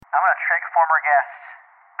I'm gonna trick former guest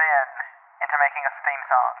Ben into making us a theme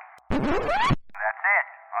song. That's it.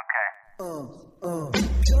 Okay.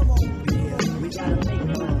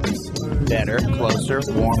 Better, closer,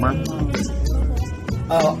 warmer.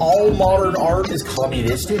 All modern art is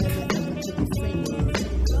communistic.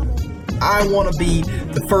 I want to be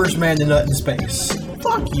the first man to nut in space.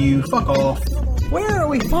 Fuck you. Fuck off. Where are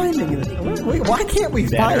we finding it? Why can't we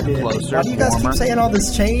find it? Closer, Why do you guys warmer. keep saying all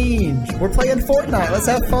this change? We're playing Fortnite. Let's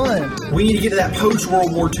have fun. We need to get to that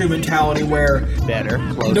post-World War II mentality where Better,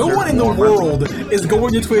 closer, no one in the warmer. world is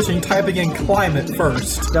going to Twitch and typing in climate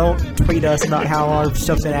first. Don't tweet us about how our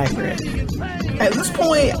stuff's inaccurate. At this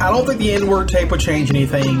point, I don't think the N-word tape would change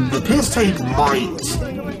anything. The piss tape might.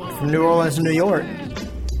 From New Orleans to New York.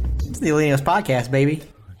 It's the Elenius Podcast, baby.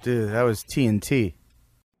 Dude, that was TNT.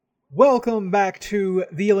 Welcome back to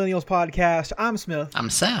the Millennials Podcast. I'm Smith. I'm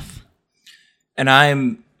Seth. And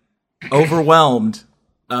I'm overwhelmed.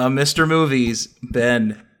 Mr. Movies,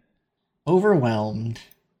 Ben. Overwhelmed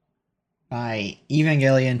by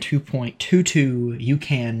Evangelion 2.22. You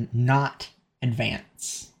can not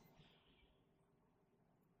advance.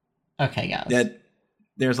 Okay, guys.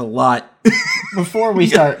 There's a lot. Before we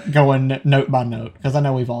start going note by note, because I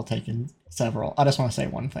know we've all taken several, I just want to say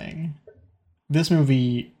one thing. This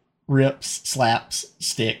movie rips, slaps,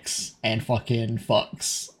 sticks, and fucking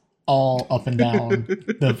fucks all up and down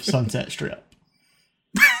the Sunset Strip.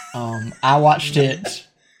 I watched it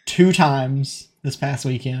 2 times this past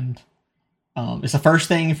weekend. It's the first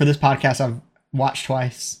thing for this podcast I've watched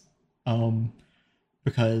twice,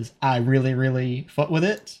 because I really, really fuck with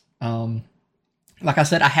it. Like I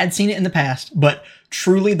said, I had seen it in the past, but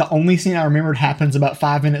truly the only scene I remembered happens about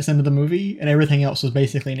 5 minutes into the movie, and everything else was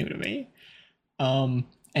basically new to me.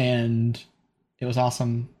 And it was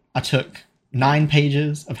awesome. I took 9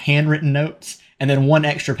 pages of handwritten notes and then 1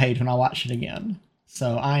 extra page when I watched it again.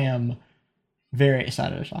 So I am very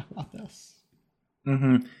excited to talk about this.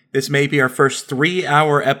 Mm-hmm. This may be our first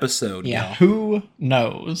 3-hour episode. Yeah, y'all. who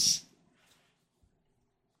knows?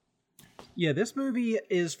 Yeah, this movie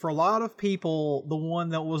is for a lot of people the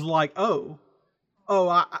one that was like,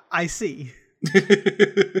 I see.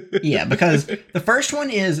 Yeah, because the first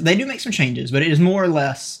one is, they do make some changes, but it is more or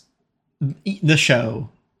less the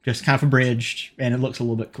show, just kind of abridged, and it looks a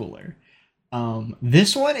little bit cooler.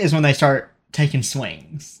 This one is when they start taking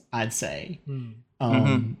swings, I'd say.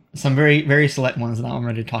 Some very, very select ones that I'm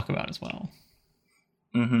ready to talk about as well.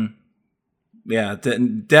 Mm-hmm. Yeah,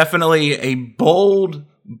 definitely a bold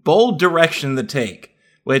direction to take,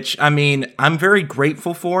 which, I mean, I'm very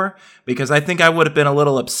grateful for, because I think I would have been a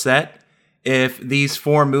little upset if these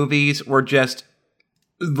 4 movies were just,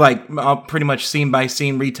 like, pretty much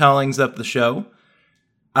scene-by-scene retellings of the show.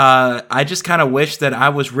 I just kind of wish that I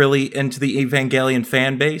was really into the Evangelion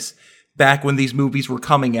fan base back when these movies were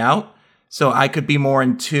coming out, so I could be more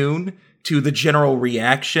in tune to the general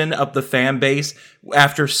reaction of the fan base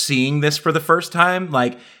after seeing this for the first time.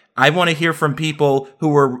 Like, I want to hear from people who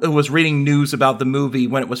was reading news about the movie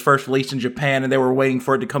when it was first released in Japan and they were waiting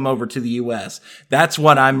for it to come over to the US. That's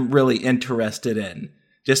what I'm really interested in.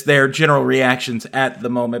 Just their general reactions at the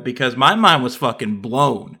moment, because my mind was fucking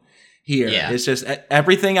blown here. Yeah. It's just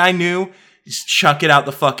everything I knew, just chuck it out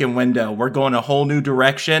the fucking window. We're going a whole new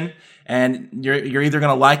direction, and you're either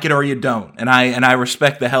going to like it or you don't. And I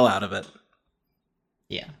respect the hell out of it.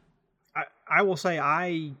 Yeah. I will say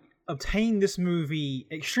I obtained this movie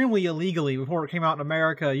extremely illegally before it came out in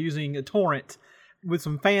America using a torrent with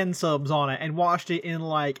some fan subs on it and watched it in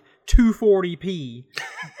like 240p.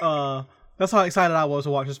 That's how excited I was to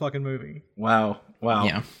watch this fucking movie. Wow.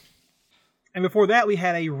 Yeah. And before that, we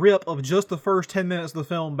had a rip of just the first 10 minutes of the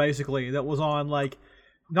film, basically, that was on, like,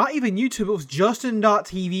 not even YouTube, it was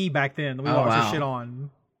Justin.tv back then that we watched this shit on.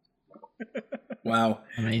 Wow.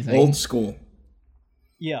 Amazing. Old school.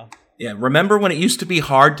 Yeah. Yeah, remember when it used to be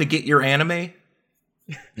hard to get your anime?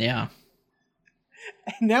 Yeah.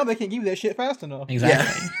 And now they can't give you that shit fast enough.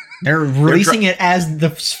 Exactly. They're releasing it as the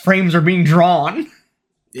frames are being drawn.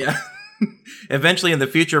 Yeah. Eventually in the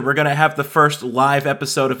future, we're going to have the first live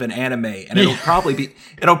episode of an anime, and it'll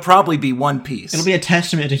probably be One Piece. It'll be a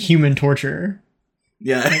testament to human torture.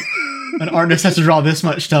 Yeah. An artist has to draw this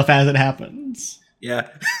much stuff as it happens. Yeah.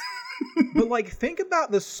 But, like, think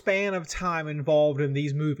about the span of time involved in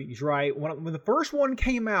these movies, right? When the first one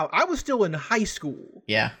came out, I was still in high school.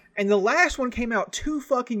 Yeah. And the last one came out 2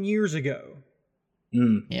 fucking years ago.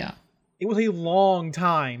 Yeah. It was a long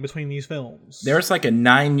time between these films. There's like a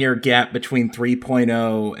 9-year gap between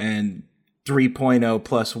 3.0 and 3.0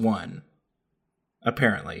 plus 1,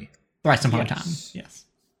 apparently. Right, some time. Yes.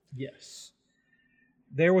 Yes.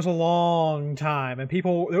 There was a long time, and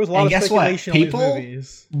there was a lot And of guess what? speculation on these People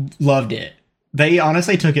movies. loved it. They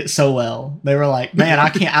honestly took it so well. They were like, "Man,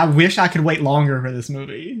 I wish I could wait longer for this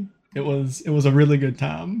movie." It was a really good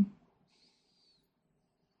time.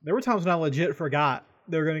 There were times when I legit forgot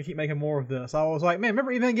they were going to keep making more of this. I was like, man,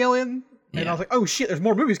 remember Evangelion? And I was like, oh shit, there's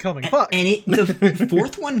more movies coming. Fuck. And the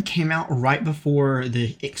fourth one came out right before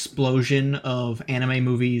the explosion of anime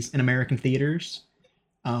movies in American theaters.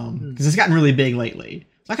 Because it's gotten really big lately.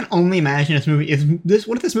 So I can only imagine this movie. If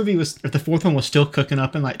the fourth one was still cooking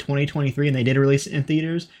up in like 2023 and they did release it in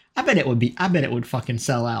theaters, I bet it would fucking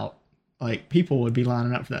sell out. Like, people would be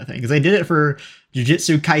lining up for that thing. Because they did it for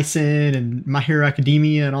Jujutsu Kaisen and My Hero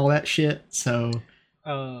Academia and all that shit. So.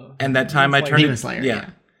 And that time I turned Demon Slayer, yeah.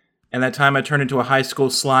 And that time I turned into a high school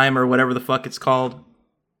slime or whatever the fuck it's called.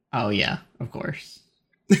 Oh yeah, of course.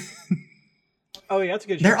 Oh yeah, that's a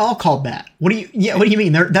good. They're all called that. What do you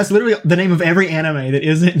mean? That's literally the name of every anime that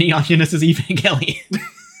isn't Neon Genesis Evangelion.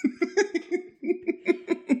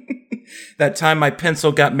 That time my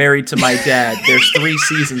pencil got married to my dad. There's 3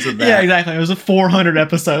 seasons of that. Yeah, exactly. It was 400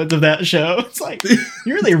 episodes of that show. It's like,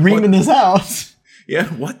 you're really reaming this out. Yeah,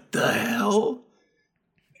 what the hell?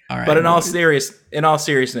 All right, but in all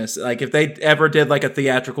seriousness, like if they ever did like a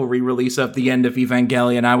theatrical re-release of the end of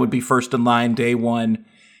Evangelion, I would be first in line day one.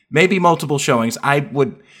 Maybe multiple showings. I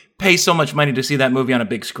would pay so much money to see that movie on a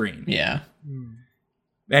big screen. Yeah.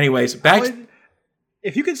 Anyways,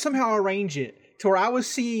 if you could somehow arrange it to where I was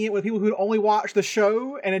seeing it with people who'd only watched the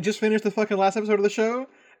show and had just finished the fucking last episode of the show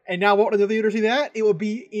and now walked into the theater to see that, it would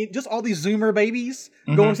be just all these Zoomer babies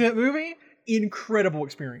going to see that movie. Incredible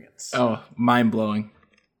experience. Oh, mind-blowing.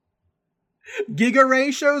 Giga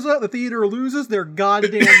Ray shows up, the theater loses their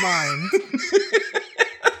goddamn mind.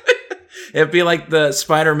 It'd be like the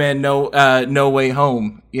Spider-Man No Way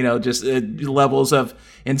Home, just levels of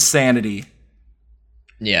insanity.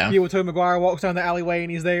 Yeah. When Tobey Maguire walks down the alleyway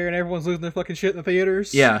and he's there and everyone's losing their fucking shit in the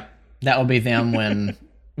theaters. Yeah. That will be them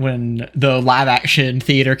when the live action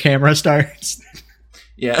theater camera starts.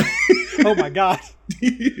 Yeah. Oh my god.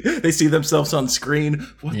 They see themselves on screen.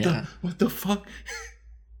 What the fuck?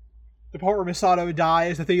 The part where Misato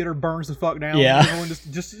dies, the theater burns the fuck down. Yeah. Everyone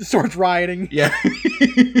just starts rioting. Yeah.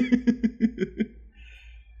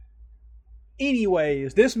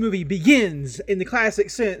 Anyways, this movie begins in the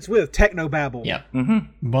classic sense with technobabble. Yep.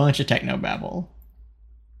 Bunch of technobabble.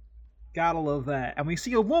 Gotta love that. And we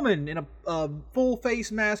see a woman in a full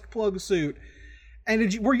face mask plug suit.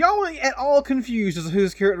 And were y'all at all confused as to who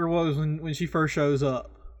this character was when she first shows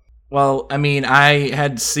up? Well, I mean, I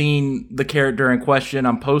had seen the character in question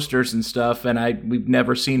on posters and stuff, and we've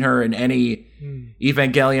never seen her in any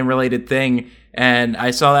Evangelion-related thing. And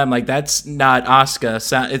I saw that, I'm like, that's not Asuka.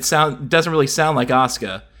 It doesn't really sound like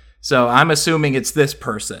Asuka. So I'm assuming it's this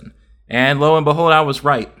person. And lo and behold, I was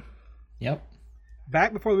right. Yep.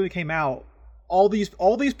 Back before the movie came out, all these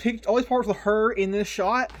parts of her in this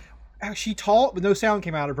shot, she talked, but no sound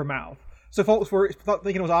came out of her mouth. So folks were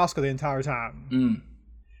thinking it was Asuka the entire time.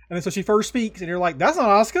 And then so she first speaks, and you're like, that's not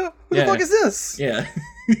Asuka. Who the fuck is this? Yeah.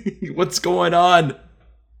 What's going on?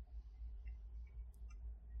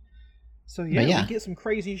 So we get some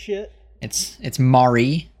crazy shit. It's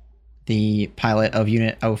Mari, the pilot of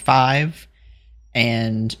Unit 05,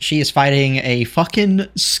 and she is fighting a fucking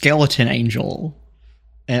skeleton angel.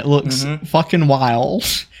 And it looks fucking wild.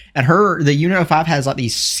 And the Unit 05 has like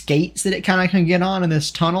these skates that it kind of can get on in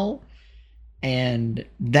this tunnel. And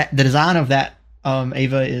the design of that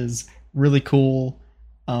Ava is really cool.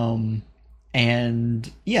 And then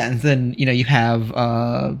you have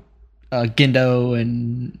Gendo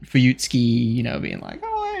and Fuyutsuki, being like,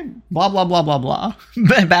 oh, blah blah blah blah blah.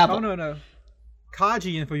 Oh no.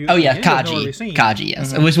 Kaji and Fuyutsuki. Oh yeah, Kaji.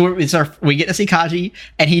 Yes, we get to see Kaji,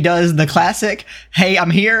 and he does the classic. Hey,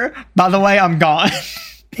 I'm here. By the way, I'm gone.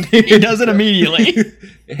 He does it immediately.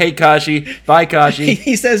 Hey, Kaji. Bye, Kaji.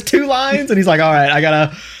 He says 2 lines, and he's like, all right, I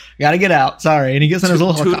gotta get out. Sorry. And he gets on his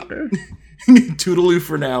little helicopter. Toodaloo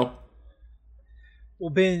for now. Well,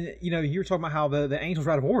 Ben, you were talking about how the angels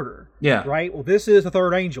are out of order. Yeah. Right? Well, this is the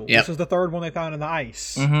third angel. Yep. This is the third one they found in the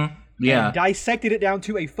ice. Yeah. And dissected it down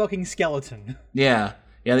to a fucking skeleton. Yeah.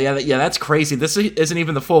 Yeah, that's crazy. This isn't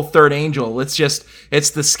even the full third angel. It's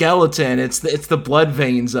the skeleton. It's the blood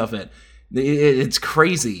veins of it. It's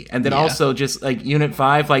crazy. And then also just like Unit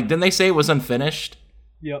 5, like, didn't they say it was unfinished?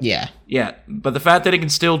 Yep. Yeah. Yeah. But the fact that it can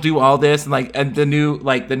still do all this and the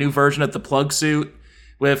new version of the plug suit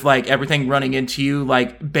with like everything running into you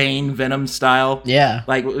like Bane Venom style. Yeah.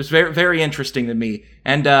 Like, it was very, very interesting to me.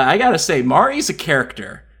 And I gotta say, Mari's a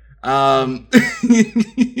character.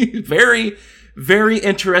 Very, very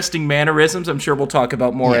interesting mannerisms. I'm sure we'll talk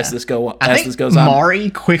about more as this goes on. Mari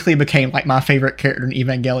quickly became like my favorite character in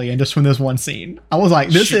Evangelion just from this one scene. I was like,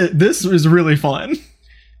 this is really fun.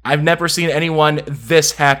 I've never seen anyone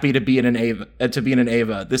this happy to be in an Eva.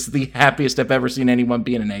 This is the happiest I've ever seen anyone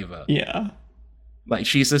be in an Eva. Yeah. Like,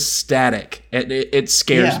 she's ecstatic. It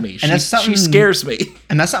scares me. And she scares me.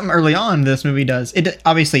 And that's something early on this movie does.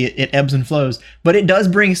 Obviously, it ebbs and flows, but it does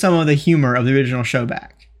bring some of the humor of the original show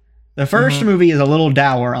back. The first movie is a little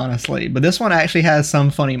dour, honestly, but this one actually has some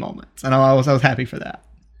funny moments, and I was happy for that.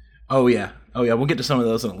 Oh yeah. We'll get to some of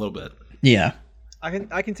those in a little bit. Yeah.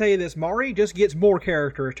 I can tell you this: Mari just gets more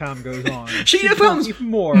character as time goes on. she becomes even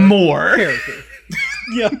more character.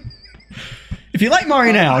 Yeah. If you like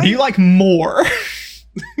Mari now, do you like more?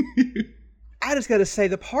 I just gotta say,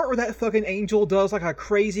 the part where that fucking angel does like a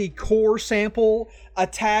crazy core sample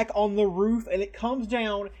attack on the roof, and it comes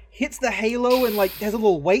down, hits the halo, and like has a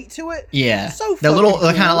little weight to it. Yeah, so the little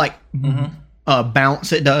cool. kind of like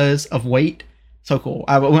bounce it does of weight. So cool.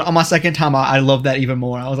 On my second time, I love that even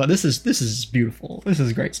more. I was like, this is beautiful. This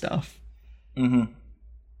is great stuff. Mm-hmm.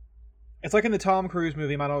 It's like in the Tom Cruise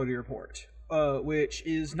movie Minority Report. Which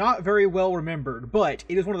is not very well remembered, but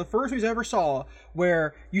it is one of the first movies I ever saw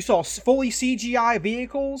where you saw fully CGI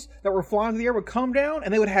vehicles that were flying through the air would come down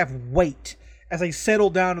and they would have weight as they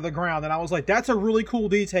settled down to the ground. And I was like, that's a really cool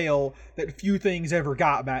detail that few things ever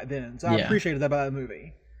got back then. So I appreciated that about the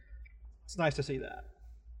movie. It's nice to see that.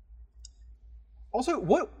 Also,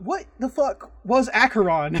 what the fuck was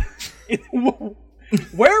Acheron? Where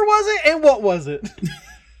was it and what was it?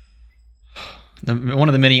 One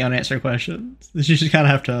of the many unanswered questions. You just kind of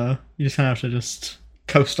have to just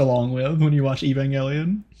coast along with when you watch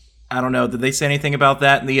Evangelion. I don't know. Did they say anything about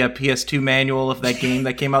that in the PS2 manual of that game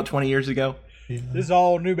that came out 20 years ago? Yeah. This is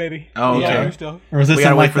all new, baby. Oh, okay. Yeah, new stuff. Or is this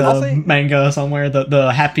in like the manga somewhere?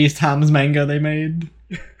 The Happiest Times manga they made?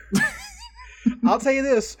 I'll tell you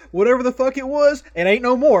this. Whatever the fuck it was, it ain't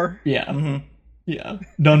no more. Yeah. Mm-hmm. Yeah.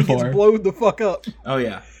 Done for. It's blowed the fuck up. Oh,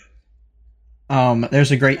 yeah.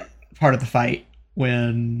 There's a great part of the fight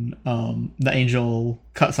when the angel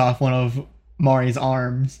cuts off one of Mari's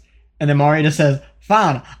arms, and then Mari just says,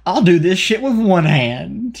 "Fine, I'll do this shit with one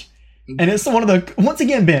hand." And it's one of the, once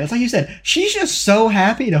again, Ben, it's like you said, she's just so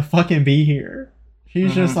happy to fucking be here.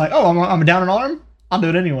 She's just like, oh, I'm down an arm? I'll do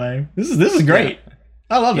it anyway. This is great. Yeah.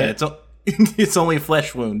 I love it. It's only a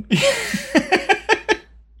flesh wound.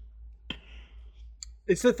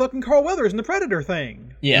 It's the fucking Carl Weathers and the Predator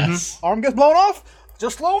thing. Yes. Arm gets blown off,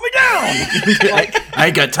 just slow me down. I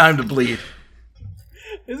ain't got time to bleed.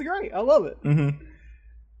 It's great. I love it. Mm-hmm.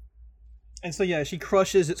 And so, yeah, she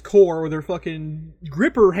crushes its core with her fucking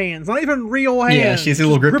gripper hands. Not even real hands. Yeah, she's a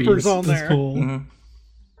little grippers on That's there. cool. Mm-hmm.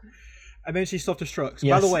 And then she self-destructs.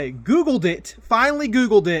 Yes. By the way, finally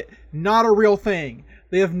Googled it, not a real thing.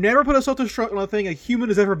 They have never put a self-destruct on a thing a human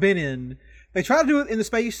has ever been in. They tried to do it in the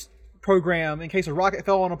space program in case a rocket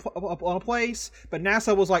fell on a place, but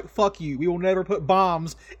NASA was like, fuck you, we will never put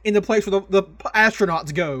bombs in the place where the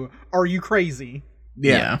astronauts go. Are you crazy?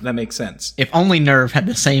 Yeah, that makes sense. If only NERV had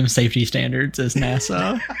the same safety standards as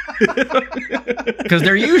NASA. Because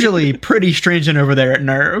they're usually pretty stringent over there at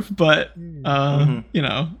NERV, but, you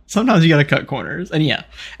know, sometimes you gotta cut corners. And yeah,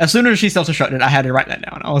 as soon as she self-destructed, I had to write that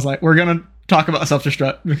down. I was like, we're gonna talk about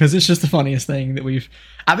self-destruct because it's just the funniest thing that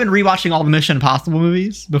I've been rewatching all the Mission Impossible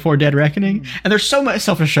movies before Dead Reckoning, and there's so much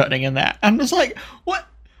self-destructing in that. I'm just like,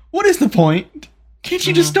 what is the point? Can't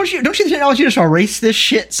you just, don't you the technology just erase this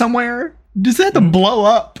shit somewhere? Does that have to blow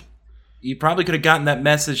up? You probably could have gotten that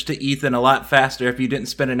message to Ethan a lot faster if you didn't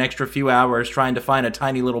spend an extra few hours trying to find a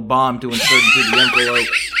tiny little bomb to insert into the envelope.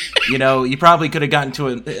 You know, you probably could have gotten to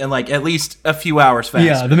it in like at least a few hours faster.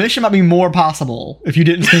 Yeah, the mission might be more possible if you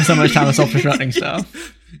didn't spend so much time on self-destructing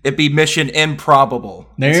stuff. It'd be mission improbable.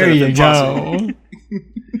 There you go.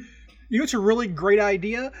 You know what's a really great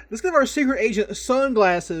idea? Let's give our secret agent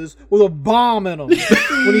sunglasses with a bomb in them.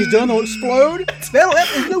 When he's done, they'll explode.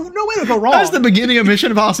 There's no way to go wrong. That's the beginning of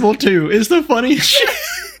Mission Impossible 2. It's the funniest shit.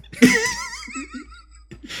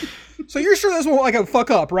 So you're sure this won't like a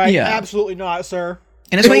fuck up, right? Yeah. Absolutely not, sir.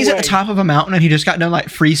 And it's when he's at the top of a mountain and he just got done like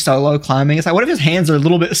free solo climbing. It's like, what if his hands are a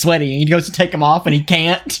little bit sweaty and he goes to take them off and he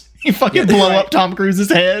can't? He fucking blow up Tom Cruise's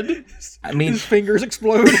head. I mean, his fingers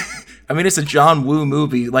explode. I mean, it's a John Woo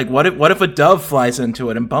movie. Like, what if a dove flies into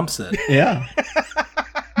it and bumps it? Yeah.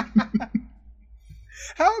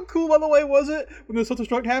 How cool, by the way, was it when the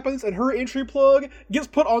self-destruct happens and her entry plug gets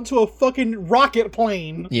put onto a fucking rocket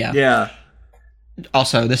plane? Yeah. Yeah.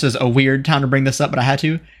 Also, this is a weird time to bring this up, but I had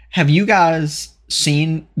to. Have you guys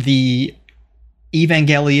seen the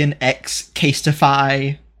Evangelion X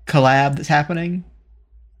Casetify collab that's happening?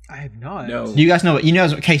 I have not. No. Do you guys know what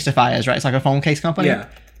Casetify is, right? It's like a phone case company. Yeah.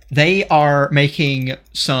 They are making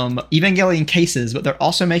some Evangelion cases, but they're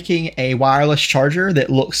also making a wireless charger that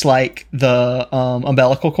looks like the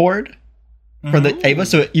umbilical cord for the Ava,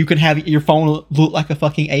 so you can have your phone look like a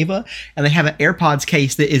fucking Ava. And they have an AirPods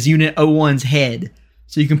case that is Unit 01's head,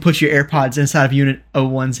 so you can put your AirPods inside of Unit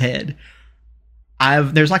 01's head.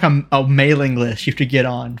 There's like a mailing list you have to get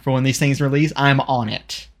on for when these things release. I'm on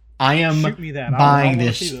it. I am Shoot me that. buying I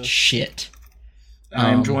this wanna see this. shit. I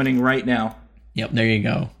am joining right now. Yep, there you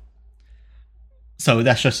go. So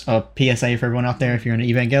that's just a PSA for everyone out there. If you're in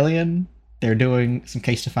Evangelion, they're doing some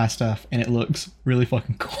Casetify stuff, and it looks really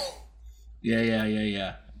fucking cool. Yeah.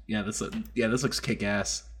 This looks kick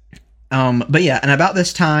ass. But yeah, and about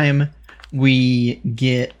this time, we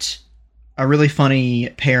get a really funny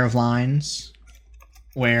pair of lines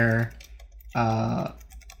where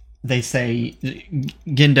they say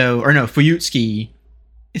Fuyutsuki.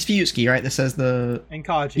 It's Fuyutsuki, right? That says the... And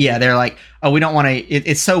Kaji. Yeah, they're like, oh, we don't want to...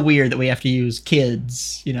 It's so weird that we have to use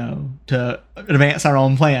kids, to advance our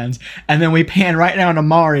own plans. And then we pan right down to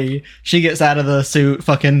Mari. She gets out of the suit,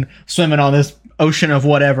 fucking swimming on this ocean of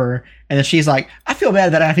whatever. And then she's like, I feel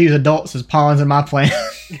bad that I have to use adults as pawns in my plans.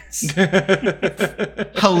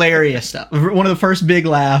 Hilarious stuff. One of the first big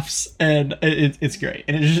laughs, and it's great.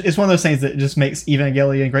 And it's one of those things that just makes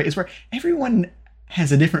Evangelion great. It's where everyone has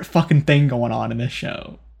a different fucking thing going on in this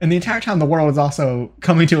show, and the entire time the world is also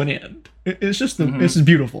coming to an end. It's just this is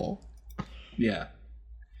beautiful. Yeah,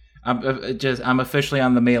 I'm officially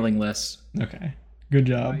on the mailing list. Okay, good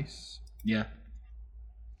job. Nice. Yeah,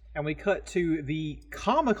 And we cut to the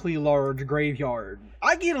comically large graveyard.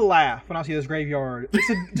 I get a laugh when I see this graveyard.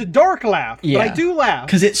 It's a dark laugh, but I do laugh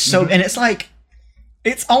because it's so, and it's like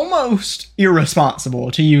it's almost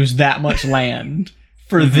irresponsible to use that much land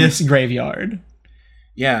for this graveyard.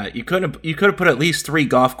 Yeah, you could have put at least 3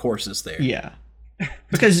 golf courses there. Yeah.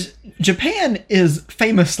 Because Japan is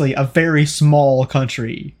famously a very small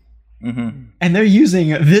country. Mm-hmm. And they're using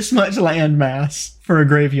this much land mass for a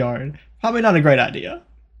graveyard. Probably not a great idea.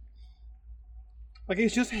 Like,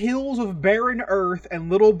 it's just hills of barren earth and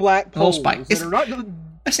little black poles. spikes. That are not...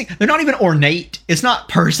 They're not even ornate. It's not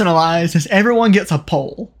personalized. It's everyone gets a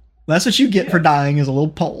pole. That's what you get for dying, is a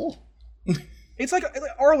little pole. It's like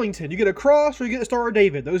Arlington. You get a cross or you get the Star of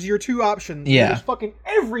David. Those are your 2 options. Yeah. They're just fucking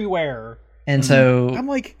everywhere. And so... I'm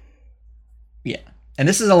like... Yeah. And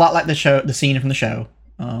this is a lot like the scene from the show.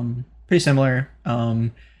 Pretty similar.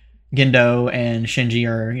 Gendo and Shinji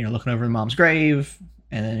are, looking over the mom's grave.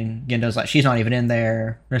 And then Gendo's like, she's not even in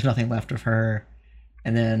there. There's nothing left of her.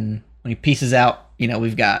 And then when he pieces out,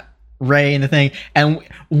 we've got Rei and the thing. And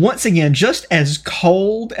once again, just as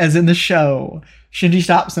cold as in the show, Shinji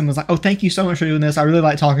stops him and was like, oh, thank you so much for doing this. I really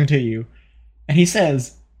like talking to you. And he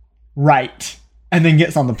says, right. And then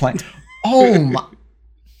gets on the plane. Oh my.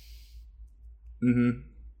 Mm-hmm.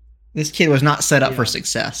 This kid was not set up for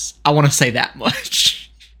success. I want to say that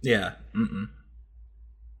much. Yeah. Mm-mm.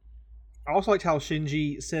 I also liked how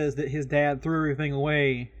Shinji says that his dad threw everything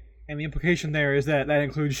away. And the implication there is that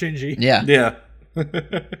includes Shinji. Yeah. Yeah.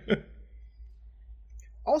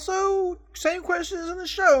 Also, same questions in the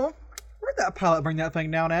show. Where'd that pilot bring that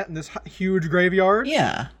thing down at in this huge graveyard?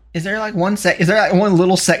 Yeah. Is there like one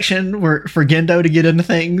little section for Gendo to get into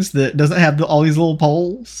things that doesn't have all these little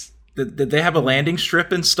poles? Did they have a landing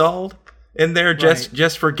strip installed in there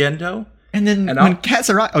just for Gendo? And then when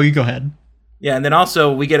Katsuragi... Oh, you go ahead. Yeah, and then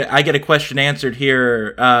also I get a question answered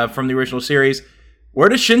here from the original series. Where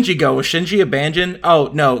does Shinji go? Was Shinji abandoned?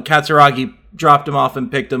 Oh, no, Katsuragi dropped him off and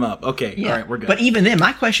picked him up. Okay, all right, we're good. But even then,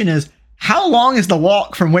 my question is, how long is the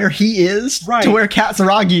walk from where he is to where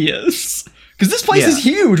Katsuragi is? Because this place is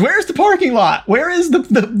huge. Where's the parking lot? Where is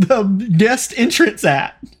the guest entrance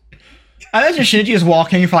at? I imagine Shinji is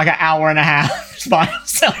walking for like an hour and a half just by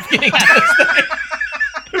himself getting out of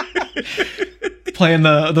this thing. Playing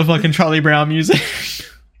the fucking Charlie Brown music.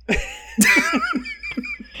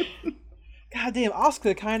 God damn,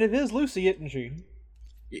 Asuka kind of is Lucy, isn't she?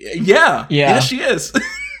 Yeah, she is.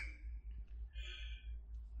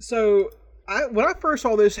 So, when I first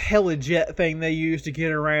saw this helijet thing they used to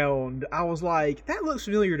get around, I was like, that looks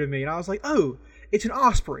familiar to me. And I was like, oh, it's an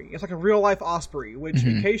Osprey. It's like a real-life Osprey, which,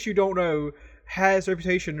 in case you don't know, has a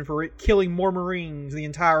reputation for it killing more Marines than the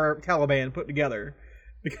entire Taliban put together.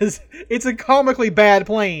 Because it's a comically bad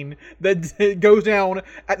plane that goes down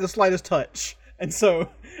at the slightest touch. And so,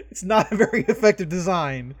 it's not a very effective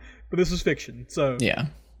design. But this is fiction, so... Yeah,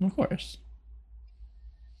 of course.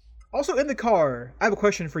 Also, in the car, I have a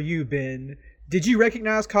question for you, Ben. Did you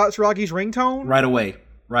recognize Katsuragi's ringtone? Right away.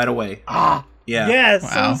 right away. Ah, Yeah. yes,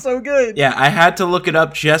 Wow. it was so good. Yeah, I had to look it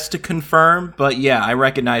up just to confirm, but yeah, I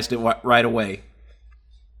recognized it right away.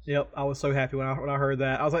 Yep, I was so happy when I heard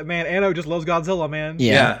that. I was like, man, Anno just loves Godzilla, man.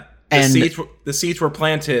 Yeah. The And- seeds were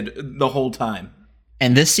planted the whole time.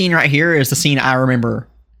 And this scene right here is the scene I remember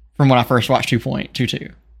from when I first watched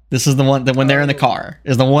 2.22. This is the one that when they're in the car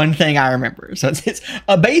is the one thing I remember. So it's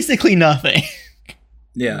basically nothing.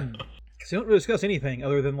 Yeah. So you don't really discuss anything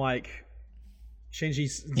other than like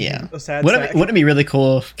Shinji's Yeah. a sad Wouldn't sack. it be really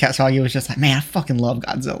cool if Katsuagi was just like, man, I fucking love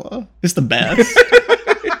Godzilla. It's the best.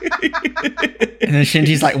 And then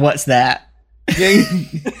Shinji's like, what's that?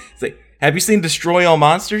 It's like, have you seen Destroy All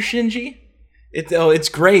Monsters, Shinji? It's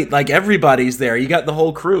great. Like, everybody's there. You got the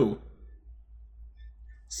whole crew.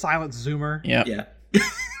 Silent Zoomer. Yep. Yeah.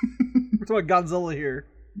 We're talking about Godzilla here.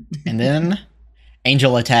 And then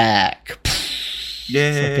Angel Attack.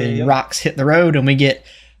 Yeah. Fucking rocks hit the road, and we get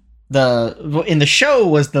in the show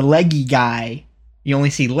was the leggy guy. You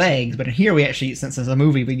only see legs, but in here we actually, since it's a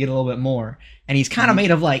movie, we get a little bit more. And he's kind of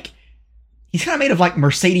made of like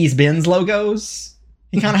Mercedes-Benz logos.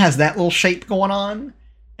 He kind of has that little shape going on,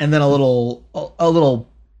 and then a little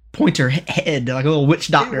pointer head, like a little witch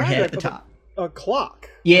doctor It head at reminded the me of top. A clock.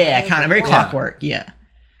 Yeah, kind of very Clock. clockwork. Yeah,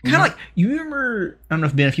 kind of like you remember. I don't know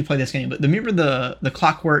if Ben, if you play this game, but remember the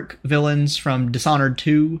clockwork villains from Dishonored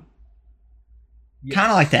 2. Yes,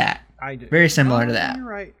 Kind of like that. I do. Very similar to Oh, that. You're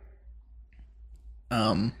right.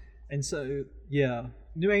 Um, And so, yeah,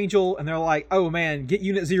 New Angel, and they're like, oh man, get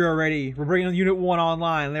Unit 0 ready. We're bringing Unit 1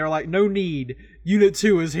 online. And they're like, no need. Unit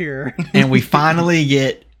 2 is here. and we finally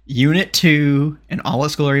get Unit 2 in all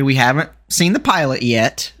its glory. We haven't seen the pilot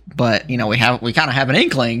yet, but we kind of have an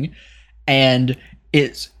inkling, and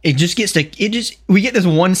we get this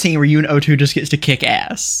one scene where Unit 02 just gets to kick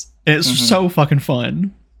ass. And it's so fucking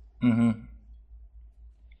fun. Mm-hmm.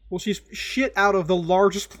 Well, she's shit out of the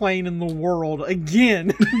largest plane in the world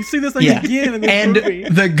again. We see this thing Yeah. again in this And movie.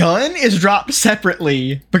 the gun is dropped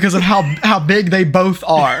separately because of how big they both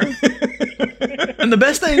are. And the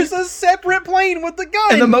best thing It's a separate plane with the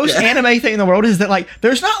gun. and the most anime thing in the world is that like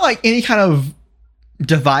there's not like any kind of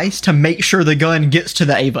device to make sure the gun gets to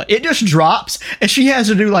the Ava. It just drops and she has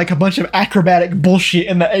to do like a bunch of acrobatic bullshit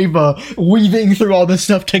in the Ava, weaving through all this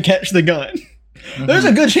stuff to catch the gun. There's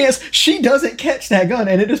a good chance she doesn't catch that gun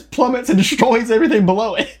and it just plummets and destroys everything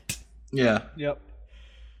below it. Yeah. Yep.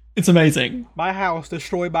 It's amazing. My house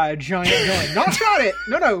destroyed by a giant gun. Not shot it.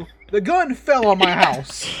 No. The gun fell on my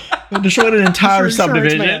house. It destroyed an entire Mr. Insurance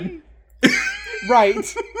subdivision. Man.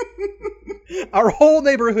 Right. Our whole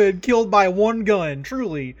neighborhood killed by one gun.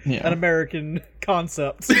 Truly Yeah. an American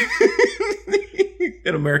concept.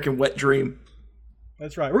 An American wet dream.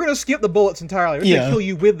 That's right. We're going to skip the bullets entirely. We're going Yeah. to kill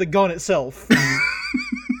you with the gun itself.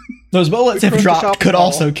 Those bullets, We if crushed the dropped, shopping could mall.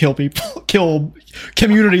 also kill people, kill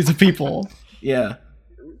communities of people. Yeah.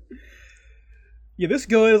 Yeah, this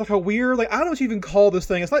gun is like a weird, like, I don't know what you even call this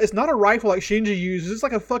thing. It's not a rifle like Shinji uses. It's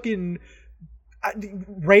like a fucking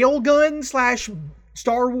rail gun /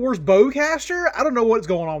 Star Wars bowcaster. I don't know what's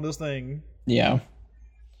going on with this thing. Yeah.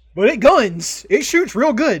 But it guns. It shoots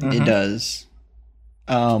real good. It does.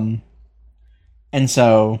 And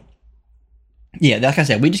so, yeah, like I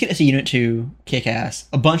said, we just get to see Unit 2 kick ass.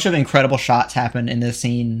 A bunch of incredible shots happen in this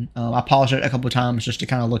scene. I paused it a couple of times just to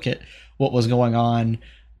kind of look at what was going on.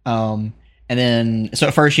 And then, so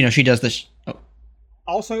at first, she does this.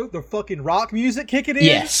 Also, the fucking rock music kicking in.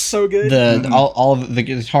 Yes. So good. All of the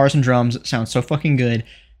guitars and drums sound so fucking good.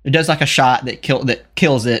 It does like a shot that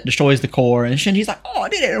kills it, destroys the core, and Shinji's like, "Oh, I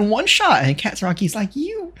did it in one shot." And Katsuraki's like,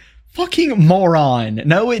 "You fucking moron!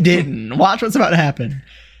 No, it didn't. Watch what's about to happen."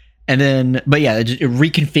 And then, but yeah, it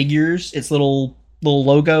reconfigures its little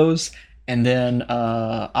logos, and then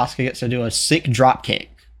Asuka gets to do a sick drop kick.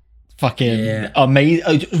 Fucking amazing!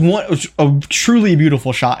 A truly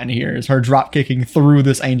beautiful shot in here is her drop kicking through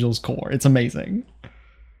this angel's core. It's amazing.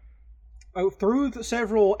 Oh, through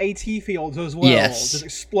several AT fields as well. Yes. Just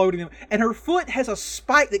exploding them. And her foot has a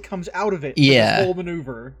spike that comes out of it. Yeah. For this whole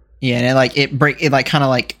maneuver. Yeah, and it kind of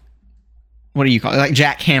like, what do you call it? Like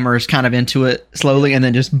jackhammers kind of into it slowly and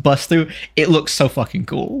then just bust through. It looks so fucking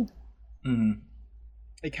cool. Mm-hmm.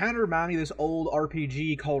 It kind of reminded me of this old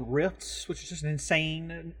RPG called Rifts, which is just an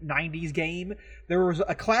insane 90s game. There was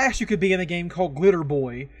a class you could be in the game called Glitter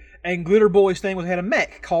Boy, and Glitter Boy's thing was had a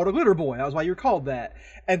mech called a Glitter Boy. That was why you were called that.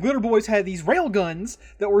 And Glitter Boys had these rail guns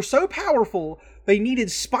that were so powerful, they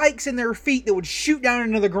needed spikes in their feet that would shoot down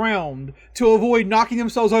into the ground to avoid knocking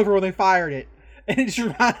themselves over when they fired it. And it just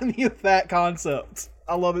reminded me of that concept.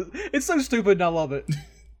 I love it. It's so stupid and I love it.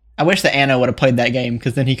 I wish that Anno would have played that game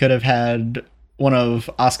because then he could have had one of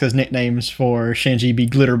Asuka's nicknames for Shinji be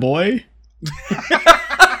Glitter Boy.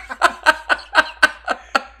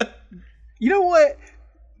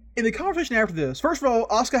 in the conversation after this, first of all,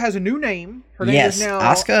 Asuka has a new name. Her name Yes, is now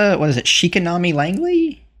Asuka, what is it, Shikanami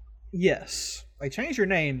Langley? Yes, they changed her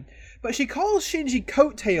name, but she calls Shinji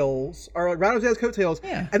Coattails, or Radozel's Coattails,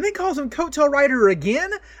 and then calls him Coattail Rider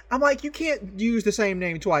again. I'm like, you can't use the same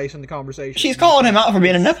name twice in the conversation. She's calling him out for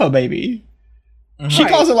being a Nepo baby. She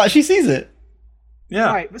calls it like she sees it. Yeah.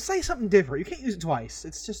 Right, but say something different. You can't use it twice.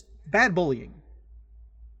 It's just bad bullying.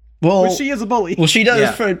 Well, Which she is a bully. Well, she does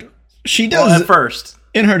at first.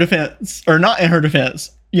 In her defense, or not in her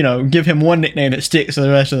defense, give him one nickname that sticks for the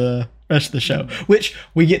rest of the show, which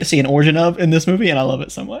we get to see an origin of in this movie, and I love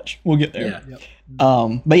it so much. We'll get there.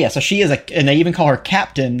 Yeah. But yeah, so she is and they even call her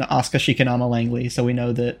Captain Asuka Shikanama Langley, so we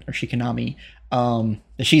know that, or Shikanami,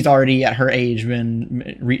 that she's already at her age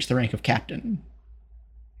reached the rank of captain.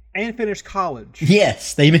 And finished college.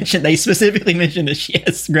 Yes, they specifically mentioned that she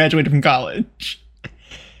has graduated from college.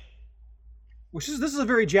 This is a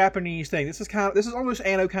very Japanese thing. This is almost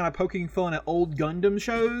Anno kind of poking fun at old Gundam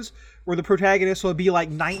shows where the protagonist will be like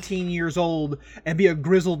 19 years old and be a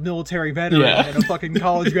grizzled military veteran and a fucking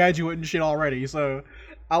college graduate and shit already. So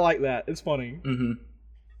I like that. It's funny. Mm-hmm.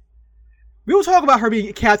 We will talk about her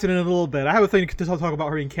being captain in a little bit. I have a thing to talk about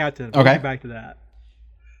her being captain. Okay. We'll get back to that.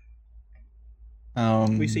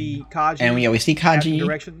 We see Kaji. And we see Kaji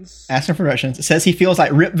directions. Asking for directions. It says he feels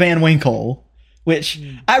like Rip Van Winkle, which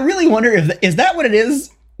I really wonder is that what it is?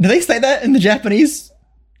 Do they say that in the Japanese?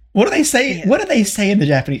 What do they say? Yeah. What do they say in the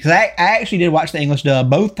Japanese? Because I actually did watch the English dub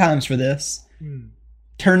both times for this.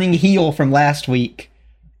 Turning heel from last week,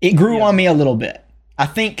 it grew on me a little bit. I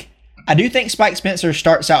do think Spike Spencer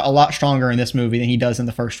starts out a lot stronger in this movie than he does in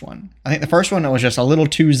the first one. I think the first one was just a little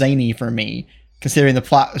too zany for me, considering the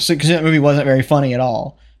plot. Considering the movie wasn't very funny at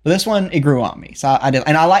all. But this one, it grew on me. So I did,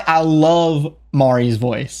 and I love Mari's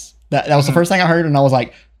voice. That was the first thing I heard, and I was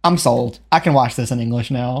like, I'm sold. I can watch this in English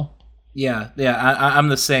now. Yeah, I'm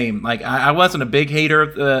the same. Like, I wasn't a big hater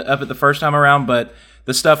of it the first time around, but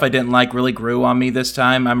the stuff I didn't like really grew on me this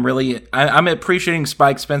time. I'm appreciating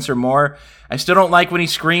Spike Spencer more. I still don't like when he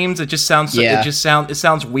screams. It sounds weird.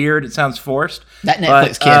 It sounds forced. That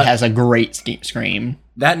Netflix kid has a great scream.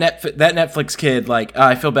 That Netflix kid, like,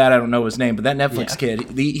 I feel bad I don't know his name, but that Netflix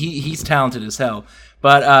kid, he's talented as hell.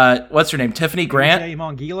 But what's her name? Tiffany Grant? AJ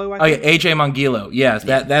Mongilo, I think. Oh, yeah, AJ Mongilo. Yes,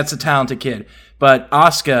 that's a talented kid. But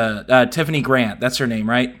Asuka, Tiffany Grant, that's her name,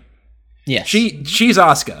 right? Yes. She's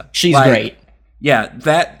Asuka. She's great. Yeah,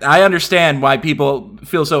 that I understand why people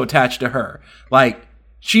feel so attached to her. Like,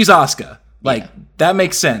 she's Asuka. Like, that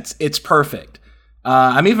makes sense. It's perfect.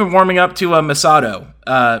 I'm even warming up to Masato,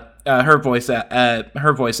 her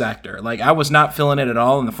voice actor. Like, I was not feeling it at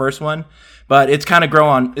all in the first one, but it's kind of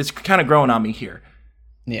growing on me here.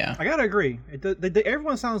 Yeah, I gotta agree.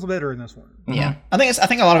 Everyone sounds better in this one. Yeah, I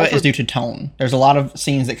think a lot of it is due to tone. There's a lot of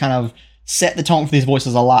scenes that kind of set the tone for these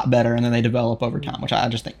voices a lot better, and then they develop over time, which I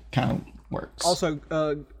just think kind of works. Also,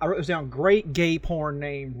 I wrote this down. Great gay porn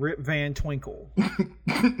name, Rip Van Twinkle.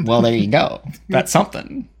 Well, there you go. That's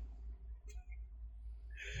something.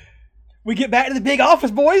 We get back to the big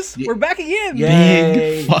office, boys. We're back again. Yay.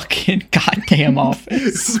 Big fucking goddamn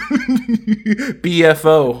office.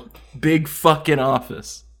 BFO. Big fucking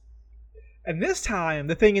office. And this time,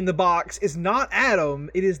 the thing in the box is not Adam.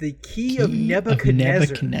 It is the key of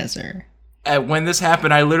Nebuchadnezzar. When this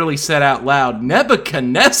happened, I literally said out loud,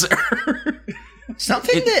 Nebuchadnezzar.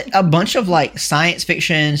 Something that a bunch of like science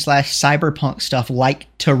fiction / cyberpunk stuff like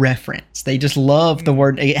to reference. They just love the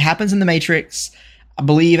word. It happens in The Matrix. I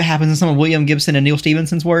believe it happens in some of William Gibson and Neil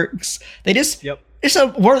Stephenson's works. They just, it's a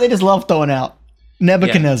word they just love throwing out.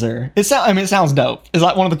 Nebuchadnezzar. Yeah. It sounds dope. It's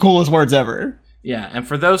like one of the coolest words ever. Yeah, and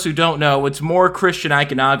for those who don't know, it's more Christian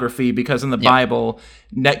iconography because in the Bible,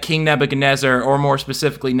 King Nebuchadnezzar, or more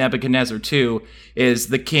specifically Nebuchadnezzar II, is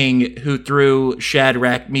the king who threw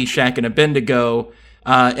Shadrach, Meshach, and Abednego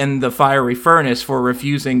in the fiery furnace for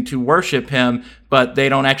refusing to worship him, but they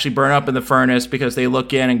don't actually burn up in the furnace because they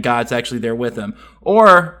look in and God's actually there with them.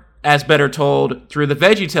 Or, as better told, through the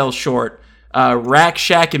VeggieTales short, Rack,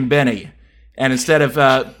 Shack, and Benny. And instead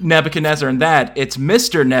of Nebuchadnezzar and that, it's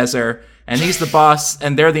Mr. Nezzar, and he's the boss,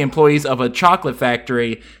 and they're the employees of a chocolate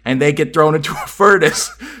factory, and they get thrown into a furnace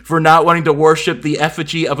for not wanting to worship the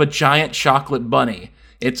effigy of a giant chocolate bunny.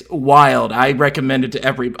 It's wild. I recommend it to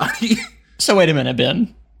everybody. So wait a minute,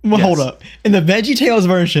 Ben. Well, hold up. In the VeggieTales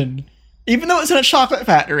version, even though it's in a chocolate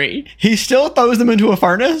factory, he still throws them into a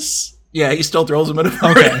furnace? Yeah, he still throws them in a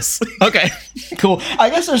furnace. Okay, cool. I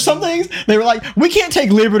guess there's some things they were like, we can't take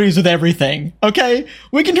liberties with everything, okay?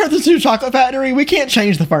 We can turn this into a chocolate factory. We can't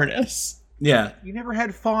change the furnace. Yeah. You never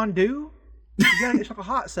had fondue? You gotta get chocolate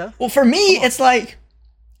hot stuff. Well, for me, it's like,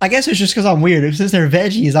 I guess it's just because I'm weird. Since they're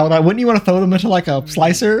veggies, I would like, wouldn't you want to throw them into like a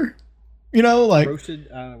slicer? You know, like Roasted.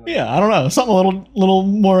 yeah, I don't know, something a little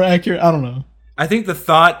more accurate. I don't know. I think the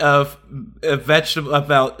thought of vegetables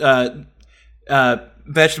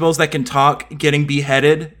that can talk getting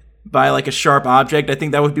beheaded by like a sharp object, I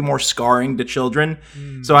think that would be more scarring to children.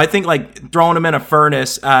 So I think like throwing them in a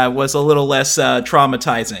furnace was a little less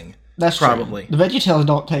traumatizing. That's probably true. The VeggieTales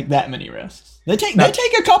don't take that many risks. They take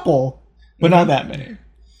a couple, but not that many.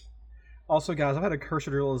 Also, guys, I've had a cursed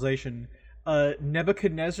realization.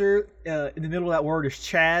 Nebuchadnezzar in the middle of that word is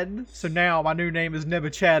Chad, so now my new name is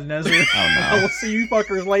Nebuchadnezzar. Oh no! I will see you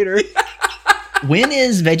fuckers later. When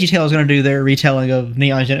is VeggieTales going to do their retelling of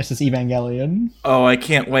Neon Genesis Evangelion? Oh, I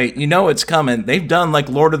can't wait. You know it's coming. They've done like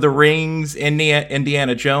Lord of the Rings,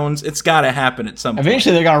 Indiana Jones. It's got to happen at some point.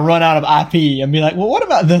 Eventually they're going to run out of IP and be like, well, what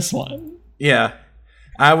about this one? Yeah.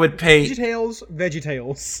 I would pay...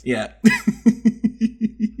 VeggieTales. Yeah.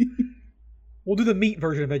 We'll do the meat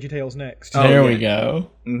version of VeggieTales next. There we go.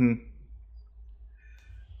 Mm-hmm.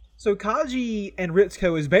 So Kaji and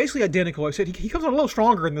Ritsuko is basically identical, except he comes on a little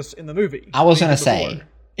stronger in the movie. I was gonna say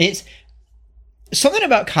it's something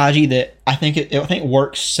about Kaji that I think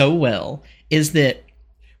works so well is that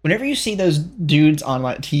whenever you see those dudes on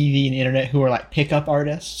like TV and the internet who are like pickup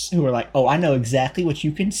artists who are like, oh, I know exactly what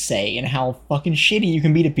you can say and how fucking shitty you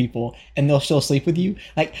can be to people, and they'll still sleep with you.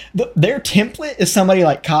 Like their template is somebody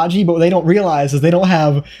like Kaji, but what they don't realize is they don't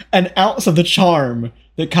have an ounce of the charm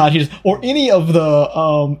that Kaji does, or any of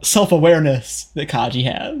the self-awareness that Kaji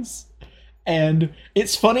has. And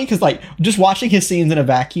it's funny because like just watching his scenes in a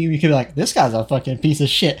vacuum, you can be like, this guy's a fucking piece of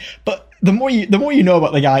shit. But the more you know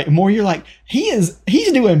about the guy, the more you're like, he's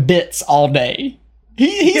doing bits all day.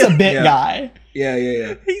 He's a bit guy. Yeah. You're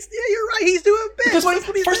right. He's doing bits. That's what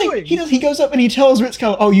he's doing. He goes up and he tells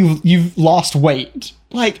Ritsuko, oh, you've lost weight.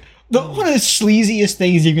 Like one of the sleaziest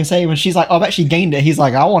things you can say when she's like, oh, I've actually gained it. He's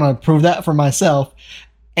like, I want to prove that for myself.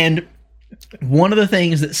 And one of the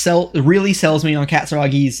things that really sells me on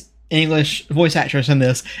Katsuragi's English voice actress in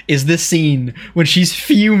this is this scene when she's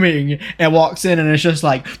fuming and walks in and it's just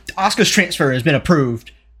like, Asuka's transfer has been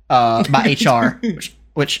approved by HR,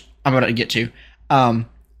 which I'm going to get to,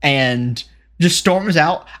 and just storms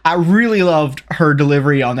out. I really loved her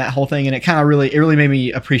delivery on that whole thing, and it really made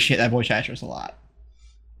me appreciate that voice actress a lot.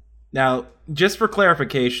 Now, just for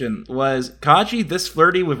clarification, was Kaji this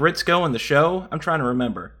flirty with Ritsuko in the show? I'm trying to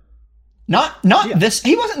remember. Not this.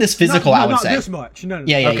 He wasn't this physical. I would say not this much. No.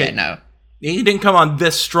 No. He didn't come on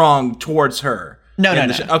this strong towards her. No.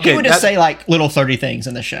 Okay, he would just say like little 30 things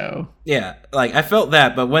in the show. Yeah, like I felt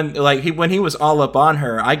that, but when he was all up on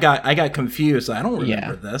her, I got confused. I don't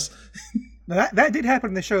remember this. Now, that did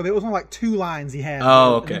happen in the show. There was only like 2 lines he had.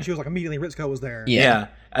 Oh, okay. And she was like immediately Ritsuko was there. Yeah.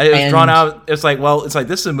 It was drawn out. It's like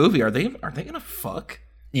this is a movie. Are they gonna fuck?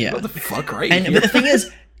 Yeah. What the fuck, right? And but the thing is,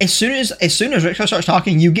 as soon as Ritsuko starts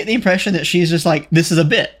talking, you get the impression that she's just like, this is a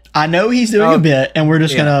bit. I know he's doing a bit, and we're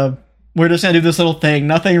just gonna do this little thing.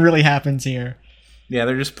 Nothing really happens here. Yeah,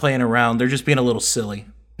 they're just playing around. They're just being a little silly.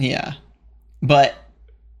 Yeah. But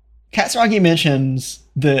Katsuragi mentions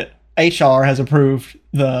that HR has approved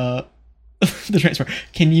the transfer.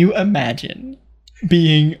 Can you imagine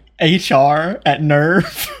being HR at Nerve?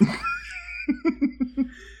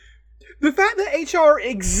 The fact that HR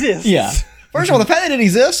exists. Yeah. First of all, the fact that it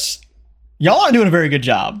exists, y'all aren't doing a very good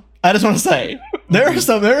job. I just want to say there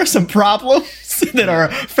are some problems that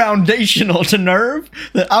are foundational to Nerve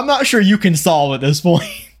that I'm not sure you can solve at this point.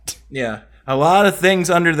 Yeah. A lot of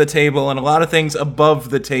things under the table and a lot of things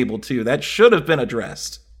above the table too. That should have been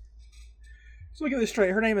addressed. So look at this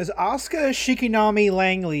straight. Her name is Asuka Shikinami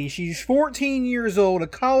Langley. She's 14 years old, a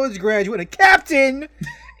college graduate, a captain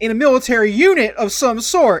in a military unit of some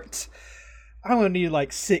sort. I'm gonna need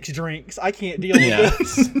like 6 drinks. I can't deal with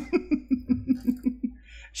this.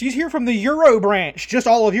 She's here from the Euro branch, just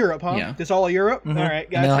all of Europe, huh? Yeah. Just all of Europe. Mm-hmm. All right,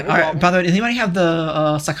 guys. Like, all right, by the way, does anybody have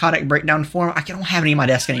the psychotic breakdown form? I don't have any on my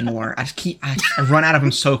desk anymore. I run out of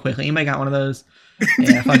them so quickly. Anybody got one of those?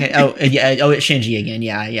 Yeah, fuck it. Oh, yeah. Oh, it's Shinji again.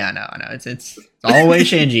 Yeah. I know. It's always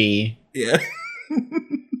Shinji. Yeah.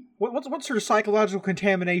 What's her psychological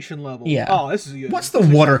contamination level? Yeah. Oh, this is good. What's the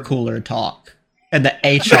water cooler talk at the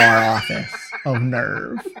HR office of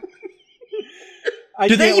Nerve?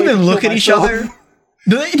 Do they even look at each other?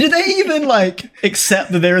 Do they even like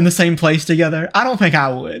accept that they're in the same place together? I don't think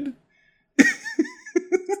I would.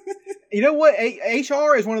 You know what?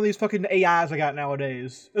 HR is one of these fucking AIs I got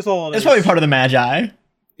nowadays. That's all it is. It's probably part of the Magi.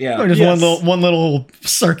 Yeah. Or just one little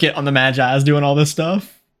circuit on the Magi is doing all this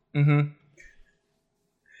stuff. Mm-hmm.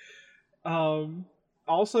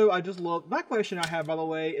 Also, I just love my question I have, by the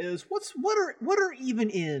way, is what are even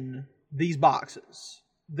in these boxes?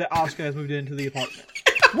 that Asuka has moved into the apartment.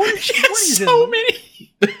 What is So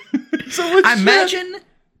many. I imagine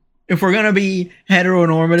if we're gonna be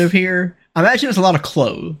heteronormative here, I imagine it's a lot of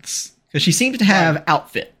clothes because she seems to have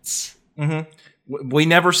outfits. We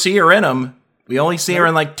never see her in them. We only see her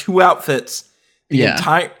in like 2 outfits. The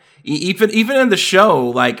entire even in the show,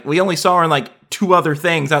 like we only saw her in like 2 other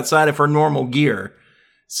things outside of her normal gear.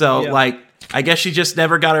 So like, I guess she just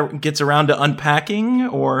never gets around to unpacking,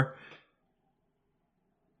 or.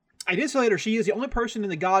 I did say later, she is the only person in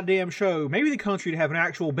the goddamn show, maybe the country, to have an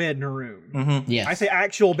actual bed in her room. Yes. I say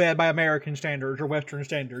actual bed by American standards or Western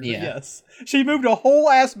standards. Yeah. Yes. She moved a whole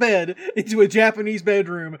ass bed into a Japanese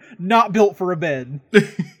bedroom, not built for a bed.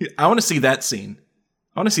 I want to see that scene.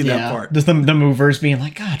 I want to see that part. Just the movers being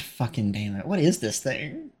like, God fucking damn it, what is this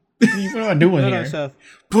thing? What am I doing here? No, Seth.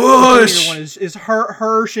 Push! The one is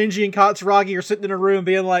her, Shinji, and Katsuragi are sitting in a room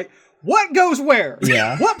being like, what goes where?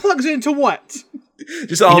 Yeah. What plugs into what?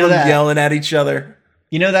 Just all of them that- yelling at each other.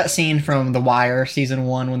 You know that scene from The Wire season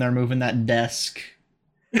 1 when they're moving that desk?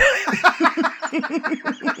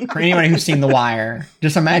 For anybody who's seen The Wire,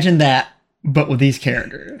 just imagine that, but with these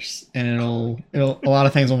characters, and it'll a lot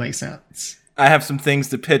of things will make sense. I have some things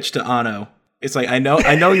to pitch to Ano. It's like, I know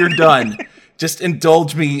you're done. Just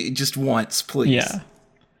indulge me just once, please. Yeah.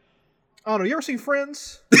 Oh no, you ever seen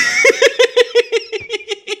Friends?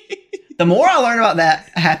 The more I learn about that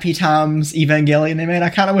Happy Times Evangelion they made,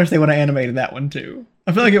 I kind of wish they would have animated that one too.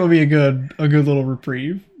 I feel like it would be a good little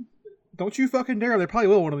reprieve. Don't you fucking dare! They probably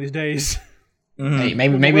will one of these days. Hey,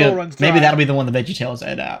 When the well runs dry. maybe that'll be the one the VeggieTales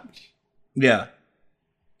adapt. Yeah.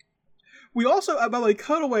 We also, by the way,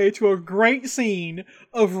 cut away to a great scene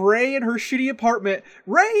of Ray in her shitty apartment.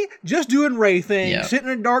 Ray just doing Ray things, sitting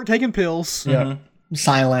in the dark taking pills. Yeah.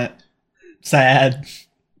 Silent, sad,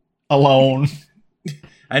 alone.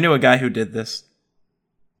 I knew a guy who did this.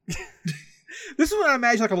 This is when I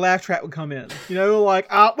imagine like a laugh track would come in. You know, like,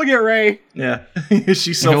 look at Ray. Yeah.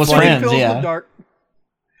 She's so If it was funny. Friends, Pills in yeah. the dark.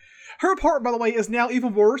 Her apartment, by the way, is now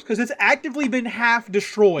even worse because it's actively been half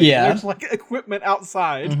destroyed. Yeah. There's like equipment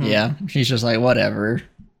outside. Yeah, she's just like, whatever.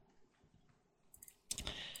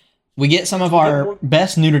 We get some of our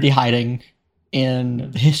best nudity hiding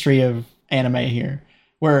in the history of anime here,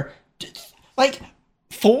 where like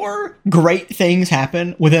 4 great things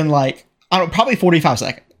happen within like, I don't know, probably 45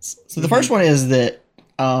 seconds. So the first one is that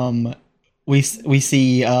we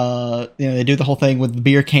see they do the whole thing with the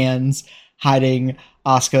beer cans hiding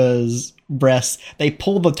Asuka's breasts. They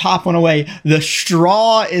pull the top one away. The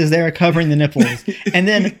straw is there covering the nipples. And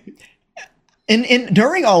then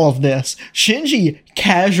during all of this, Shinji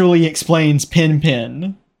casually explains Pin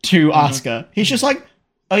Pin to Asuka. He's just like,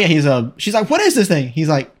 oh yeah, she's like, what is this thing? He's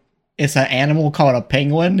like, it's an animal called a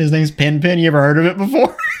penguin. His name's Pin Pin. You ever heard of it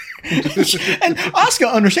before? And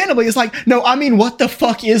Asuka, understandably, is like, no, I mean, what the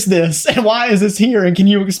fuck is this? And why is this here? And can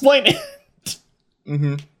you explain it?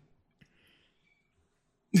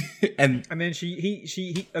 And then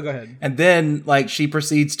he go ahead. And then like she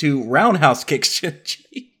proceeds to roundhouse kick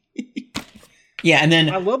Shinji. Yeah, and then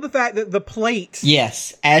I love the fact that the plate.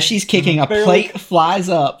 yes, as she's kicking, a plate flies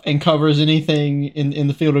up and covers anything in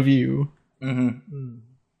the field of view.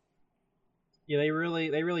 Yeah, they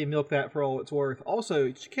really milk that for all it's worth. Also,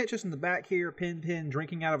 did you catch us in the back here, Pin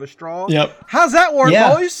drinking out of a straw? Yep. How's that work,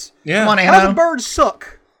 Yeah. boys? Yeah. Come on, How do Anna. birds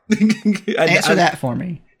suck? Answer that for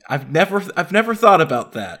me. I've never thought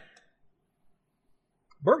about that.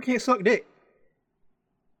 Bird can't suck dick.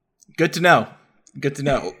 Good to know. Good to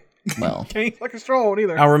know. Well, Can't suck a straw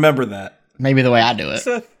either. I'll remember that. maybe the way I do it.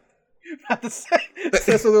 Seth, not to say,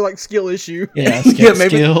 Seth's other like skill issue. Yeah, Yeah, maybe-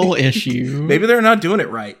 skill issue. Maybe they're not doing it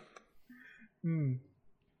right.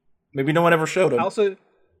 Maybe no one ever showed them. Also,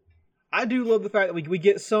 I do love the fact that we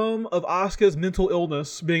get some of Asuka's mental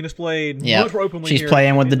illness being displayed Yeah, much more openly. she's here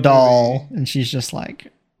playing with in the movie. doll, and she's just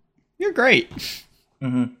like, "You're great."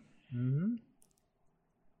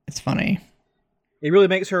 It's funny. It really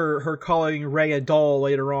makes her calling Rey a doll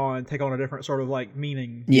later on take on a different sort of like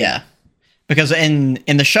meaning. Yeah, because in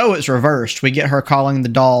the show it's reversed. We get her calling the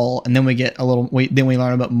doll, and then we get then we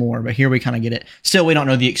learn a bit more. But here we kind of get it. Still, we don't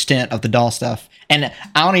know the extent of the doll stuff, and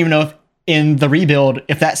I don't even know if in the rebuild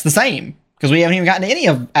if that's the same, because we haven't even gotten to any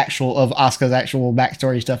of Asuka's actual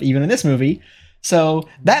backstory stuff, even in this movie. So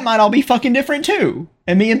that might all be fucking different too,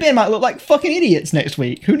 and me and Ben might look like fucking idiots next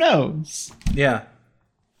week. Who knows? Yeah.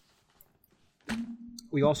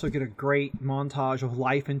 We also get a great montage of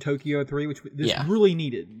life in Tokyo 3, which this Yeah. really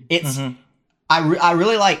needed. It's I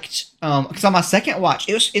really liked because on my second watch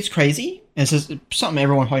it's crazy. And this is something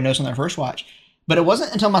everyone probably knows on their first watch, but it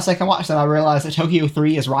wasn't until my second watch that I realized that Tokyo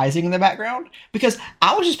 3 is rising in the background, because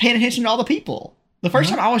I was just paying attention to all the people. The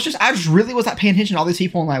first time I just really was not paying attention to all these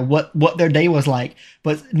people and like what their day was like.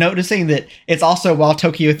 But noticing that it's also while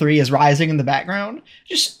Tokyo 3 is rising in the background,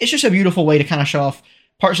 it's just a beautiful way to kind of show off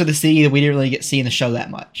parts of the city that we didn't really get to see in the show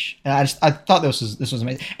that much. And I thought this was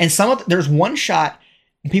amazing. And there's one shot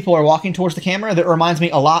when people are walking towards the camera that reminds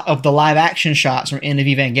me a lot of the live action shots from End of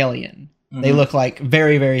Evangelion. Mm-hmm. They look like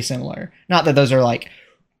very, very similar. Not that those are like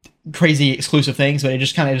crazy exclusive things, but it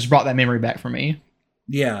just kind of brought that memory back for me.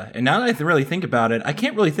 Yeah, and now that I really think about it, I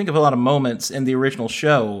can't really think of a lot of moments in the original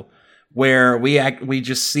show where we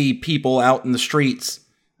just see people out in the streets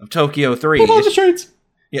of Tokyo 3. People on the streets.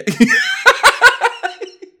 Yeah.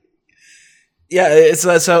 Yeah,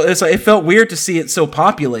 it felt weird to see it so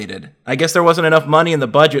populated. I guess there wasn't enough money in the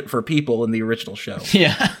budget for people in the original show.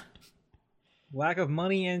 Yeah. Lack of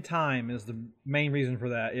money and time is the main reason for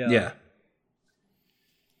that. Yeah. Yeah.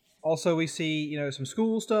 Also, we see, some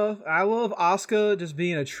school stuff. I love Asuka just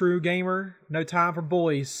being a true gamer. No time for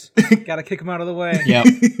boys. Gotta kick them out of the way. Yep.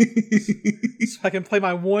 So I can play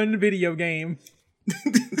my one video game.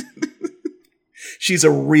 She's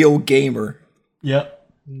a real gamer. Yep.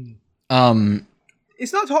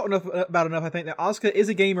 It's not talked about enough, I think, that Asuka is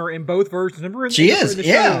a gamer in both versions. Remember she is,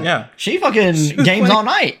 yeah. Show? Yeah. She fucking games all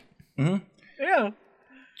night. Mm-hmm. Yeah.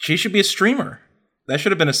 She should be a streamer. That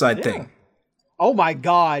should have been a side thing. Oh my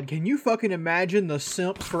god, can you fucking imagine the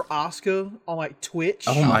simps for Asuka on like Twitch?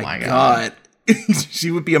 Oh my god. She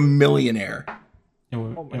would be a millionaire. It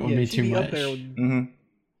would be too much. Up there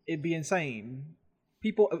It'd be insane.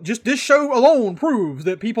 People, just this show alone proves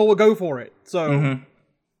that people will go for it. So, and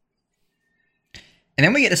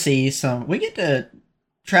then we get to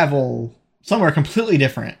travel somewhere completely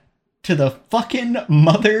different to the fucking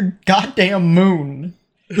mother goddamn moon.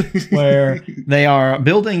 Where they are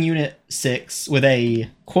building Unit 6 with a,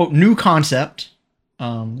 quote, new concept.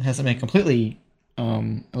 Hasn't been completely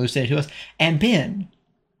elucidated to us. And Ben,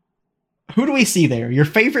 who do we see there? Your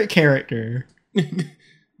favorite character.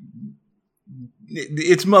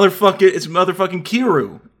 It's motherfucking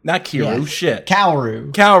Kiru. Not Kiru, yes. shit.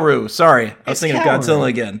 Kaoru. Sorry. I was thinking of Godzilla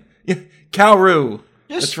again. Kaoru.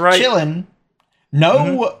 Just that's right. Chilling.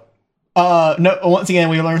 No... No. Once again,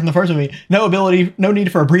 we learned from the first movie, no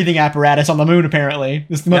need for a breathing apparatus on the moon. Apparently,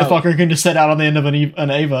 this motherfucker can just sit out on the end of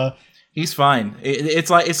an Eva. He's fine. It's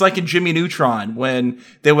like in Jimmy Neutron when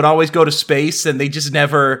they would always go to space and they just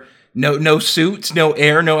never no suits, no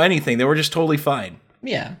air, no anything. They were just totally fine.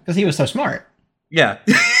 Yeah, because he was so smart. Yeah.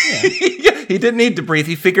 Yeah. He didn't need to breathe.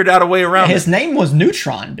 He figured out a way around. His name was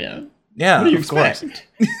Neutron, Ben. Yeah, what do you expect?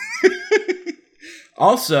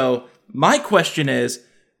 Also, my question is,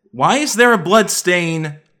 why is there a blood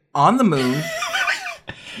stain on the moon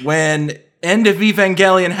when End of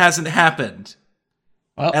Evangelion hasn't happened?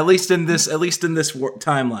 Well, at least in this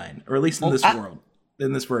timeline, or at least in this world,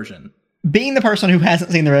 in this version. Being the person who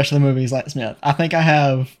hasn't seen the rest of the movies like Smith, I think I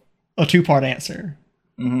have a 2-part answer.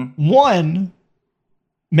 Mm-hmm. 1,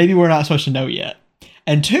 maybe we're not supposed to know yet.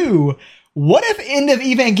 And 2, what if End of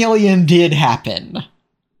Evangelion did happen?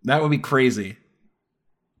 That would be crazy.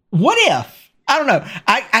 What if? I don't know.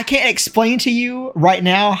 I can't explain to you right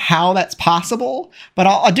now how that's possible, but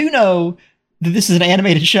I do know that this is an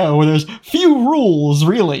animated show where there's few rules,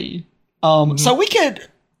 really. So we could,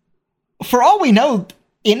 for all we know,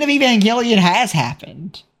 End of Evangelion has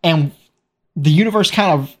happened, and the universe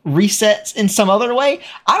kind of resets in some other way.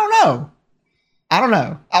 I don't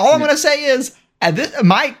know. All I'm going to say is,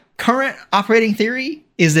 my current operating theory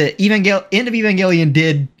is that End of Evangelion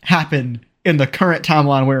did happen in the current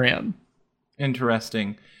timeline we're in.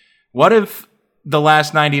 Interesting. What if the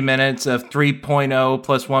last 90 minutes of 3.0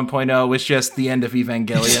 plus 1.0 is just the end of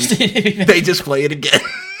Evangelion? They just play it again.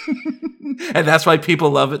 And that's why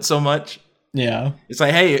people love it so much. Yeah. It's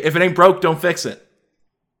like, hey, if it ain't broke, don't fix it.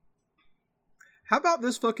 How about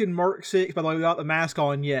this fucking Mark 6, by the way, without the mask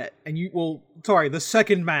on yet? And the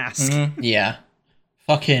second mask. Mm-hmm. Yeah.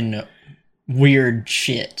 Fucking weird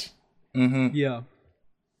shit. Mm-hmm. Yeah.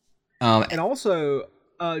 And also...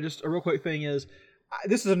 just a real quick thing is,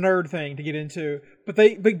 this is a nerd thing to get into, but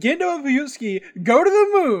Gendo and Fuyutsuki go to the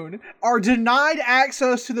moon, are denied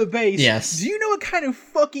access to the base. Yes. Do you know what kind of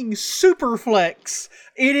fucking super flex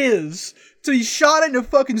it is to be shot into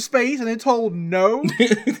fucking space and then told no?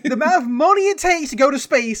 The amount of money it takes to go to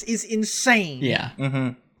space is insane. Yeah. Mm-hmm.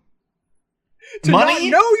 To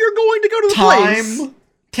money, not know you're going to go to the place. Time,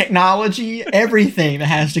 technology, everything that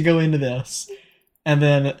has to go into this. And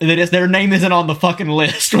then their name isn't on the fucking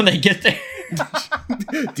list when they get there.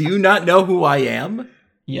 Do you not know who I am?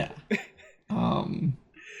 Yeah.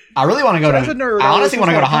 I really want to go to... I honestly want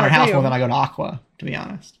to go to Haunted House more than I go to Aqua, to be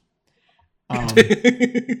honest.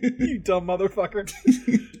 You dumb motherfucker.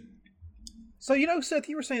 So Seth,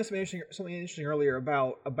 you were saying something interesting earlier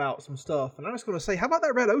about some stuff, and I'm just going to say, how about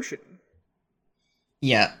that red ocean?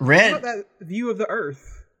 Yeah, How red about that view of the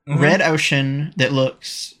Earth? red ocean that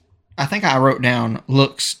looks. I think I wrote down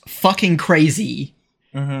looks fucking crazy.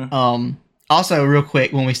 Also, real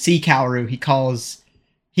quick, when we see Kaoru, he calls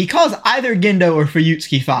either Gendo or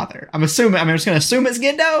Fuyutsuki father. I'm just gonna assume it's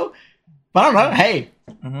Gendo, but I don't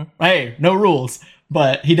know. Hey, no rules.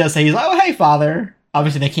 But he does say, he's like, oh, hey, father.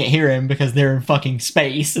 Obviously, they can't hear him because they're in fucking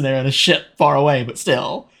space and they're in a ship far away, but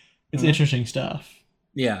still, it's interesting stuff.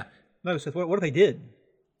 Yeah. No, Seth, what if they did?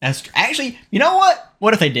 That's actually, you know what?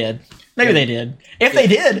 What if they did? Maybe they did. If they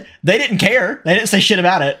did, they didn't care. They didn't say shit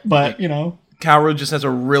about it, but, Kaoru just has a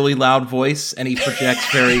really loud voice, and he projects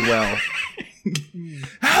very well.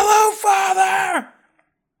 Hello, father!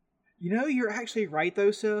 You're actually right,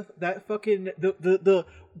 though, Seth. That fucking... The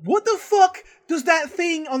what the fuck does that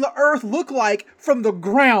thing on the Earth look like from the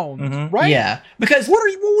ground, right? Yeah, because... What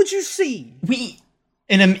would you see?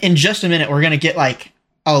 In just a minute, we're going to get,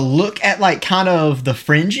 a look at, kind of the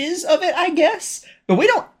fringes of it, I guess. But we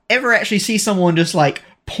don't ever actually see someone just,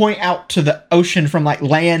 point out to the ocean from,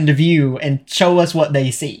 land view and show us what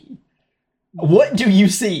they see. What do you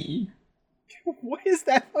see? What is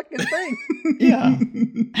that fucking thing? Yeah.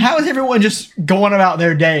 How is everyone just going about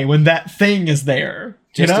their day when that thing is there?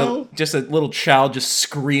 Just a little child just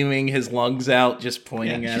screaming his lungs out, just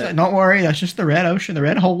pointing at it. Like, don't worry, that's just the red ocean, the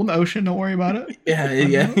red hole in the ocean. Don't worry about it.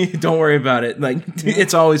 Yeah. Don't worry about it.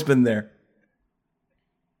 It's always been there.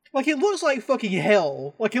 It looks like fucking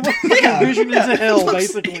hell. It looks like a vision into hell,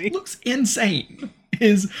 basically. It looks insane.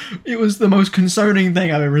 It was the most concerning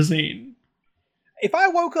thing I've ever seen. If I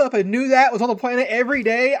woke up and knew that was on the planet every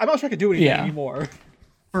day, I'm not sure I could do anything anymore.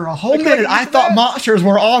 For a whole minute, I thought monsters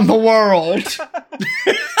were on the world.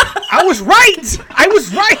 I was right! I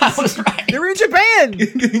was right! They're in Japan!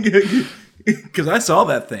 Because I saw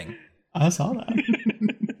that thing. I saw that.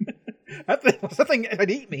 that thing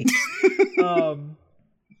would eat me.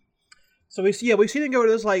 So we see them go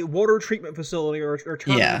to this water treatment facility or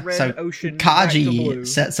turn the red ocean back to blue. Kaji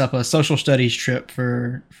sets up a social studies trip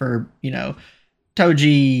for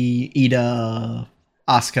Toji, Ida,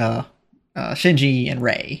 Asuka, Shinji, and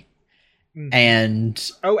Rei. And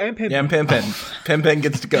Pimpin. Yeah, and Pimpin. Pimpin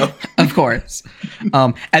gets to go. Of course.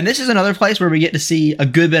 And this is another place where we get to see a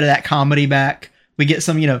good bit of that comedy back. We get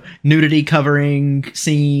some, nudity covering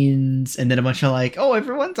scenes, and then a bunch of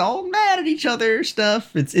everyone's all mad at each other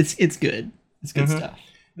stuff. It's good. It's good stuff.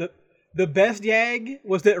 The best gag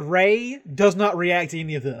was that Rei does not react to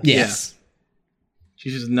any of this. Yes. Yeah.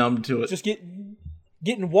 She's just numb to it. Just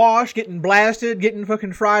getting washed, getting blasted, getting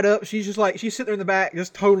fucking fried up. She's just she's sitting there in the back,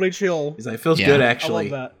 just totally chill. He's like, feels good,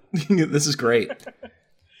 actually. I love that. This is great.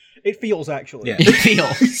 It feels, actually. Yeah. It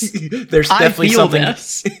feels. There's definitely something.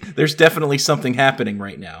 This. There's definitely something happening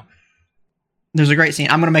right now. There's a great scene.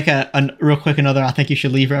 I'm going to make a real quick another I think you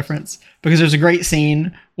should leave reference, because there's a great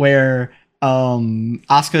scene where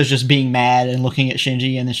Asuka's just being mad and looking at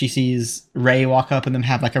Shinji, and then she sees Rei walk up and them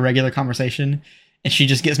have a regular conversation, and she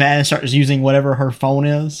just gets mad and starts using whatever her phone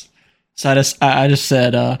is. So I just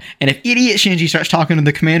said, and if idiot Shinji starts talking to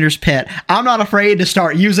the commander's pet, I'm not afraid to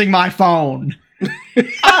start using my phone.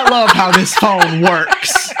 I love how this phone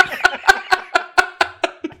works.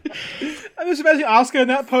 I'm just imagining Asuka in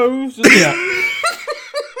that pose.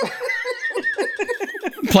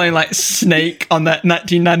 Playing Snake on that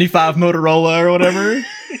 1995 Motorola or whatever.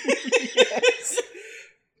 Yes.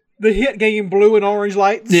 The hit game blue and orange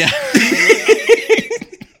lights. Yeah.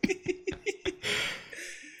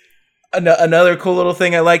 Another cool little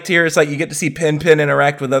thing I liked here is you get to see Pin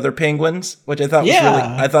interact with other penguins, which I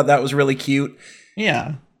thought was really cute.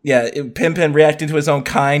 Yeah. Yeah, Pin reacting to his own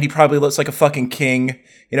kind. He probably looks like a fucking king,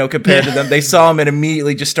 compared to them. They saw him and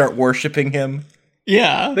immediately just start worshiping him.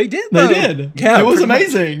 Yeah. They did, though. They did. Yeah. It was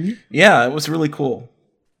amazing. Yeah, it was really cool.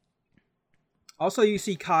 Also, you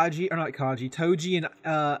see Toji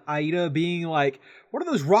and Aida being what are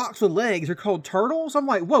those rocks with legs? They're called turtles? I'm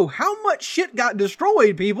like, whoa, how much shit got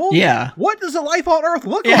destroyed, people? Yeah. What does the life on Earth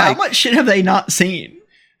look like? How much shit have they not seen?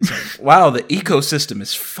 Wow, the ecosystem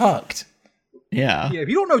is fucked. Yeah. Yeah, if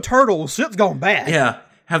you don't know turtles, shit's gone bad. Yeah.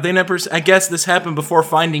 Have they never... I guess this happened before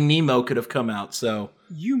Finding Nemo could have come out, so...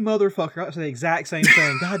 You motherfucker. I said the exact same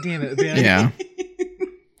thing. God damn it, Ben. Yeah.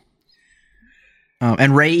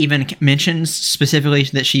 And Rei even mentions specifically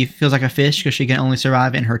that she feels like a fish because she can only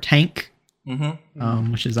survive in her tank.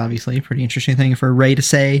 Which is obviously a pretty interesting thing for Rei to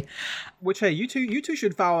say. Which, hey, you two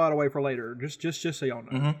should file that away for later. Just so y'all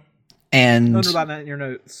know. And underline that in your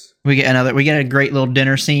notes. We get a great little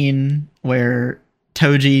dinner scene where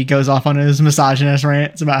Toji goes off on his misogynist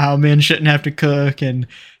rants about how men shouldn't have to cook, and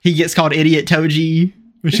he gets called Idiot Toji,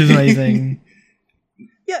 which is amazing.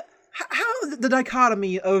 Yeah, how the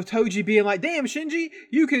dichotomy of Toji being like, "Damn, Shinji,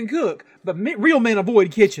 you can cook," but real men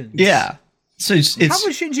avoid kitchens. Yeah. So it's how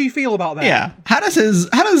would Shinji feel about that? Yeah. How does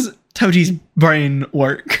Toji's brain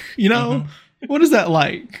work? You know, what is that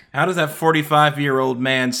like? How does that 45-year-old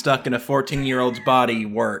man stuck in a 14-year-old's body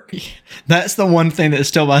work? That's the one thing that is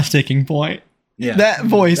still my sticking point. Yeah, that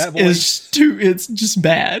voice is too. It's just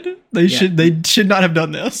bad. They should not have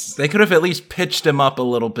done this. They could have at least pitched him up a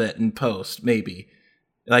little bit in post, maybe.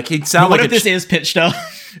 Like he'd sound what like if this is pitched up?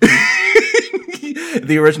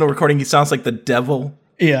 The original recording, he sounds like the devil.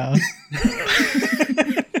 Yeah.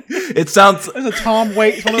 It sounds. There's a Tom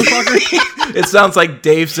Waits motherfucker. It sounds like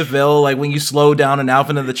Dave Seville, like when you slow down an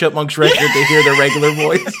Alvin and the Chipmunks record to hear their regular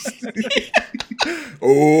voice.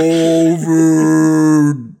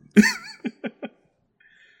 Over.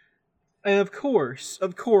 And of course,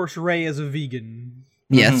 Rey is a vegan.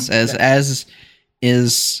 Yes, as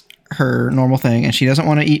is her normal thing, and she doesn't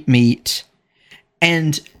want to eat meat.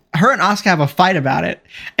 And her and Asuka have a fight about it,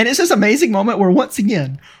 and it's this amazing moment where once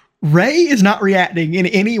again, Rey is not reacting in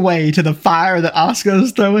any way to the fire that Asuka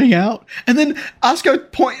is throwing out, and then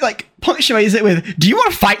Asuka punctuates it with, "Do you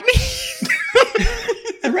want to fight me?"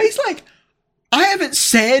 And Rey's like, "I haven't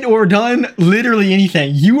said or done literally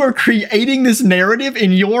anything. You are creating this narrative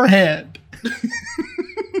in your head."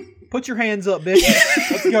 Put your hands up, bitch.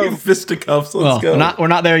 Let's go. Fisticuffs. Let's go. We're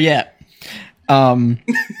not there yet. And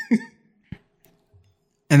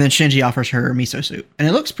then Shinji offers her miso soup, and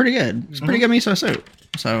it looks pretty good. It's pretty good miso soup.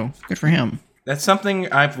 So good for him. That's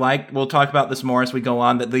something I've liked. We'll talk about this more as we go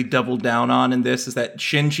on. That they doubled down on in this is that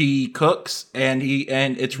Shinji cooks, and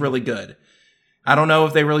it's really good. I don't know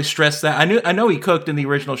if they really stress that. I know he cooked in the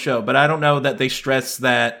original show, but I don't know that they stress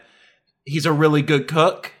that he's a really good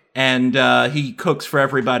cook and he cooks for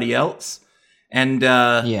everybody else. And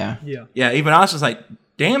yeah. Even I was like,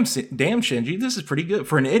 damn, Shinji, this is pretty good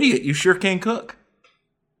for an idiot. You sure can cook.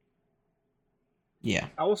 Yeah.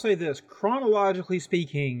 I will say this, chronologically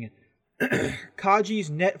speaking,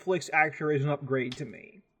 Kaji's Netflix actor is an upgrade to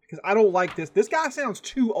me because I don't like this. This guy sounds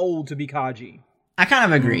too old to be Kaji. I kind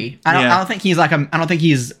of agree. I don't think he's I don't think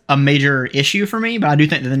he's a major issue for me, but I do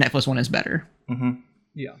think that the Netflix one is better. Mm-hmm.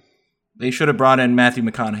 Yeah. They should have brought in Matthew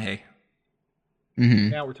McConaughey. Mm-hmm.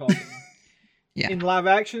 Now we're talking. Yeah. In live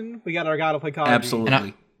action, we got our guy to play Kaji.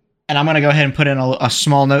 Absolutely. And I'm going to go ahead and put in a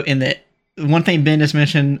small note in that one thing Ben just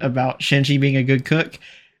mentioned about Shinji being a good cook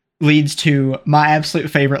leads to my absolute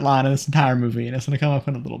favorite line in this entire movie, and it's going to come up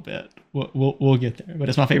in a little bit. We'll get there, but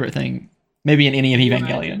it's my favorite thing, maybe in any of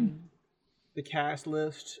Evangelion. The cast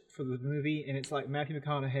list for the movie, and it's like Matthew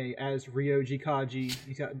McConaughey as Ryoji Kaji.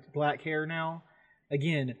 He's got black hair now.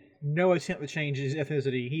 Again, no attempt to change his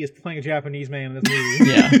ethnicity. He is playing a Japanese man in this movie.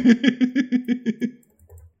 Yeah.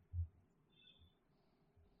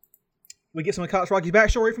 We get some of Katsuragi's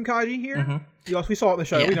backstory from Kaji here. Mm-hmm. Yes, we saw it in the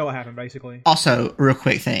show. Yeah. We know what happened, basically. Also, real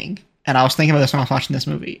quick thing, and I was thinking about this when I was watching this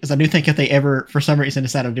movie, is I do think if they ever, for some reason,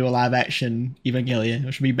 decided to do a live-action Evangelion,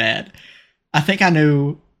 which would be bad, I think I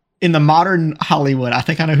knew, in the modern Hollywood, I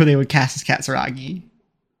think I know who they would cast as Katsuragi.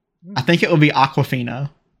 I think it would be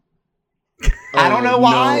Aquafina. I don't know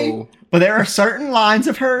why, but there are certain lines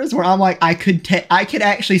of hers where I'm like, I could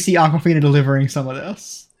actually see Aquafina delivering some of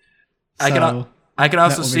this. I could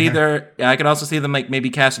also see them like maybe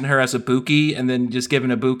casting her as a Ibuki and then just giving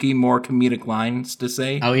Ibuki more comedic lines to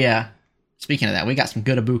say. Oh yeah. Speaking of that, we got some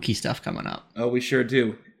good Ibuki stuff coming up. Oh, we sure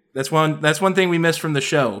do. That's one thing we missed from the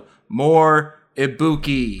show. More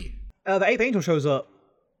Ibuki. The Eighth Angel shows up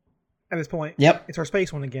at this point. Yep. It's our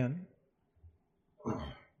space one again.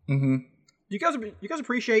 Mm-hmm. You guys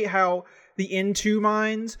appreciate how the N2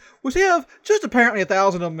 mines, which they have just apparently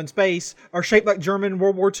 1,000 of them in space, are shaped like German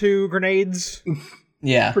World War II grenades?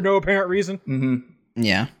 Yeah. For no apparent reason. Mm-hmm.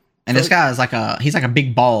 Yeah. And this guy is he's like a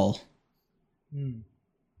big ball.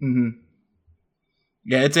 Mm-hmm.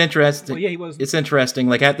 Yeah, it's interesting. Well, yeah, he was. It's interesting.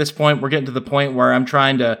 Like at this point, we're getting to the point where I'm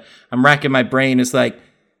racking my brain. It's like,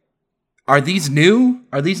 are these new?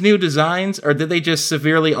 Are these new designs? Or did they just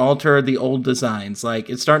severely alter the old designs? Like,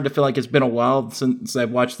 it's starting to feel like it's been a while since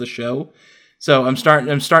I've watched the show. So I'm starting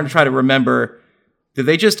to try to remember, did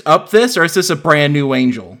they just up this, or is this a brand new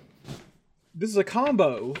Angel? This is a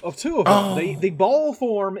combo of two of them. Oh. The ball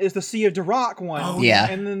form is the Sea of Dirac one. Oh, yeah.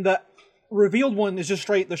 And then the revealed one is just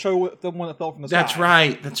straight the one that fell from the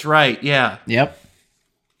sky. That's right, yeah. Yep.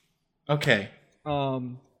 Okay.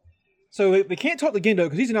 So they can't talk to Gendo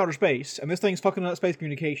because he's in outer space, and this thing's fucking up space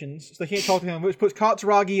communications, so they can't talk to him, which puts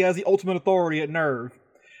Katsuragi as the ultimate authority at Nerve.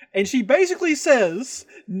 and she basically says,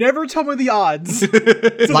 "Never tell me the odds."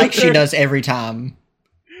 Like she does every time.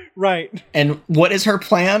 Right. And what is her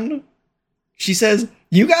plan? She says,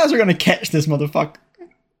 "You guys are going to catch this motherfucker.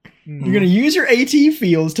 You're going to use your AT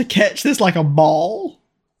fields to catch this like a ball."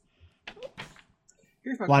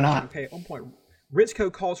 Here's my Why question. not? Okay, at one point,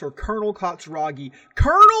 Ritsuko calls her Colonel Katsuragi.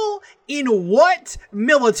 Colonel in what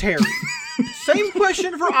military? Same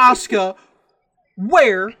question for Asuka.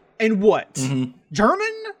 Where and what?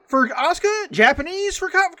 German for Asuka? Japanese for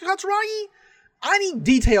Katsuragi? I need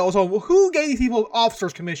details on who gave these people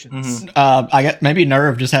officers' commissions. I guess maybe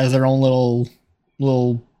Nerve just has their own little,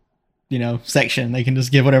 section. They can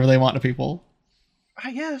just give whatever they want to people.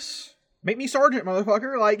 I guess. Make me sergeant,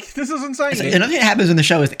 motherfucker. Like, this is insane. Another thing that happens in the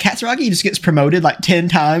show is that Katsuragi just gets promoted like 10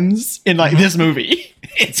 times in like this movie.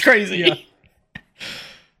 It's crazy. Yeah.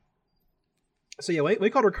 So yeah,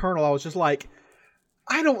 we called her Colonel. I was just like,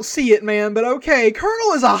 I don't see it, man, but okay.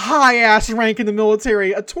 Colonel is a high-ass rank in the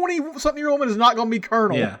military. A 20-something-year-old woman is not going to be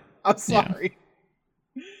Colonel. Yeah. I'm sorry.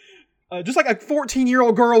 Just like a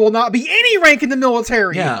 14-year-old girl will not be any rank in the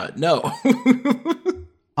military. Yeah, no.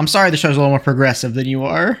 I'm sorry the show's a little more progressive than you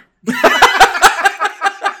are.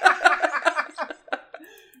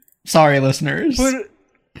 Sorry, listeners.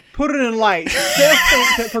 Put it in light. Seth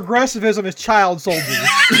thinks that progressivism is child soldiers.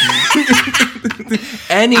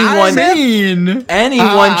 Anyone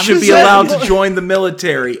should be saying. allowed to join the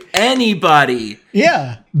military. Anybody.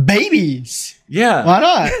 Yeah. Babies. Yeah. Why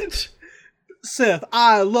not? Seth,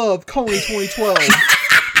 I love Coney 2012.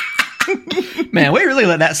 Man, we really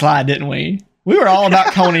let that slide, didn't we? We were all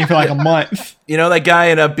about Coney for like a month. You know that guy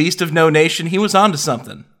in A Beast of No Nation? He was onto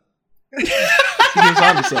something.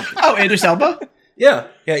 Oh, Idris Elba? Yeah,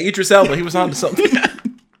 Idris Elba. He was onto something.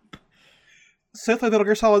 Seth played Metal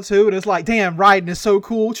Gear Solid 2 and it's like, damn, Raiden is so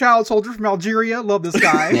cool. Child soldier from Algeria. Love this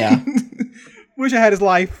guy. Yeah. Wish I had his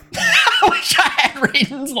life. I wish I had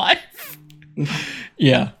Raiden's life.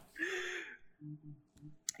 Yeah.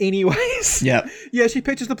 Anyways. Yep. Yeah, she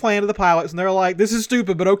pitches the plan to the pilots and they're like, this is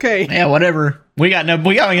stupid, but okay. Yeah, whatever. We got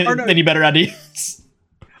any better ideas.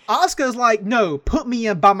 Asuka's like, no, put me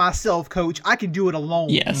in by myself, coach. I can do it alone.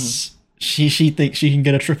 Yes. She thinks she can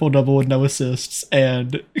get a triple-double with no assists,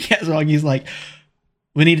 and Katsuagi's like,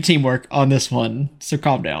 we need a teamwork on this one, so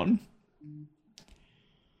calm down.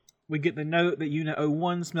 We get the note that Unit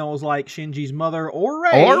 01 smells like Shinji's mother or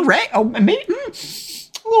Rei. Or Rei. Oh, maybe a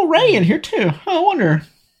little Rei in here, too. I wonder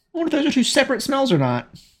if those are two separate smells or not.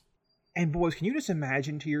 And boys, can you just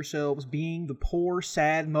imagine to yourselves being the poor,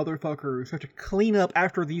 sad motherfuckers who have to clean up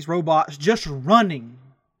after these robots just running?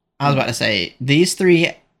 I was about to say, these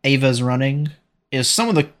three Avas running is some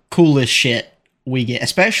of the coolest shit we get,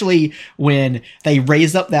 especially when they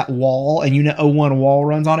raise up that wall and Unit 01 wall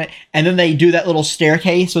runs on it, and then they do that little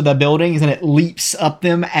staircase with the buildings and it leaps up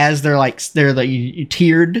them as they're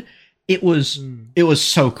tiered. It was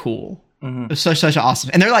so cool. Mm-hmm. It was such awesome.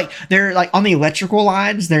 And they're like on the electrical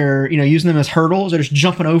lines, they're using them as hurdles, they're just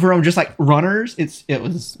jumping over them just like runners. It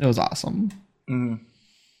was awesome. Mm-hmm.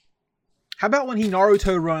 How about when he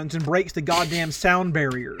Naruto runs and breaks the goddamn sound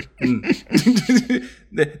barrier?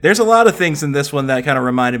 There's a lot of things in this one that kind of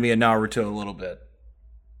reminded me of Naruto a little bit.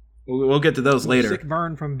 We'll get to those later. Sick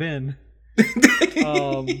burn from Ben.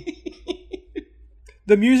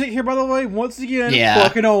 The music here, by the way, once again,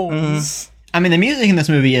 fucking owns. Mm-hmm. I mean, the music in this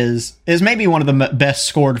movie is maybe one of the best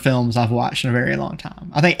scored films I've watched in a very long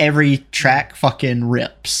time. I think every track fucking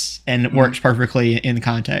rips and works perfectly in the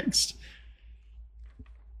context.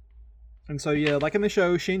 And so, yeah, like in the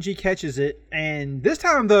show, Shinji catches it, and this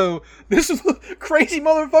time, though, this crazy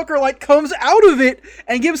motherfucker, comes out of it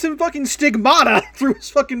and gives him fucking stigmata through his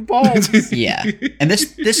fucking palms. Yeah. And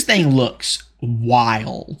this thing looks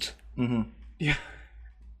wild. Mm-hmm. Yeah.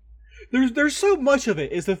 There's so much of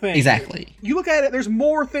it, is the thing. Exactly. You look at it, there's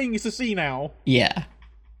more things to see now. Yeah.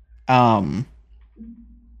 And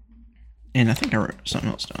I think I wrote something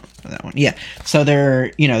else down for that one. Yeah. So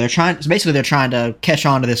they're trying to catch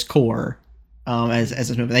on to this core, as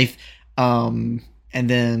this movie. And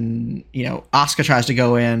then, Asuka tries to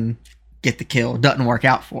go in, get the kill. Doesn't work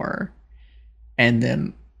out for her. And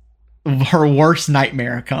then her worst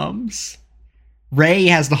nightmare comes. Rei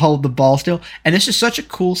has to hold the ball still. And this is such a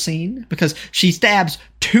cool scene because she stabs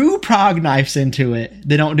 2 prog knives into it.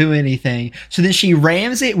 They don't do anything. So then she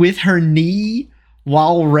rams it with her knee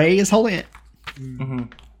while Rei is holding it. Mm-hmm.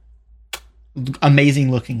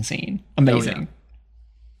 Amazing looking scene. Amazing. Oh, yeah.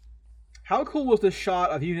 How cool was the shot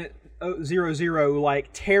of Unit 00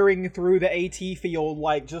 tearing through the AT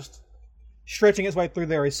field, just stretching its way through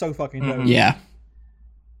there is so fucking dope. Yeah.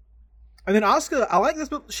 And then Asuka, I like this,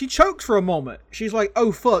 but she chokes for a moment. She's like,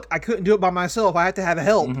 "Oh fuck, I couldn't do it by myself. I had to have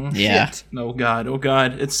help." Yeah. Shit. Oh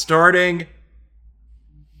god, it's starting.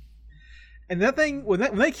 And that thing,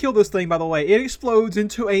 when they kill this thing, by the way, it explodes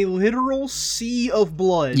into a literal sea of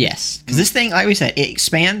blood. Yes, because this thing, like we said, it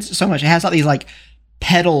expands so much. It has all these like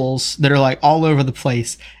petals that are like all over the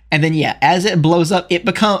place, and then as it blows up, it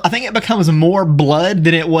becomes more blood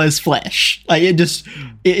than it was flesh. Like it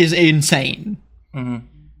is insane. And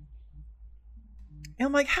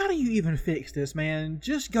I'm like, how do you even fix this, man?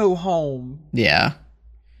 Just go home. Yeah.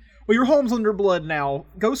 Well, your home's under blood now.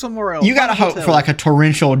 Go somewhere else. You gotta hope for like a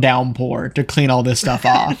torrential downpour to clean all this stuff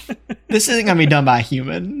off. This isn't gonna be done by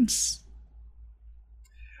humans.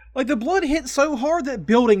 Like, the blood hits so hard that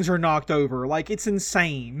buildings are knocked over. Like, it's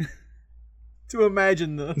insane to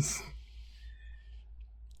imagine this.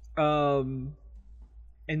 And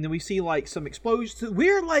then we see, like, some explosions.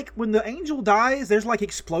 Weird, like, when the angel dies, there's, like,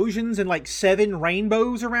 explosions and, like, 7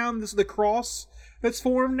 rainbows around the cross that's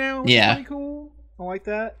formed now. Which is pretty cool. I like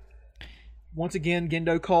that. Once again,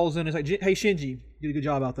 Gendo calls in and is like, "Hey, Shinji, you did a good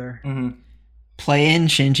job out there." Mm-hmm. Playing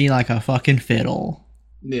Shinji like a fucking fiddle.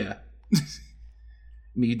 Yeah. I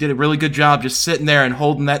mean, you did a really good job just sitting there and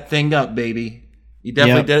holding that thing up, baby. You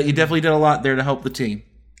definitely did. You definitely did a lot there to help the team.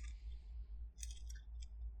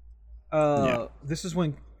 This is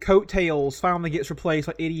when Coattails finally gets replaced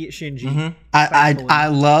by idiot Shinji. Mm-hmm. I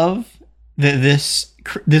love that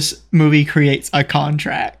this movie creates a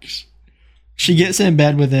contract. She gets in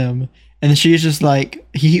bed with him, and she's just like,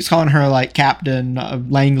 he keeps calling her like Captain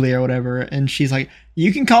Langley or whatever, and she's like,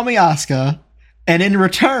 "You can call me Asuka, and in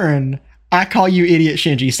return, I call you idiot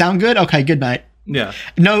Shinji. Sound good? Okay, good night." Yeah.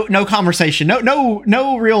 No conversation.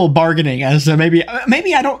 No real bargaining as to maybe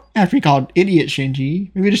I don't have to be called idiot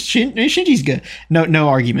Shinji. Maybe just Shinji's good. No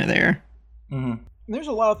argument there. Mm-hmm. There's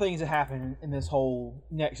a lot of things that happen in this whole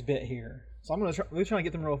next bit here, so I'm gonna try to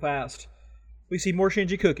get them real fast. We see more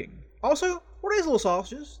Shinji cooking. Also, what are these little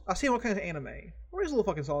sausages? I see them all kinds of anime. What are these little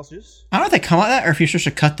fucking sausages? I don't know if they come like that or if you're supposed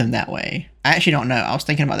to cut them that way. I actually don't know. I was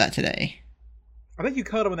thinking about that today. I think you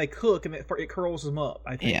cut them when they cook and it curls them up,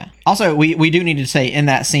 I think. Yeah. Also, we do need to say in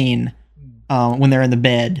that scene, when they're in the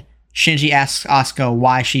bed, Shinji asks Asuka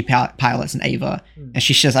why she pilots an Ava, and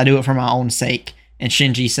she says, "I do it for my own sake." And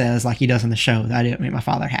Shinji says, like he does in the show, that I do it to make my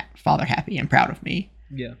father happy and proud of me.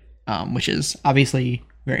 Yeah. Which is obviously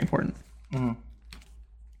very important. Mm-hmm.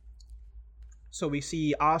 So we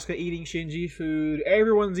see Asuka eating Shinji food.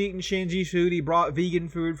 Everyone's eating Shinji food. He brought vegan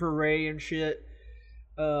food for Rei and shit.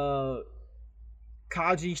 Kaji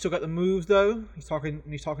still got the moves though. He's talking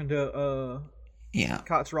to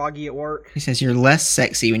Katsuragi at work. He says you're less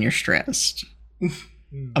sexy when you're stressed. It's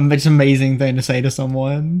an amazing thing to say to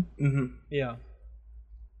someone. Mm-hmm. Yeah.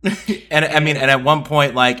 And I mean, and at one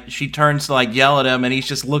point, like, she turns to like yell at him, and he's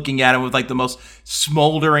just looking at him with like the most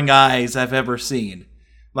smoldering eyes I've ever seen.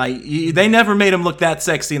 Like, they never made him look that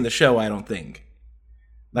sexy in the show, I don't think.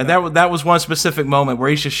 Like, that was one specific moment where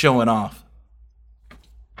he's just showing off.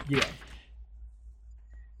 Yeah.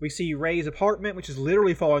 We see Rei's apartment, which is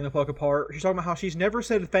literally falling the fuck apart. She's talking about how she's never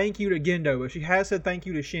said thank you to Gendo, but she has said thank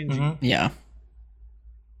you to Shinji. Mm-hmm. Yeah.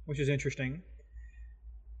 Which is interesting.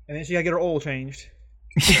 And then she gotta get her oil changed.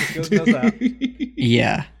 She goes and does that.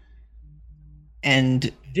 Yeah. And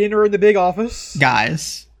dinner in the big office.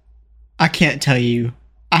 Guys, I can't tell you.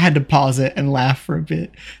 I had to pause it and laugh for a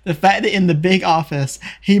bit. The fact that in the big office,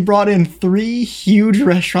 he brought in 3 huge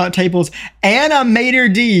restaurant tables and a maitre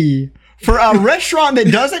d' for a restaurant that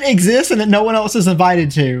doesn't exist and that no one else is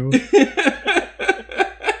invited to.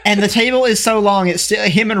 And the table is so long, it's still,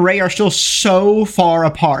 him and Rei are still so far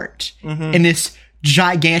apart in this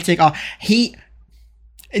gigantic.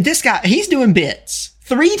 This guy, he's doing bits.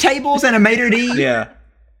 3 tables and a maitre d'. Yeah.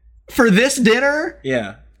 For this dinner.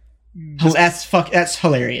 Yeah. That's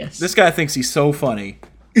hilarious. This guy thinks he's so funny.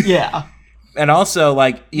 Yeah. And also,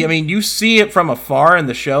 like, I mean, you see it from afar in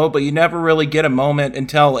the show, but you never really get a moment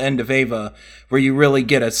until End of Ava where you really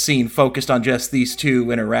get a scene focused on just these two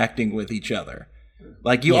interacting with each other.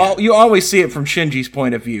 Like, you always see it from Shinji's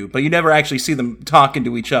point of view, but you never actually see them talking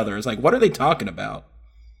to each other. It's like, what are they talking about?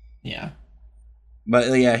 Yeah.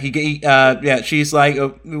 But yeah, she's like,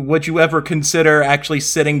 would you ever consider actually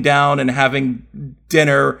sitting down and having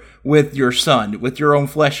dinner with your son, with your own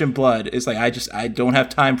flesh and blood? It's like, I don't have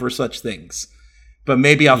time for such things, but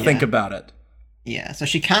maybe I'll think about it. Yeah. So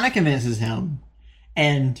she kind of convinces him,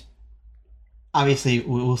 and obviously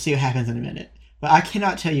we'll see what happens in a minute. But I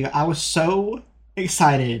cannot tell you, I was so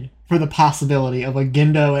excited for the possibility of a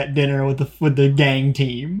Gendo at dinner with the gang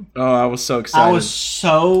team. Oh, I was so excited. I was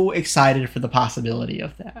so excited for the possibility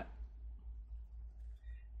of that.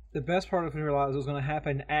 The best part of it, I realized it was going to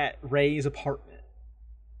happen at Ray's apartment.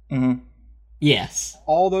 Mm-hmm. Yes.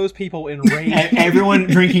 All those people in Ray's Everyone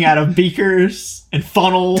drinking out of beakers and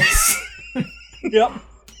funnels. Yep.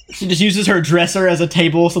 She just uses her dresser as a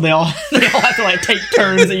table, so they all have to like take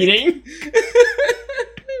turns eating.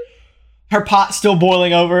 Her pot's still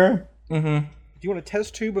boiling over. Mm-hmm. Do you want a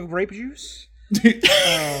test tube of grape juice?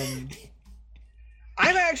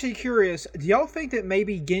 I'm actually curious. Do y'all think that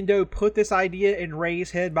maybe Gendo put this idea in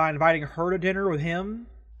Ray's head by inviting her to dinner with him?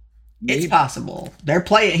 It's possible.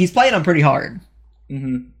 He's playing them pretty hard.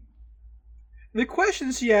 Mm-hmm. The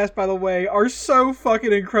questions she asked, by the way, are so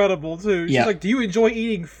fucking incredible, too. She's like, do you enjoy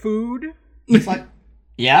eating food? It's like,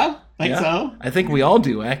 yeah, so. I think we all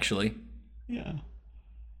do, actually. Yeah.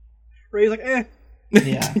 Ray's like, Yeah.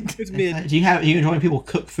 it's mid. Do you enjoy when people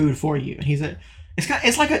cook food for you? And he's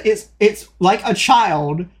it's like a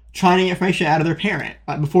child trying to get information out of their parent,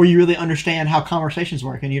 like before you really understand how conversations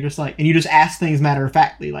work, and you just ask things matter of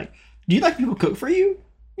factly, like, do you like people cook for you?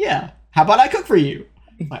 Yeah. How about I cook for you?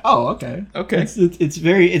 Like, oh, okay. It's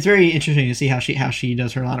very interesting to see how she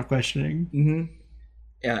does her line of questioning. Mm-hmm.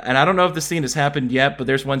 Yeah, and I don't know if the scene has happened yet, but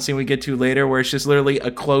there's one scene we get to later where it's just literally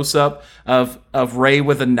a close up of Ray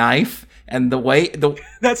with a knife, and the way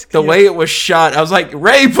it was shot, I was like,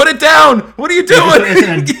 Ray, put it down! What are you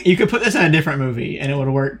doing? You could put this in a different movie, and it would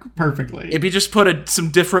work perfectly. If you just put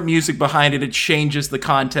some different music behind it, it changes the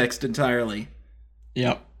context entirely.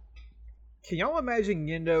 Yep. Can y'all imagine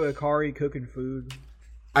Gendo Ikari cooking food?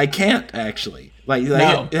 I can't, actually. Like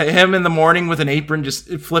No. him in the morning with an apron just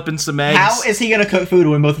flipping some eggs. How is he going to cook food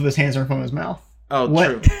when both of his hands are in front of his mouth? Oh,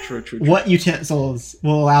 true. What utensils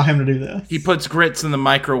will allow him to do this? He puts grits in the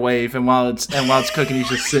microwave, and while it's cooking, he's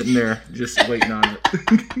just sitting there, just waiting on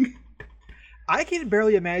it. I can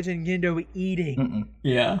barely imagine Gendo eating. Mm-mm.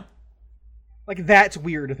 Yeah. Like, that's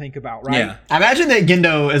weird to think about, right? Yeah. I imagine that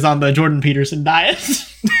Gendo is on the Jordan Peterson diet.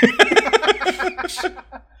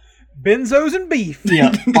 Benzos and beef.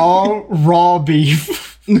 Yeah, all raw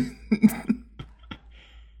beef.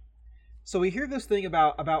 So we hear this thing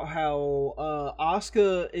about how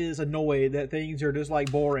Asuka is annoyed that things are just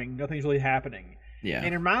like boring, nothing's really happening. Yeah. And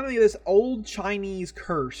it reminded me of this old Chinese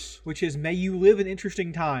curse, which is "May you live in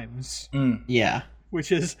interesting times." Yeah.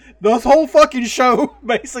 Which is the whole fucking show,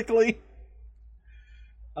 basically.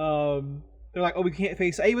 They're like, oh, we can't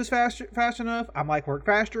face Ava's fast enough. I'm like, work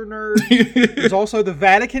faster, nerd. There's also the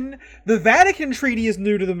Vatican. The Vatican Treaty is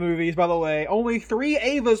new to the movies, by the way. Only 3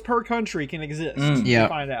 Avas per country can exist. Yeah.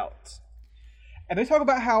 Find out. And they talk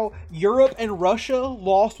about how Europe and Russia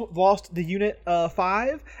lost the Unit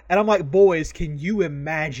 5. And I'm like, boys, can you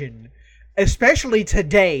imagine? Especially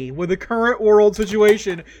today, with the current world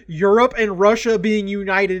situation, Europe and Russia being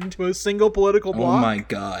united into a single political bloc. Oh my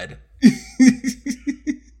god.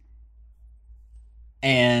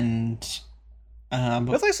 And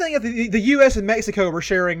that's like saying if the U.S. and Mexico were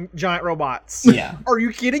sharing giant robots. Yeah. Are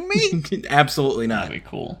you kidding me? Absolutely not. That'd be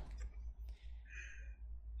cool.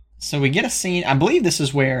 So we get a scene. I believe this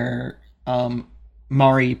is where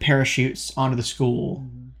Mari parachutes onto the school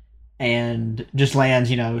and just lands,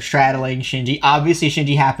 straddling Shinji. Obviously,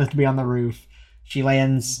 Shinji happens to be on the roof. She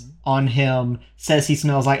lands on him, says he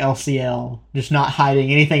smells like LCL, just not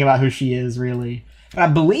hiding anything about who she is, really. But I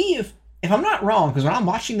believe, if I'm not wrong, because when I'm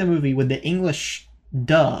watching the movie with the English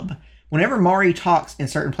dub, whenever Mari talks in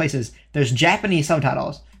certain places, there's Japanese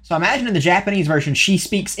subtitles. So imagine in the Japanese version, she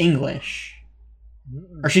speaks English.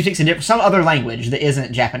 Or she speaks some other language that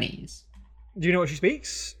isn't Japanese. Do you know what she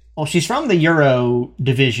speaks? Well, she's from the Euro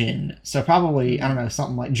division, so probably, I don't know,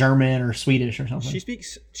 something like German or Swedish or something. She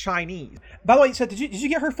speaks Chinese. By the way, so did you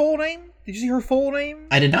get her full name? Did you see her full name?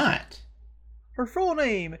 I did not. Her full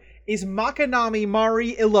name is Makanami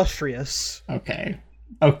Mari Illustrious. Okay.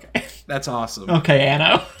 That's awesome. Okay,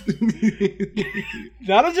 Anno.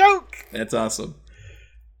 Not a joke. That's awesome.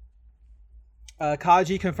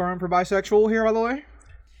 Kaji confirmed for bisexual here, by the way.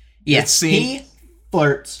 Yes, he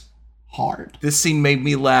flirts hard. This scene made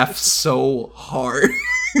me laugh so hard.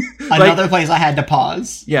 Another place I had to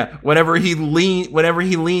pause. Yeah, whenever he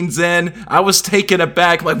leans in, I was taken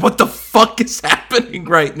aback, like, what the fuck is happening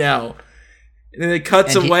right now? And then it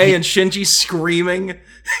cuts away and Shinji's screaming.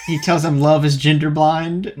 He tells him love is gender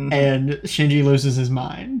blind, and Shinji loses his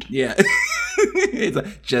mind. Yeah. He's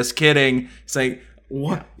like, just kidding. It's like,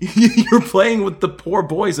 what? You're playing with the poor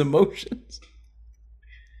boy's emotions.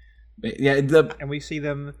 Yeah, and we see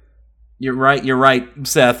them. You're right,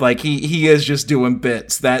 Seth. Like, he is just doing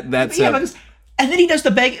bits. That's and then he does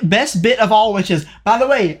the best bit of all, which is, by the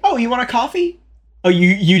way, oh, you want a coffee? Oh,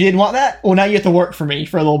 you didn't want that? Well, now you have to work for me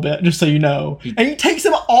for a little bit, just so you know. And he takes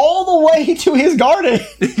him all the way to his garden.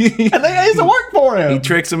 And then he has to work for him. He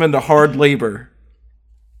tricks him into hard labor.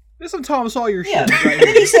 This is some Tom Sawyer shit. Yeah. Right And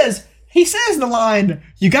then he says the line,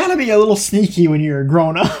 "You gotta be a little sneaky when you're a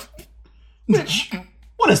grown up." Which,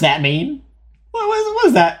 what does that mean? What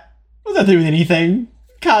is that? What does that do with anything?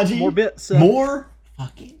 Kaji? More bits. More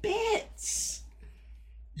fucking bits.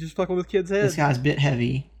 Just fucking with kids' heads. This guy's bit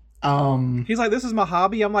heavy. He's like, this is my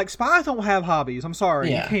hobby. I'm like, spies don't have hobbies. I'm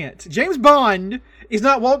sorry, Yeah. you can't. James Bond does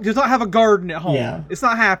not have a garden at home. Yeah. It's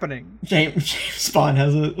not happening. James Bond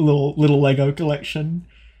has a little Lego collection.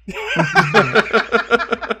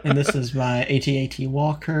 And this is my AT-AT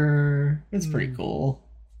Walker. It's pretty cool.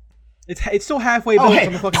 It's still halfway built hey.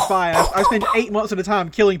 from a fucking spy. I spend 8 months at a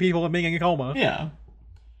time killing people and being in a coma. Yeah.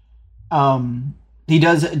 He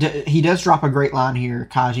does drop a great line here.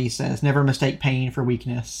 Kaji says, "Never mistake pain for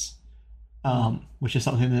weakness," which is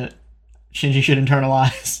something that Shinji should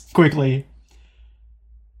internalize quickly.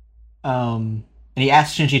 And he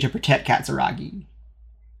asks Shinji to protect Katsuragi,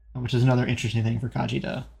 which is another interesting thing for Kaji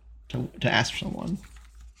to ask someone.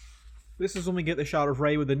 This is when we get the shot of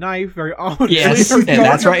Ray with the knife, very ominous. Yes, and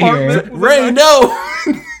that's right here. Ray, no!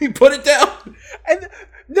 He put it down! And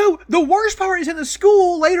no, the worst part is in the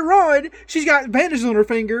school later on, she's got bandages on her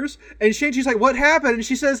fingers, and Shinji's like, "What happened?" And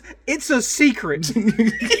she says, "It's a secret."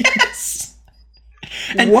 Yes.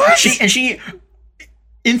 And What? She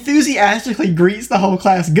enthusiastically greets the whole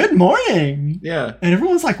class, "Good morning." Yeah. And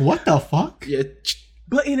everyone's like, "What the fuck?" Yeah.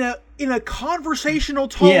 But in a conversational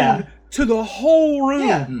tone Yeah. to the whole room.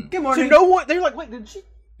 Yeah. Good So morning. no one, they're like, "Wait, did she?"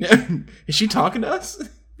 Yeah. Is she talking to us?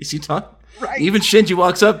 Is she talking? Right. Even Shinji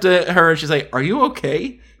walks up to her and she's like, "Are you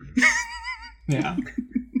okay?" Yeah.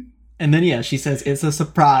 And then she says it's a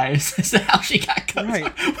surprise as to how she got cut.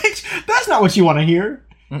 Right. Which that's not what you want to hear.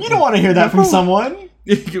 You don't want to hear that from someone.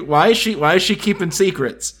 Why is she keeping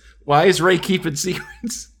secrets? Why is Ray keeping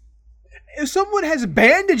secrets? If someone has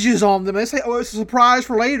bandages on them, they say, "Oh, it's a surprise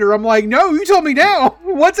for later." I'm like, "No, you tell me now.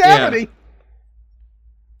 What's happening?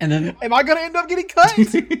 And then Am I going to end up getting cut?"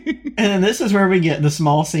 and then this is where we get the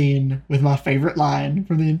small scene with my favorite line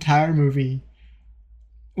from the entire movie.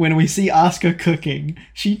 When we see Asuka cooking,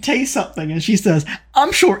 she tastes something and she says,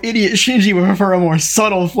 "I'm sure idiot Shinji would prefer a more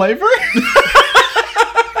subtle flavor."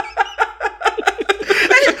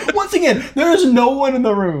 And once again, there is no one in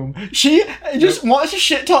the room. She just wants to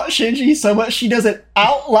shit talk Shinji so much she does it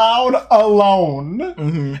out loud alone.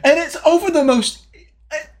 Mm-hmm. And it's over the most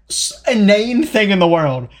inane thing in the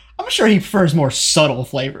world. I'm sure he prefers more subtle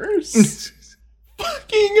flavors.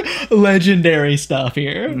 Fucking legendary stuff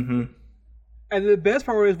here. Mm-hmm. And the best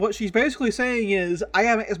part is what she's basically saying is, "I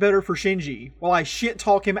have it's better for Shinji," while I shit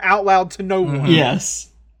talk him out loud to no one. Yes.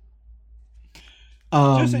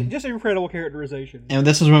 Just an incredible characterization. And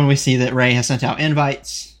this is when we see that Ray has sent out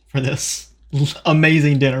invites for this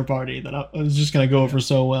amazing dinner party that I was just going to go over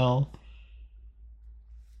so well.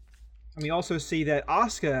 And we also see that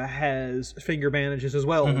Asuka has finger bandages as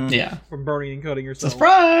well Yeah. from burning and cutting herself.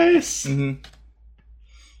 Surprise! Mm-hmm.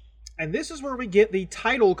 And this is where we get the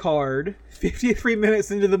title card 53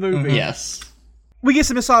 minutes into the movie. Yes. We get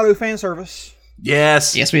some Misato fan service.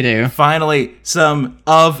 Yes. Yes, we do. Finally, some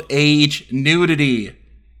of-age nudity.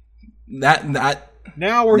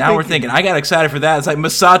 Now we're thinking. I got excited for that. It's like,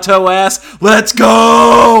 Misato ass, let's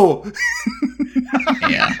go!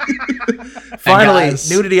 Yeah. Finally, guys,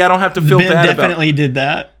 nudity I don't have to feel Ben bad definitely did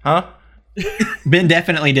that. about. Huh? Ben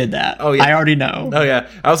definitely did that. Oh, yeah. I already know. Oh, yeah.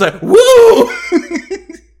 I was like, woo!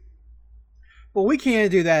 Well, we can't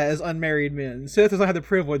do that as unmarried men. Seth doesn't have the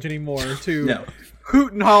privilege anymore to No.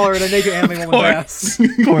 hoot and holler at a naked anime woman's ass. Of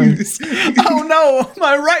course. Oh no,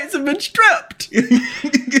 my rights have been stripped.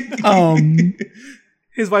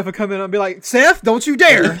 His wife would come in and be like, "Seth, don't you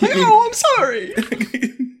dare!" Oh, I'm sorry.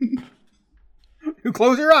 You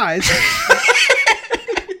close your eyes.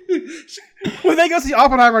 When they go see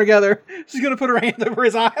Oppenheimer together, she's gonna put her hand over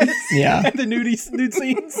his eyes. Yeah. At the nude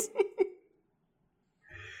scenes.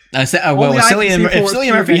 Well, Only if I can see Cillian Forrest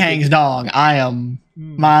Murphy naked. hangs dong,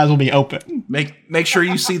 my eyes will be open. Make sure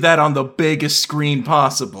you see that on the biggest screen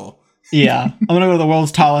possible. Yeah, I'm gonna go to the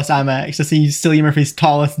world's tallest IMAX to see Cillian Murphy's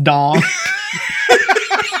tallest dong.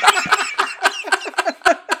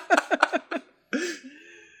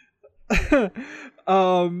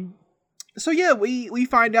 So yeah, we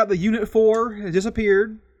find out that Unit 4 has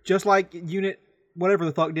disappeared, just like Unit whatever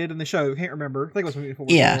the fuck did in the show. Can't remember. I think it was Unit 4.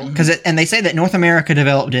 Yeah, because and they say that North America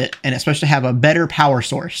developed it, and it's supposed to have a better power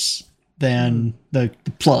source than the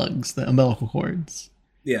plugs, the umbilical cords.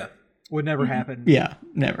 Yeah. Would never happen. Yeah,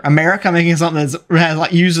 never. America making something that has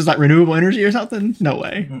like uses like renewable energy or something? No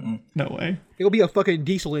way. No way. It'll be a fucking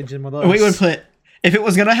diesel engine with us. We would put if it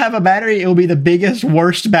was gonna have a battery, it would be the biggest,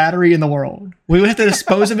 worst battery in the world. We would have to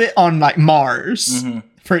dispose of it on like Mars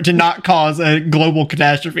for it to not cause a global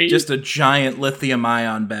catastrophe. Just a giant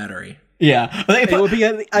lithium-ion battery. Yeah, It would be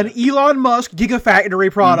an Elon Musk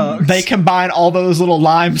gigafactory product. they combine all those little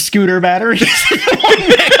Lime scooter batteries. into one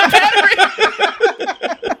mega battery.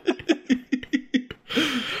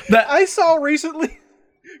 I saw recently.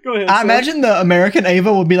 Go ahead. I sir. imagine the American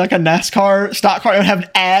Ava would be like a NASCAR stock car. It would have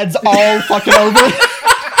ads all fucking over it.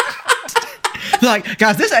 They're like,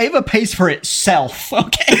 guys, this Ava pays for itself,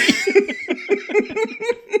 okay?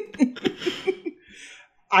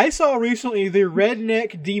 I saw recently the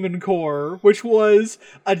Redneck Demon Core, which was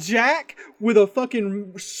a jack with a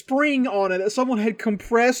fucking spring on it that someone had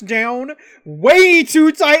compressed down way too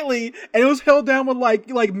tightly, and it was held down with like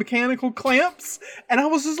mechanical clamps. And I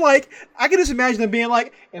was just like, I can just imagine them being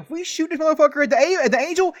like, if we shoot this motherfucker at the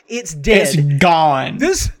angel, it's dead. It's gone.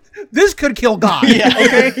 This could kill God. Yeah.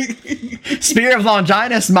 Okay. Spear of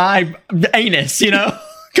Longinus, my anus, you know?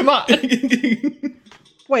 Come on.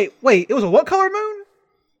 Wait. It was a what color moon?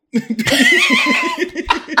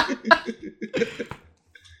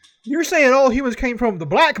 You're saying all humans came from the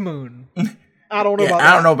black moon. I don't know about that.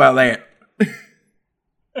 I don't know about that.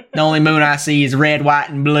 The only moon I see is red, white,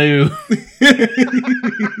 and blue.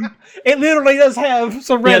 It literally does have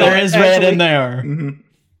some red. Yeah, on there it, is red actually. in there.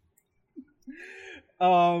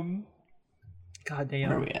 God damn.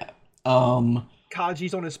 Where are we at?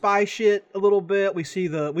 Kaji's on his spy shit a little bit. We see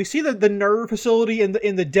the nerve facility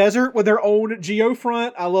in the desert with their own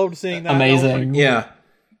geofront. I loved seeing that. Amazing. Yeah.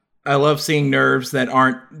 I love seeing nerves that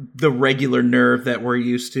aren't the regular nerve that we're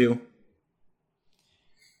used to.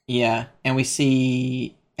 Yeah, and we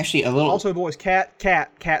see actually a little. Also, boys, cat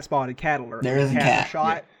spotted, cat alert. There is a Cat cat.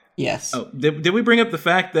 shot. Yes. Oh, did we bring up the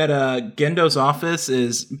fact that Gendo's office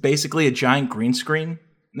is basically a giant green screen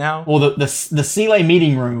now? Well, the Seeley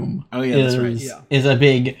meeting room. Oh, yeah, that's right. Is a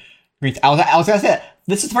big green. I was gonna say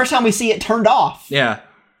this is the first time we see it turned off. Yeah.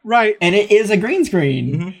 Right. And it is a green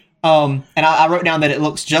screen. And I wrote down that it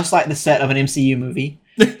looks just like the set of an MCU movie.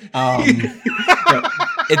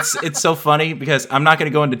 It's so funny because I'm not going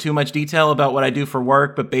to go into too much detail about what I do for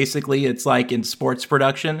work, but basically it's like in sports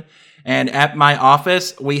production. And at my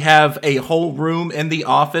office, we have a whole room in the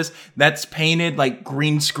office that's painted like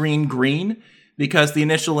green screen green, because the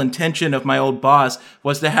initial intention of my old boss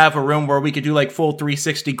was to have a room where we could do like full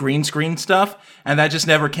 360 green screen stuff, and that just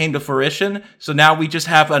never came to fruition. So now we just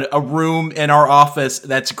have a room in our office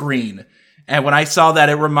that's green. And when I saw that,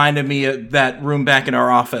 it reminded me of that room back in our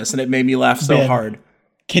office, and it made me laugh so Ben, hard.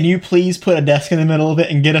 Can you please put a desk in the middle of it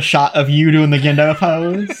and get a shot of you doing the Gendo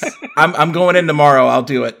pose? I'm going in tomorrow. I'll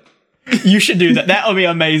do it. You should do that. That would be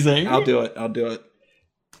amazing. I'll do it.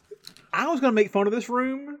 I was gonna make fun of this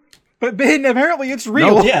room, but Ben, apparently it's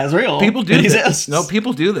real. No, yeah, it's real. People do It this. exists. No,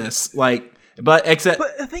 people do this. Like, but except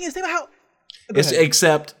But the thing is, think about how.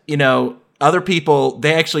 except, you know, other people,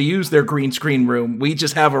 they actually use their green screen room. We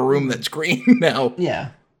just have a room that's green now. Yeah.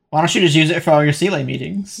 Why don't you just use it for all your Seeley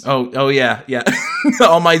meetings? Oh yeah.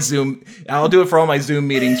 All my Zoom. I'll do it for all my Zoom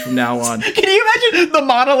meetings from now on. Can you imagine the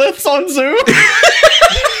monoliths on Zoom?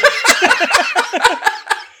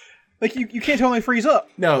 Like you can't totally freeze up.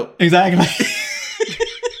 No. Exactly.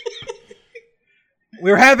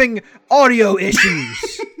 We're having audio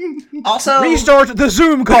issues. Also, Restart the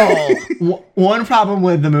Zoom call. one problem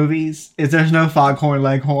with the movies is there's no Foghorn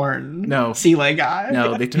Leghorn. No. Seeley guy.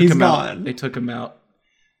 No, they took He's him gone. out. They took him out.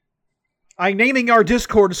 I'm naming our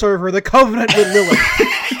Discord server the Covenant with Lilith.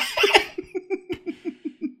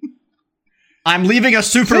 I'm leaving a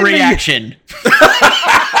super Send me- reaction.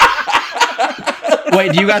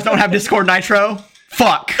 Wait, do you guys don't have Discord Nitro?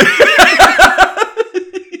 Fuck.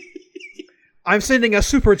 I'm sending a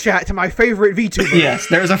super chat to my favorite VTuber. Yes,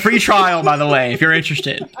 there's a free trial, by the way, if you're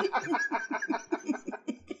interested.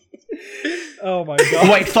 Oh my god.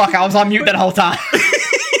 Wait, fuck, I was on mute that whole time.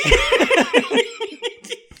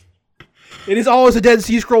 It is all as the Dead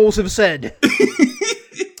Sea Scrolls have said.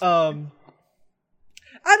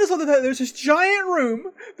 I just love that there's this giant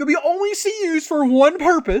room that we only see used for one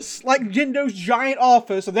purpose, like Gendo's giant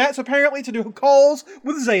office, and that's apparently to do calls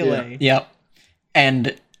with Zele. Yep.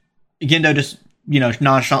 And Gendo just,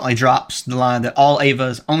 nonchalantly drops the line that all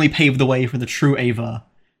Avas only pave the way for the true Ava,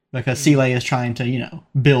 because Seeley is trying to,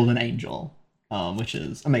 build an angel, which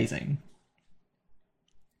is amazing.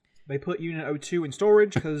 They put Unit 02 in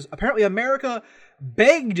storage because apparently America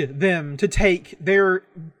begged them to take their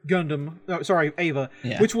Ava,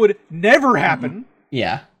 Yeah. which would never happen.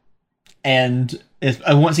 Yeah. and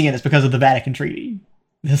once again, it's because of the Vatican Treaty.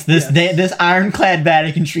 This ironclad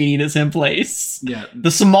Vatican Treaty that's in place. Yeah.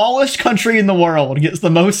 The smallest country in the world gets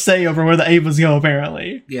the most say over where the Avas go,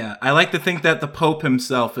 apparently. Yeah, I like to think that the Pope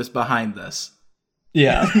himself is behind this.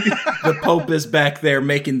 Yeah. The Pope is back there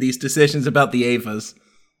making these decisions about the Avas.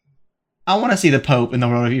 I want to see the Pope in the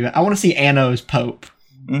world of Eva. I want to see Anno's Pope.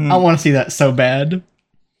 Mm-hmm. I want to see that so bad.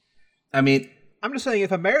 I mean, I'm just saying,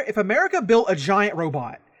 if America built a giant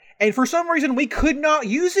robot, and for some reason we could not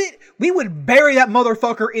use it, we would bury that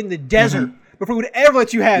motherfucker in the desert before we would ever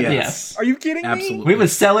let you have it. Yes. Are you kidding absolutely. me? We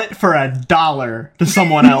would sell it for $1 to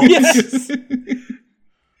someone else. Yes.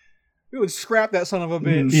 We would scrap that son of a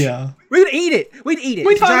bitch. Yeah. We'd eat it. We'd eat it.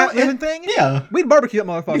 We'd It's a find giant out- living thing. Yeah. We'd barbecue that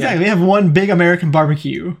motherfucker. Exactly. We have one big American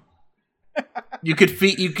barbecue. you could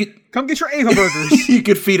Come get your Ava burgers. you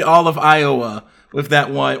could feed all of Iowa with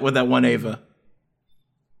that one Ava.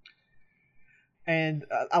 And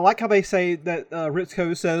I like how they say that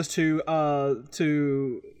Ritzko says to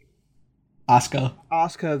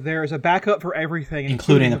Asuka. there is a backup for everything,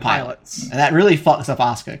 Including the pilots. And that really fucks up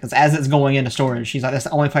Asuka, because as it's going into storage, she's like, that's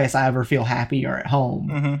the only place I ever feel happy or at home.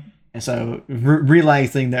 Mm-hmm. And so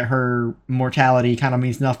realizing that her mortality kind of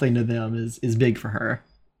means nothing to them is big for her.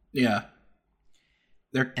 Yeah.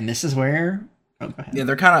 And this is where... Oh, go ahead. Yeah,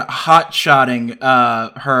 they're kind of hot-shotting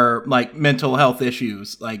her like mental health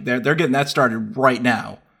issues. Like they're getting that started right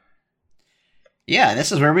now. Yeah,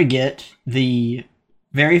 this is where we get the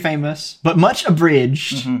very famous, but much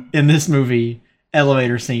abridged in this movie,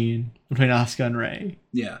 elevator scene between Asuka and Rey.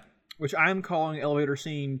 Yeah. which I'm calling elevator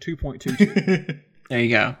scene 2.22. There you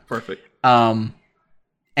go. Perfect. The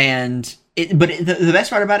best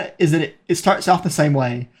part about it is that it starts off the same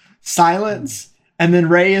way. Silence, and then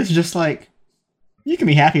Rey is just like, you can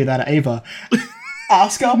be happy without Ava.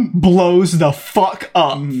 Asuka blows the fuck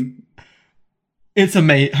up. Mm-hmm. It's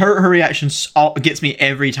amazing. Her reaction gets me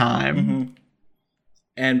every time. Mm-hmm.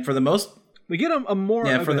 And for the most... We get a more...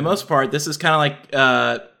 Yeah, for the most part, this is kind of like...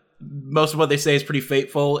 most of what they say is pretty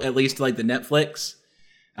faithful, at least like the Netflix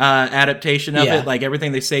adaptation of it. Like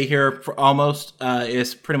everything they say here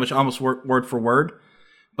is pretty much almost word for word.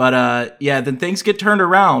 But then things get turned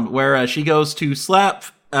around where she goes to slap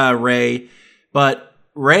Rey, but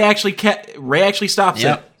Rey actually stops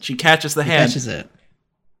it. She catches the hand. Catches it.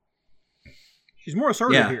 She's more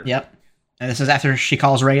assertive here. Yep. And this is after she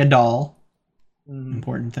calls Rey a doll.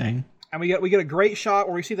 Important thing. And we get a great shot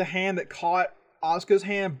where we see the hand that caught Asuka's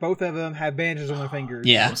hand. Both of them have bandages on their fingers.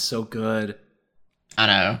 Yeah. That was so good. I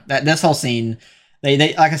know. This whole scene, they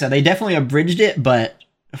like I said, they definitely abridged it, but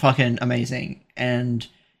fucking amazing. And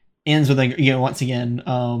ends with once again,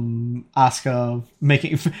 Asuka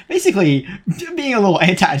basically being a little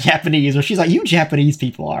anti-Japanese, where she's like, "You Japanese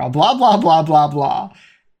people are blah blah blah blah blah,"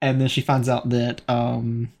 and then she finds out that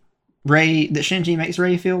Shinji makes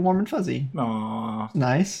Rey feel warm and fuzzy. Aww.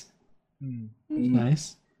 Nice.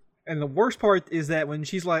 Nice. And the worst part is that when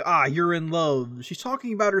she's like, you're in love, she's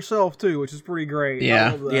talking about herself too, which is pretty great.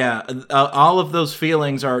 Yeah. All of those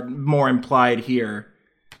feelings are more implied here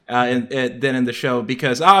than in the show,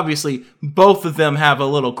 because obviously both of them have a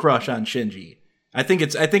little crush on Shinji. I think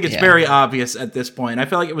it's very obvious at this point. I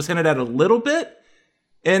feel like it was hinted at a little bit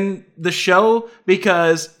in the show,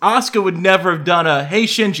 because Asuka would never have done a, "Hey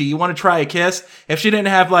Shinji, you want to try a kiss?" if she didn't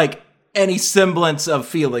have like any semblance of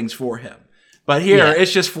feelings for him. But here,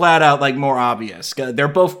 it's just flat out like more obvious. They're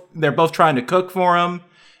both trying to cook for him,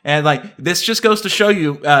 and like this just goes to show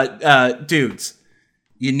you, dudes,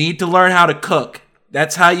 you need to learn how to cook.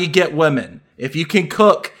 That's how you get women. If you can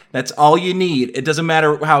cook, that's all you need. It doesn't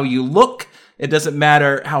matter how you look. It doesn't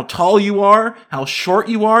matter how tall you are, how short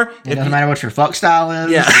you are. It doesn't matter what your fuck style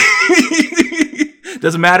is. Yeah.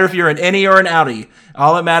 Doesn't matter if you're an innie or an outie.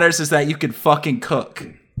 All that matters is that you can fucking cook.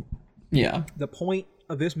 Yeah. The point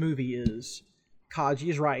of this movie is Kaji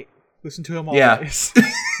is right. Listen to him always.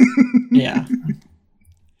 Yeah.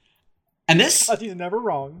 And this Kaji's never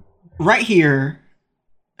wrong. right here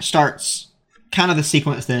starts kind of the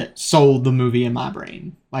sequence that sold the movie in my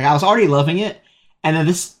brain. Like, I was already loving it, and then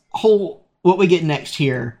this whole what we get next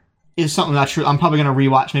here is something that I'm probably going to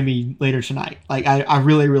rewatch maybe later tonight. Like, I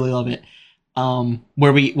really, really love it.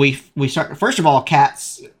 Where we start, first of all,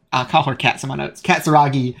 I call her Cats in my notes.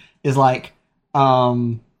 Katsuragi is like,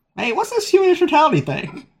 hey, what's this human instrumentality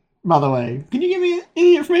thing, by the way? Can you give me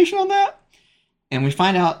any information on that? And we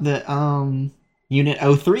find out that Unit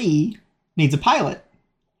 03 needs a pilot.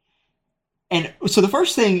 And so the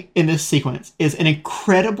first thing in this sequence is an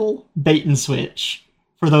incredible bait and switch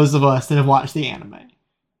for those of us that have watched the anime.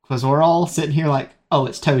 Because we're all sitting here like, oh,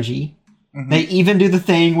 it's Toji. They even do the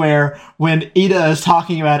thing where when Ida is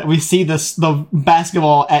talking about it, we see the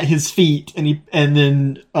basketball at his feet, and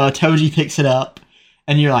then Toji picks it up,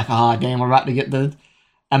 and you're like, ah, damn, we're about to get the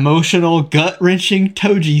emotional, gut-wrenching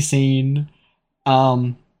Toji scene.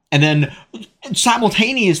 And then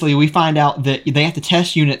simultaneously, we find out that they have to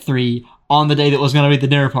test Unit 3 on the day that was going to be the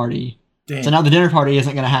dinner party. Damn. So now the dinner party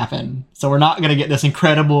isn't going to happen. So we're not going to get this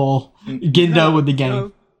incredible Gendo with the game.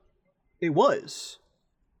 No, it was.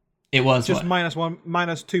 It was just what?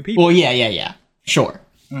 minus 2 people. Well, yeah. Sure.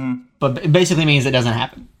 Mm-hmm. But it basically means it doesn't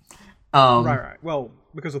happen. Right. Well,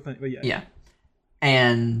 because of things, but yeah. Yeah.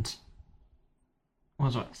 And what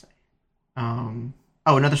was I going to say?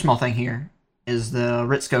 Another small thing here is the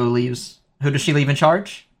Ritsuko leaves. Who does she leave in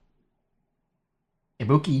charge?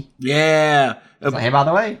 Ibuki. Yeah. Like, hey, by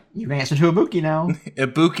the way, you've answered to Ibuki now.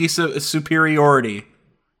 Ibuki superiority.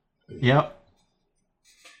 Yep.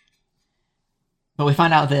 But we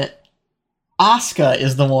find out that Asuka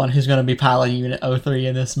is the one who's going to be piloting Unit 03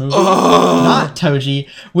 in this movie. Not Toji.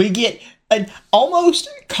 We get an almost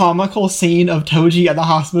comical scene of Toji at the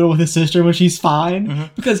hospital with his sister when she's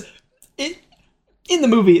fine. Because in the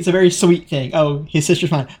movie, it's a very sweet thing. Oh, his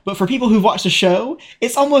sister's fine. But for people who've watched the show,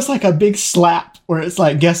 it's almost like a big slap where it's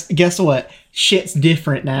like, guess what? Shit's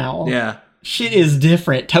different now. Yeah. Shit is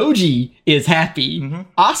different. Toji is happy.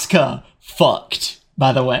 Asuka fucked,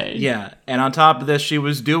 by the way. Yeah. And on top of this, she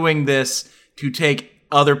was doing this to take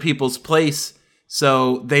other people's place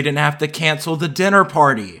so they didn't have to cancel the dinner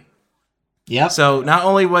party. Yep. So not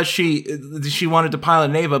only was she wanted to pilot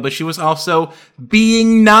Neva, but she was also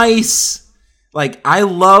being nice. Like, I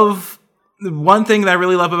love, one thing that I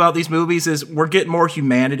really love about these movies is we're getting more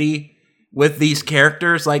humanity with these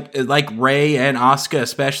characters, like Rei and Asuka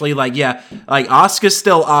especially. Like, yeah, like Asuka's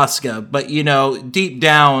still Asuka, but you know, deep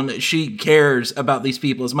down she cares about these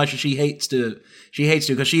people as much as she hates to,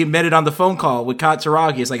 because she admitted on the phone call with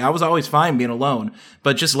Katsuragi, it's like, I was always fine being alone,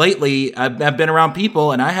 but just lately I've been around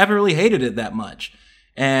people and I haven't really hated it that much.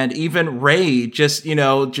 And even Rei just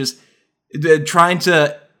trying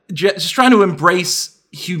to embrace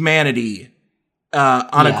humanity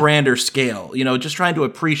on a grander scale, you know, just trying to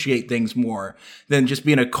appreciate things more than just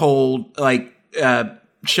being a cold, like,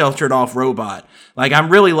 sheltered off robot. Like, I'm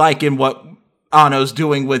really liking what Anno's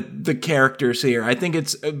doing with the characters here. I think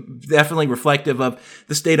it's definitely reflective of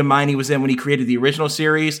the state of mind he was in when he created the original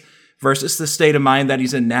series versus the state of mind that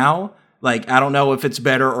he's in now. Like, I don't know if it's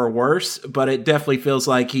better or worse, but it definitely feels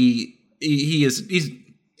like he's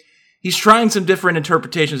trying some different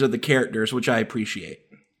interpretations of the characters, which I appreciate.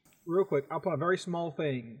 Real quick, I'll put a very small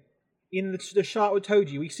thing. In the shot with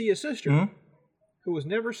Toji, we see a sister who was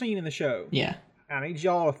never seen in the show. Yeah. I need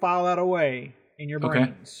y'all to file that away in your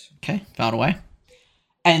brains. Okay, filed away.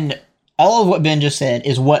 And all of what Ben just said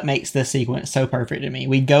is what makes this sequence so perfect to me.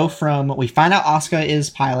 We find out Asuka is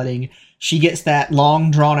piloting. She gets that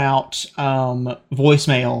long, drawn-out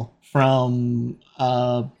voicemail from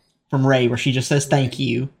Rei where she just says thank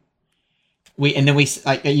you. Like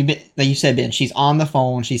you said, Ben, she's on the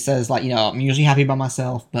phone. She says, like, you know, I'm usually happy by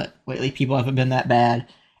myself, but lately people haven't been that bad.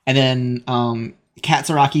 And then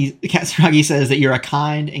Katsuragi says that you're a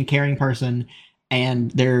kind and caring person,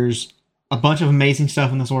 and there's a bunch of amazing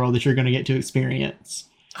stuff in this world that you're going to get to experience.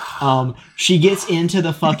 She gets into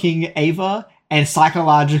the fucking Ava and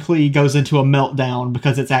psychologically goes into a meltdown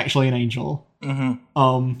because it's actually an angel.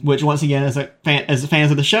 Which, once again, as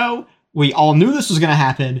fans of the show, we all knew this was going to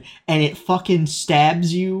happen, and it fucking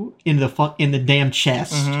stabs you in the damn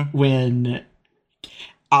chest when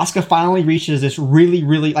Asuka finally reaches this really,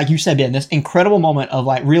 really, like you said, Ben, this incredible moment of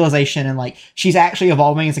like realization, and like she's actually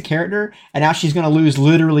evolving as a character, and now she's going to lose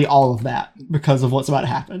literally all of that because of what's about to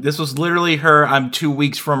happen. This was literally her I'm 2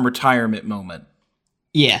 weeks from retirement moment.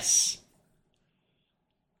 Yes.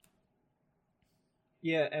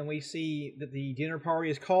 Yeah, and we see that the dinner party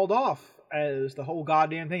is called off as the whole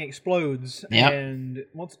goddamn thing explodes. Yep. And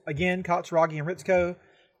once again, Katsuragi and Ritsuko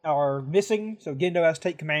are missing, so Gendo has to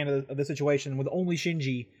take command of the situation with only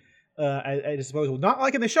Shinji at his disposal. Not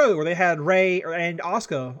like in the show where they had Rei and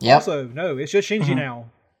Asuka. Yep. Also, no, it's just Shinji now.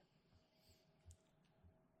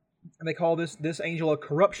 And they call this angel a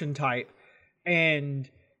corruption type. And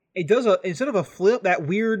it does instead of a flip, that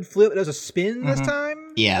weird flip, it does a spin this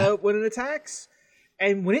time. Yeah. When it attacks.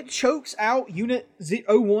 And when it chokes out Unit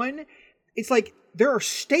 01, it's like there are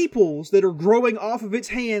staples that are growing off of its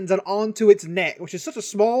hands and onto its neck, which is such a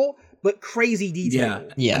small but crazy detail.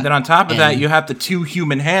 Yeah. And then on top of that, you have the 2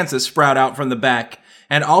 human hands that sprout out from the back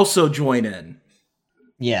and also join in.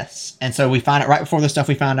 Yes. And so we find out right before this stuff,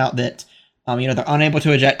 we found out that, they're unable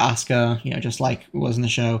to eject Asuka, just like it was in the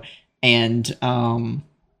show. And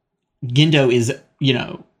Gendo is,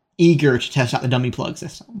 eager to test out the dummy plug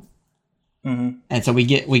system. And so we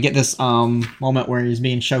get this moment where he's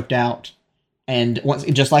being choked out, and once,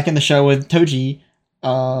 just like in the show with Toji,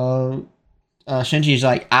 Shinji's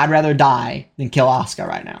like, I'd rather die than kill Asuka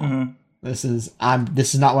right now. This is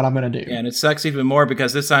not what I'm gonna do. Yeah, and it sucks even more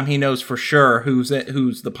because this time he knows for sure who's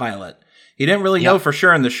the pilot. He didn't really know for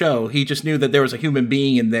sure in the show. He just knew that there was a human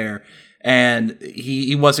being in there, and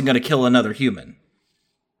he wasn't going to kill another human.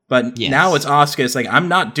 But now it's Asuka. It's like, I'm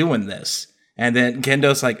not doing this. And then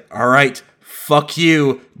Gendo's like, all right, fuck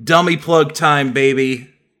you. Dummy plug time, baby.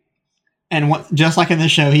 And just like in the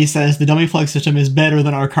show, he says the dummy plug system is better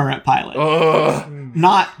than our current pilot.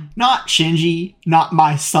 Not Shinji, not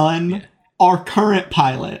my son, our current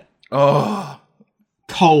pilot.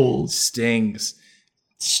 Cold. Stings.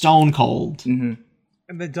 Stone cold. And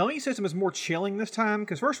the dummy system is more chilling this time,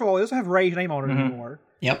 because first of all, it doesn't have Ray's name on it anymore.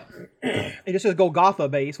 Yep. It just says Golgotha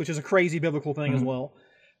base, which is a crazy biblical thing as well.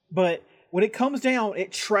 But when it comes down,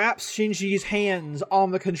 it traps Shinji's hands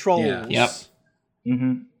on the controls. Yeah. Yep.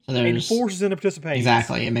 And forces him to participate.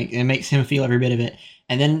 Exactly. It makes him feel every bit of it.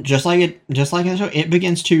 And then just like in the show, it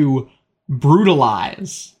begins to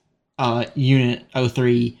brutalize Unit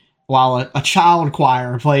 03 while a child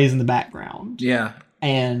choir plays in the background. Yeah.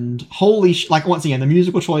 And like, once again, the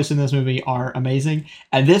musical choices in this movie are amazing,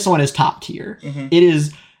 and this one is top tier. It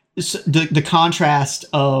is the contrast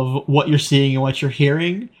of what you're seeing and what you're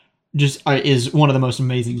hearing just is one of the most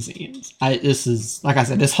amazing scenes. This is, like I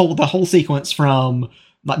said, the whole sequence from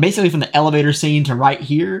like basically from the elevator scene to right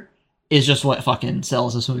here is just what fucking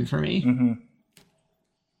sells this movie for me.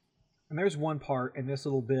 And there's one part in this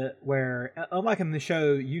little bit where, unlike in the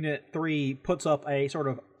show, Unit 3 puts up a sort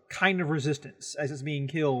of kind of resistance as it's being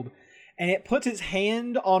killed, and it puts its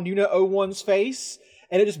hand on Unit 01's face,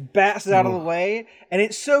 and it just bats it out of the way, and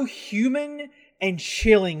it's so human and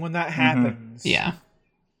chilling when that happens. Yeah.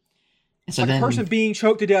 So like then, a person being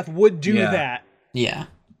choked to death would do that. Yeah.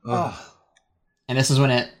 Ugh. And this is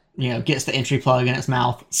when it, gets the entry plug in its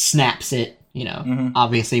mouth, snaps it,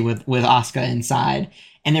 obviously with Asuka inside.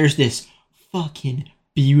 And there's this fucking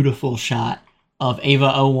beautiful shot of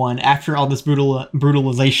Ava 01 after all this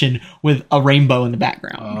brutalization with a rainbow in the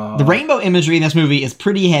background. The rainbow imagery in this movie is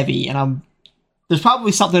pretty heavy, and there's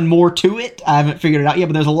probably something more to it. I haven't figured it out yet,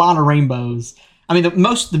 but there's a lot of rainbows. I mean,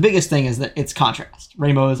 the biggest thing is that it's contrast.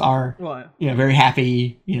 Rainbows are, very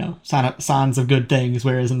happy, signs of good things,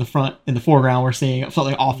 whereas in the foreground, we're seeing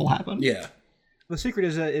something awful happen. Yeah. The secret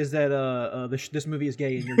is that this movie is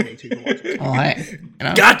gay and you're gay too. Oh, hey.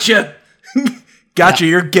 Gotcha! Gotcha,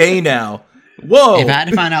 you're gay now. Whoa! If I had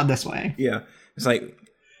to find out this way. Yeah. It's like...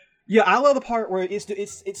 Yeah, I love the part where it's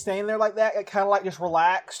standing there like that, kind of like just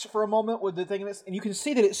relaxed for a moment with the thing, and you can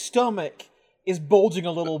see that its stomach is bulging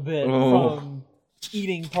a little bit from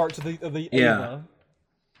eating parts of the Ava.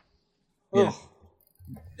 Yeah.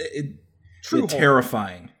 It's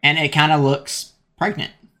terrifying. And it kind of looks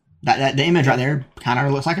pregnant. That the image right there kind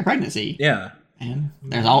of looks like a pregnancy. Yeah. And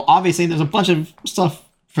there's obviously a bunch of stuff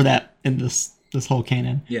for that in this whole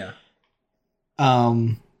canon. Yeah.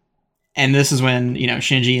 And this is when,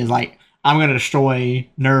 Shinji is like, I'm going to destroy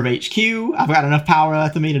Nerve HQ. I've got enough power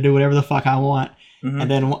left in me to do whatever the fuck I want.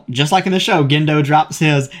 And then, just like in the show, Gendo drops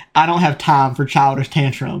his, I don't have time for childish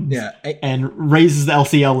tantrums. Yeah. And raises the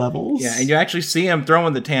LCL levels. Yeah, and you actually see him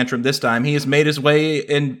throwing the tantrum this time. He has made his way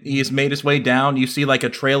down. You see like a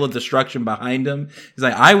trail of destruction behind him. He's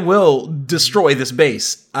like, I will destroy this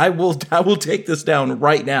base. I will take this down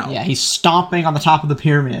right now. Yeah, he's stomping on the top of the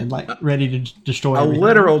pyramid, like ready to destroy everything.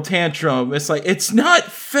 Literal tantrum. It's like, it's not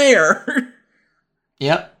fair.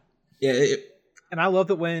 Yep. Yeah. And I love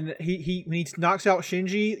that when he knocks out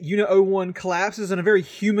Shinji, Unit 01 collapses in a very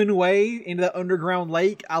human way into that underground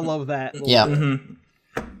lake. I love that. Yeah.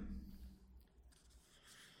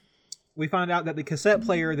 We find out that the cassette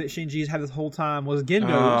player that Shinji's had this whole time was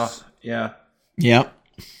Gendo's. Yeah. Yep.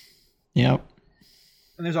 And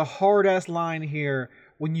there's a hard ass line here.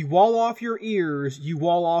 When you wall off your ears, you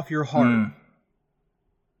wall off your heart.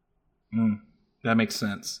 That makes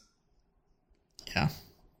sense. Yeah.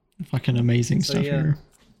 Fucking amazing stuff here.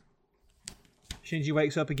 Shinji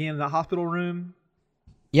wakes up again in the hospital room.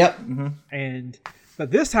 Yep.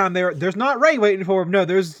 But this time there's not Ray waiting for him. No,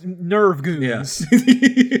 there's nerve goons. Yes.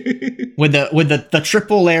 with the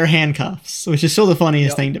triple layer handcuffs, which is still the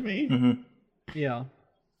funniest thing to me. Yeah.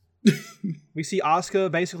 We see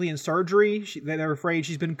Asuka basically in surgery. They're afraid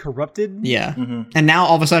she's been corrupted. Yeah. And now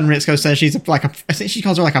all of a sudden Ritsuko says I think she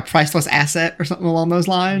calls her like a priceless asset or something along those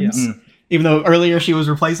lines. Yeah. Even though earlier she was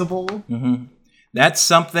replaceable. That's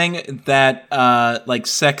something that like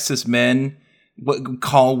sexist men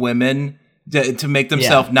call women to make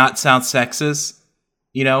themselves not sound sexist.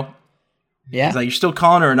 You know? Yeah. It's like, you're still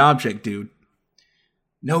calling her an object, dude.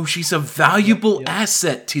 No, she's a valuable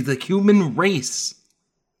asset to the human race.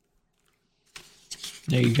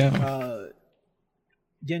 There you go.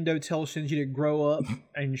 Gendo tells Shinji to grow up,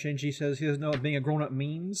 and Shinji says he doesn't know what being a grown-up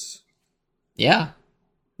means. Yeah.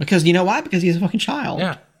 Because you know why? Because he's a fucking child.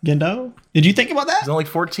 Yeah. Gendo. Did you think about that? He's only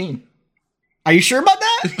 14. Are you sure about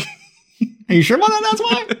that? Are you sure about that? That's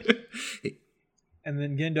why? And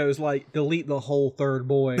then Gendo's like, delete the whole third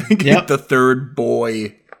boy. Yep. The third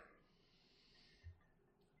boy.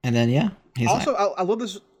 And then, yeah. He's Also, like, I love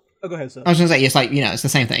this. Oh, go ahead, Seth. I was going to say, it's like, it's the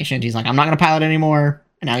same thing. Shinji's like, I'm not going to pilot anymore.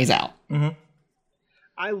 And now he's out. Mm-hmm.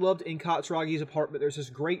 I loved in Katsuragi's apartment, there's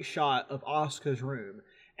this great shot of Asuka's room.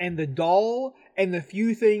 And the doll and the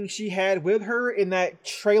few things she had with her in that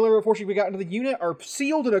trailer before she got into the unit are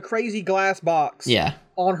sealed in a crazy glass box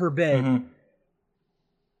on her bed. Mm-hmm.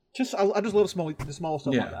 I just love the small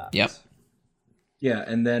stuff like that. Yep. Yeah,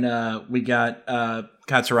 and then we got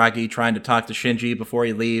Katsuragi trying to talk to Shinji before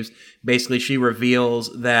he leaves. Basically, she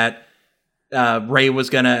reveals that Rei was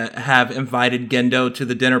going to have invited Gendo to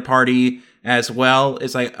the dinner party as well.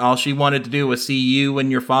 It's like, all she wanted to do was see you and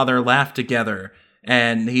your father laugh together.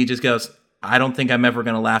 And he just goes, I don't think I'm ever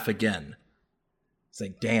going to laugh again. It's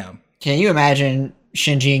like, damn. Can you imagine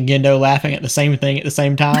Shinji and Gendo laughing at the same thing at the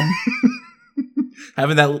same time?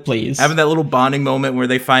 Having that little bonding moment where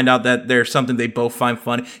they find out that there's something they both find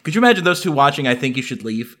funny. Could you imagine those two watching I Think You Should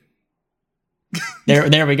Leave?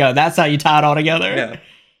 There we go. That's how you tie it all together. Yeah.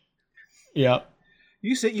 Yep.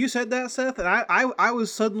 You said that, Seth, and I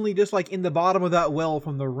was suddenly just like in the bottom of that well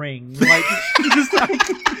from The Ring, like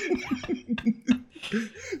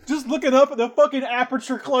just looking up at the fucking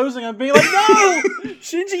aperture closing and being like, no,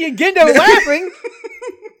 Shinji and Gendo laughing.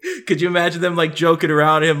 Could you imagine them like joking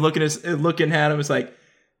around him, looking at him? It's like,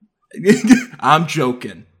 I'm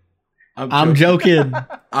joking. I'm joking.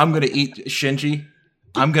 I'm gonna eat Shinji.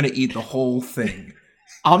 I'm gonna eat the whole thing.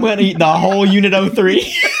 I'm gonna eat the whole Unit 03.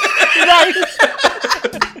 Right.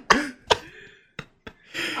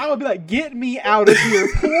 I would be like, get me out of here.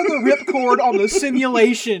 Pull the ripcord on the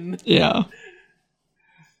simulation. Yeah.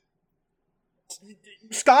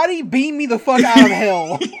 Scotty, beam me the fuck out of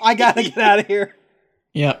hell. I gotta get out of here.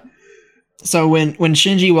 Yep. So when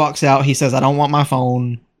Shinji walks out, he says, I don't want my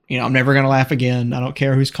phone. I'm never gonna laugh again. I don't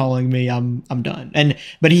care who's calling me. I'm done.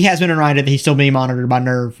 But he has been reminded that he's still being monitored by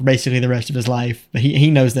Nerve for basically the rest of his life. But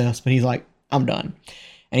he knows this, but he's like, I'm done.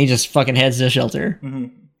 And he just fucking heads to the shelter.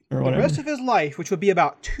 Mm-hmm. Or whatever. The rest of his life, which would be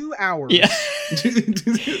about 2 hours. Yeah.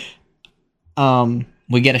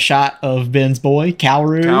 We get a shot of Ben's boy,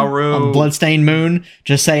 Kaoru, on Bloodstained Moon,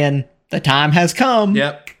 just saying, the time has come.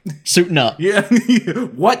 Yep. Suiting up. Yeah.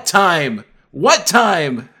 What time? What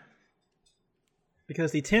time?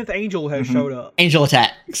 Because the 10th angel has showed up. Angel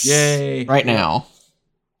attacks. Yay. Right now.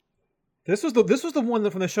 This was the one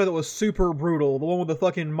from the show that was super brutal. The one with the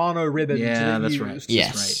fucking mono ribbons. Yeah, that's right.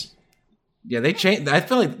 Yes. That's right. Yeah, they changed. I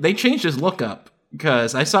feel like they changed his look up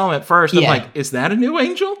because I saw him at first. I'm like, is that a new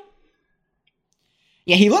angel?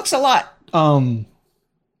 Yeah, he looks a lot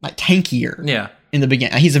like tankier. Yeah. In the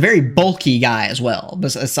beginning, he's a very bulky guy as well.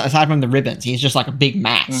 But aside from the ribbons, he's just like a big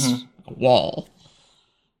mass, like a wall.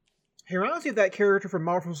 He reminds me of that character from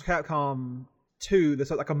Marvel vs. Capcom 2 that's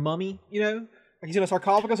like a mummy, Like he's in a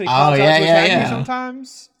sarcophagus and he pops out to attack you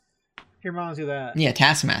sometimes. He reminds me of that. Yeah,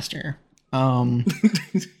 Taskmaster. And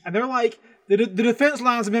they're like, the defense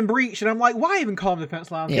lines have been breached, and I'm like, why even call them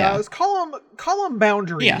defense lines, guys? Call them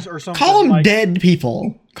boundaries or something. Call them dead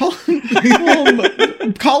people. Call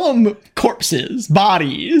them corpses,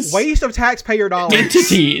 bodies, waste of taxpayer dollars,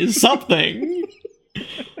 entities, something.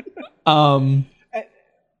 And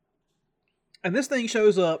this thing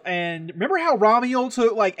shows up, and remember how Ramiel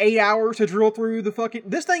took like 8 hours to drill through the fucking...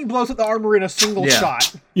 This thing blows up the armor in a single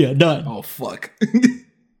shot. Yeah, done. Oh, fuck.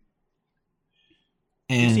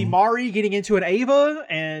 You see Mari getting into an Ava,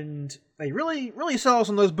 and they really sell us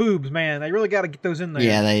on those boobs, man. They really got to get those in there.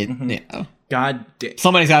 Yeah, yeah. God damn.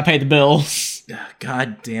 Somebody's got to pay the bills.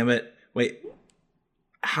 God damn it. Wait.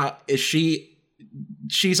 How is she...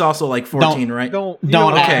 She's also like 14, right? Don't Okay.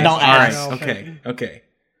 ask. All right. No,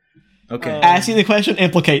 Okay. Asking the question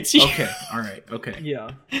implicates you. Okay. All right. Okay.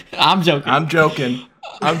 Yeah. I'm joking.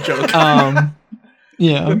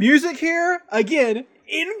 Yeah. The music here, again,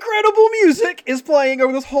 incredible music is playing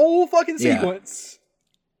over this whole fucking sequence.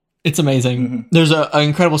 It's amazing. There's an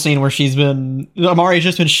incredible scene where Amari's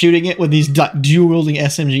just been shooting it with these dual-wielding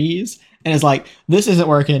SMGs, and it's like, this isn't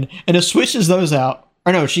working, and it switches those out.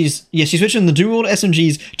 Or no, she's switching the dual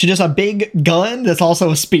SMGs to just a big gun that's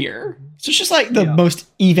also a spear. So it's just like the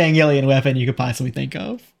most Evangelion weapon you could possibly think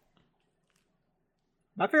of.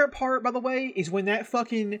 My favorite part, by the way, is when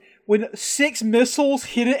when 6 missiles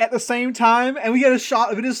hit it at the same time, and we get a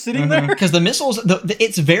shot of it just sitting there. Because the missiles,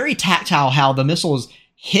 it's very tactile how the missiles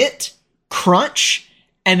hit, crunch,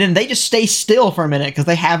 and then they just stay still for a minute because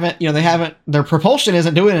they haven't, their propulsion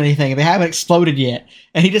isn't doing anything. They haven't exploded yet.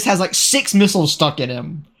 And he just has like 6 missiles stuck in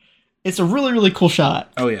him. It's a really, really cool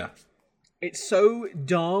shot. Oh, yeah. It's so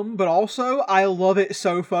dumb, but also I love it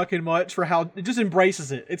so fucking much for how it just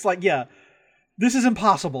embraces it. It's like, yeah, this is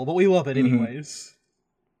impossible, but we love it anyways.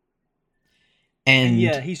 And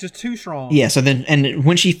yeah, he's just too strong. Yeah, so then, and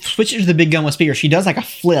when she switches to the big gun with spear, she does like a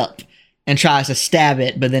flip and tries to stab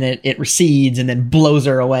it, but then it recedes and then blows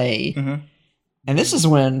her away. And this is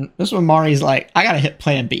when Mari's like, I gotta hit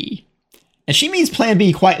plan B. And she means plan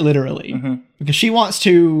B quite literally. Because she wants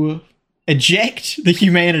to eject the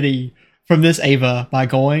humanity from this Ava by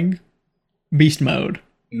going beast mode.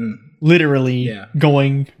 Literally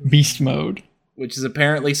going beast mode. Which is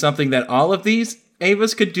apparently something that all of these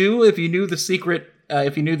Avas could do if you knew the secret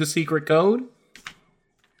code.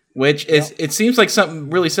 Which is, it seems like something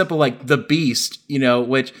really simple like the beast,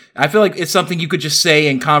 which I feel like it's something you could just say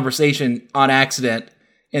in conversation on accident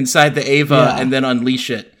inside the Ava and then unleash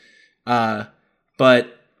it.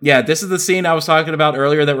 But yeah, this is the scene I was talking about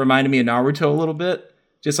earlier that reminded me of Naruto a little bit.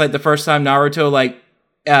 Just like the first time Naruto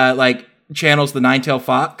like channels the Nine-Tailed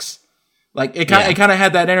Fox. Like it kind of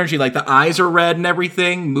had that energy, like the eyes are red and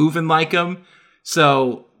everything, moving like him.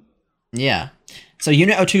 So yeah. So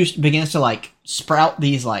Unit 02 begins to like sprout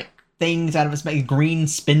these like things out of its back, green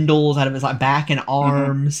spindles out of its like back and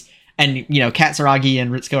arms. And Katsuragi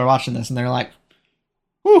and Ritsuko are watching this and they're like,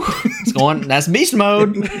 whew, it's going, that's beast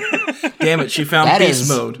mode. Damn it, she found beast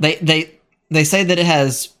mode. They say that it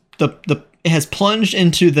has it has plunged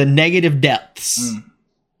into the negative depths.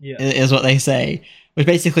 Is what they say. Which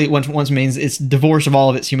basically once means it's divorced of all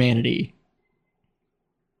of its humanity.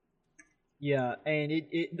 Yeah, and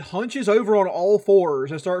it hunches over on all fours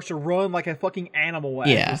and starts to run like a fucking animal at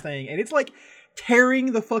this thing. And it's like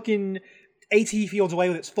tearing the fucking AT fields away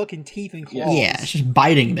with its fucking teeth and claws. Yeah, it's just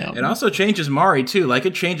biting them. It also changes Mari too, like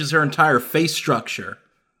it changes her entire face structure.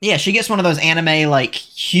 Yeah, she gets one of those anime, like,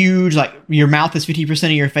 huge, like, your mouth is 50%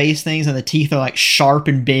 of your face things, and the teeth are, like, sharp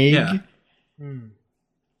and big. Yeah.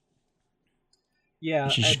 Yeah.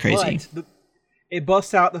 Which is just crazy. It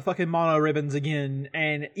busts out the fucking mono ribbons again,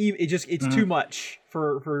 and it's too much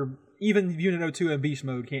for even Unit 02 and Beast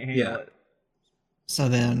Mode can't handle it. So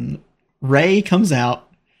then, Ray comes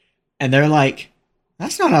out, and they're like,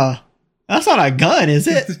 that's not a gun, is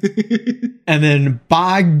it? And then,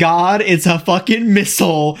 by God, it's a fucking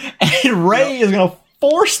missile. And Ray is going to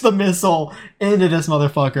force the missile into this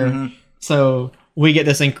motherfucker. So we get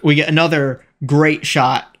another great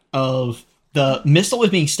shot of the missile is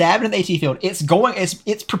being stabbed in the AT field.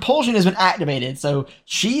 Its propulsion has been activated. So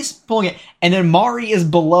she's pulling it. And then Mari is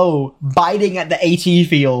below, biting at the AT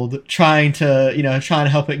field, trying to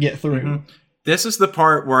help it get through. This is the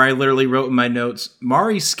part where I literally wrote in my notes,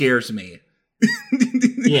 Mari scares me.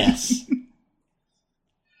 Yes.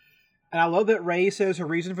 And I love that Ray says her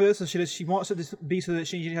reason for this is she wants it to be so that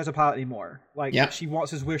Shinji has a pilot anymore. Like, she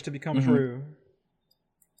wants his wish to become true.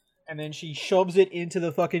 And then she shoves it into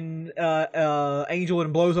the fucking Angel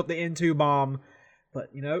and blows up the N2 bomb. But,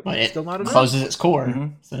 it's still not enough. It closes its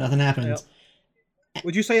core, so nothing happens. Yep.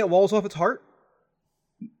 Would you say it walls off its heart?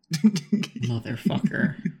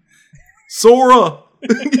 Motherfucker. Sora!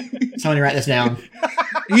 Somebody write this down.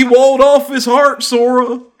 He walled off his heart,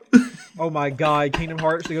 Sora! Oh my God, Kingdom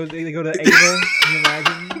Hearts, they go to Ava, can you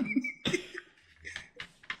imagine?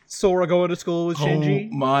 Sora going to school with Shinji.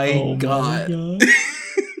 Oh my God.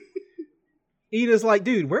 Ida's like,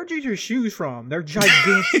 dude, where'd you get your shoes from? They're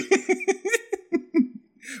gigantic.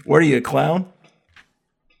 What are you, a clown?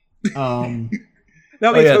 That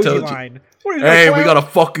was a Toji line. Hey, we got a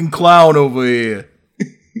fucking clown over here.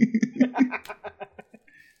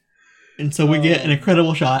 And so we get an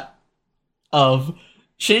incredible shot of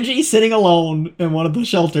Shinji sitting alone in one of the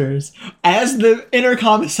shelters as the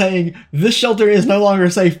intercom is saying, this shelter is no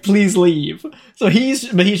longer safe, please leave. So he's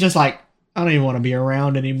just like, I don't even want to be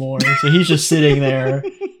around anymore. So he's just sitting there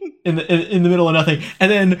in the middle of nothing.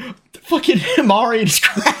 And then fucking Mari just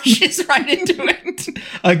crashes right into it.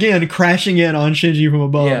 Again, crashing in on Shinji from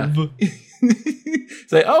above. Yeah.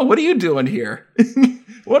 It's like, oh, what are you doing here?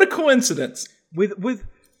 What a coincidence.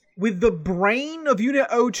 With the brain of Unit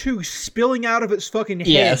 02 spilling out of its fucking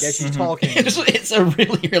head as she's talking. It's a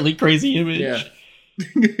really, really crazy image. Yeah.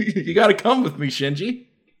 You gotta come with me, Shinji.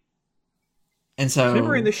 And so...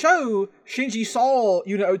 Remember in the show, Shinji saw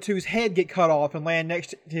Unit 02's head get cut off and land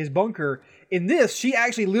next to his bunker. In this, she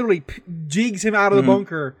actually literally jigs him out of the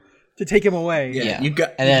bunker to take him away. Yeah, Yeah. you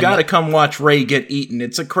got And then- to come watch Ray get eaten.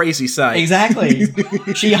 It's a crazy sight. Exactly.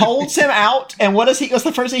 She holds him out, and what's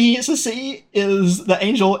the first thing he gets to see is the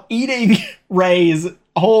angel eating Ray's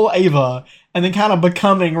whole Ava, and then kind of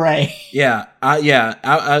becoming Ray. Yeah,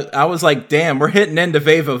 I was like, damn, we're hitting end of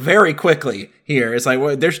Ava very quickly here. It's like,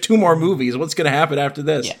 well, there's 2 more movies. What's going to happen after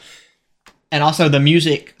this? Yeah. And also the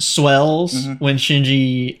music swells when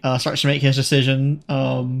Shinji starts to make his decision.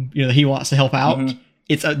 That he wants to help out.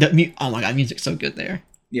 It's oh my god, music's so good there.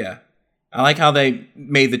 Yeah. I like how they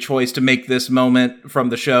made the choice to make this moment from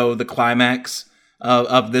the show the climax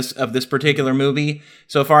of this particular movie.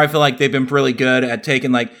 So far, I feel like they've been really good at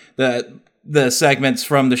taking like the segments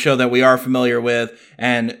from the show that we are familiar with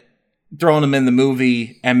and throwing them in the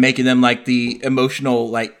movie and making them like the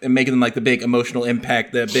emotional, and making them like the big emotional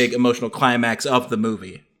impact, the big emotional climax of the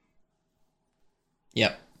movie.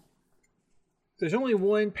 Yep. There's only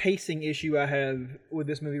one pacing issue I have with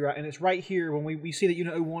this movie, right? And it's right here when we see that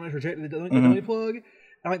Unit 01 has rejected the dummy plug.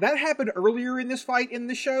 I'm like, that happened earlier in this fight in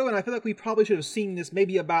the show, and I feel like we probably should have seen this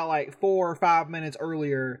maybe about like 4 or 5 minutes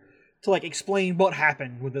earlier to like explain what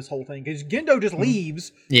happened with this whole thing. Because Gendo just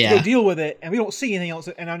leaves to go deal with it, and we don't see anything else.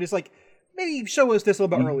 And I'm just like, maybe show us this a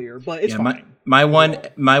little bit earlier, but it's fine. My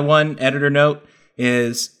one editor note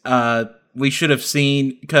is we should have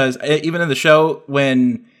seen, because even in the show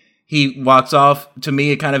when he walks off, to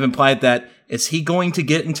me it kind of implied that, is he going to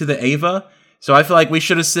get into the Ava? So I feel like we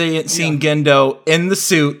should have seen Gendo in the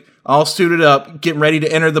suit, all suited up, getting ready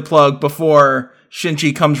to enter the plug before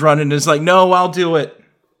Shinji comes running and is like, no, I'll do it.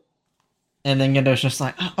 And then Gendo's just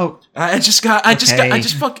like, I just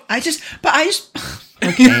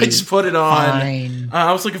put it on. Fine.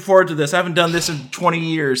 I was looking forward to this. I haven't done this in 20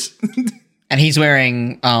 years. And he's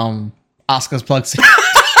wearing Asuka's plug suit.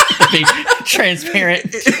 The big transparent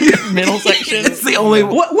middle section. It's the only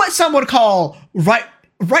what some would call right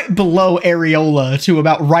below areola to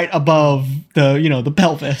about right above the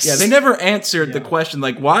pelvis. Yeah, they never answered the question,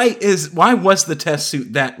 like, why was the test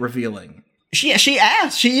suit that revealing? She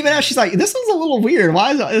asked. She even asked. She's like, "This is a little weird.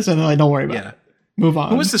 Why is this?" And they're like, "Don't worry about it. Move on."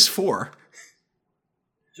 Who is this for?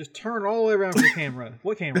 Just turn all the way around for the camera.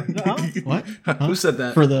 What camera? What? Who said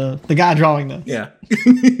that? For the guy drawing this. Yeah.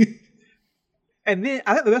 And then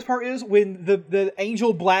I think the best part is when the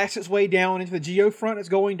angel blasts its way down into the geofront, it's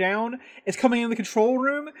going down, it's coming in the control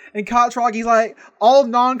room, and Katragi's like, all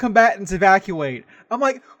non-combatants evacuate. I'm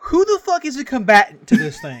like, who the fuck is a combatant to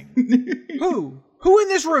this thing? Who? Who in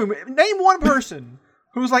this room? Name one person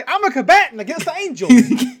who's like, I'm a combatant against the angel.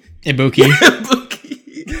 Ibuki.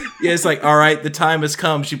 Yeah, it's like, all right, the time has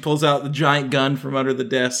come. She pulls out the giant gun from under the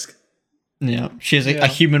desk. Yeah, she has a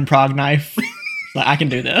human prog knife. Like, I can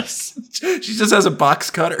do this. She just has a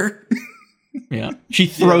box cutter. Yeah. She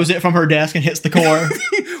throws it from her desk and hits the core.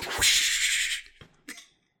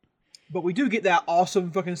 But we do get that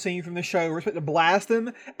awesome fucking scene from the show where we're supposed to blast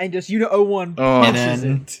them and just Unit 01 And punches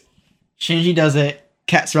then it. Shinji does it.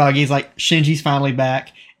 Katsuраgi's like, Shinji's finally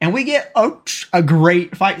back. And we get a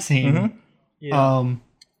great fight scene. Yeah.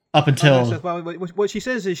 Up until... what she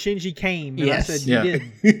says is Shinji came. And Yes. I said, you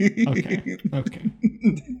did. Okay.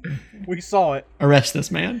 We saw it. Arrest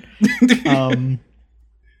this man.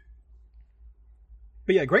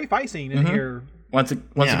 But yeah, great fight scene in here. Once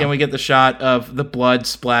again, we get the shot of the blood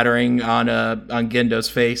splattering on Gendo's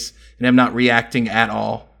face and him not reacting at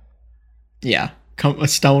all. Yeah. A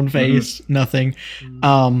stone face, nothing.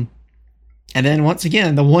 And then once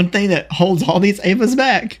again, the one thing that holds all these Avas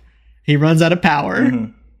back, he runs out of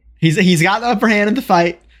power. He's got the upper hand in the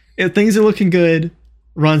fight. Things are looking good.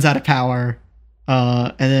 Runs out of power.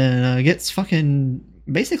 And then gets fucking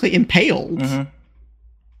basically impaled.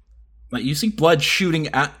 Like, you see blood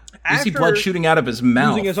shooting out. You see blood shooting out of his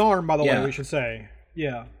mouth. Losing his arm, by the way, we should say.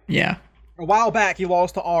 Yeah. Yeah. A while back, he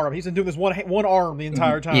lost the arm. He's been doing this one arm the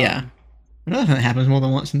entire time. Yeah. Nothing happens more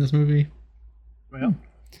than once in this movie. Well.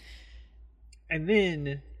 And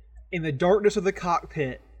then, in the darkness of the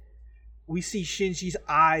cockpit, we see Shinji's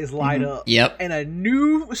eyes light up. Yep. And a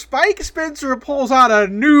new... Spike Spencer pulls out a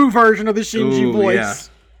new version of the Shinji voice. Yeah.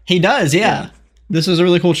 He does, yeah. This is a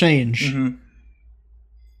really cool change. And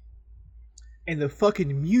the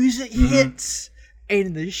fucking music hits.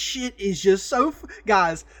 And the shit is just so...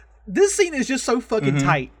 Guys, this scene is just so fucking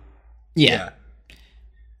tight. Yeah.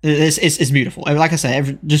 It's beautiful. Like I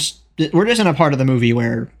said, we're just in a part of the movie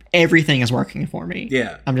where everything is working for me.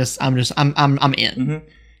 Yeah. I'm in.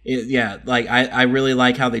 Yeah, like I really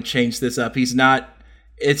like how they changed this up. It's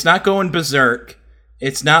not going berserk.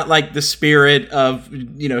 It's not like the spirit of,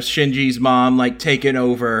 Shinji's mom like taking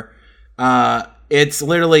over. It's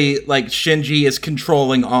literally like Shinji is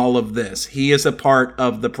controlling all of this. He is a part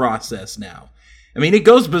of the process now. I mean, it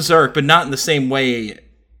goes berserk, but not in the same way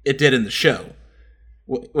it did in the show,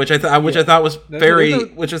 which I thought was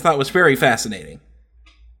very fascinating.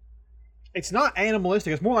 It's not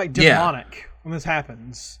animalistic; it's more like demonic when this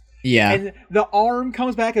happens. Yeah. And the arm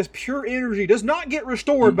comes back as pure energy. Does not get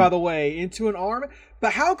restored, by the way, into an arm.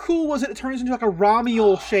 But how cool was it? It turns into like a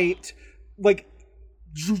Romulan shaped, like,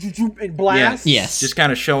 and blast. Yes. Just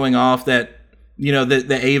kind of showing off that,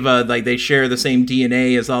 the Ava, like, they share the same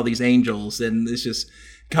DNA as all these angels, and it's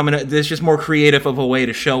just more creative of a way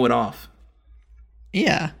to show it off.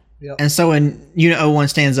 Yeah. Yep. And so when Unit 01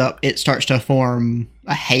 stands up, it starts to form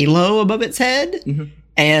a halo above its head. Mm-hmm.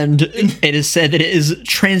 And it is said that it is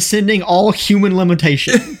transcending all human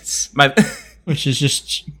limitations. Which is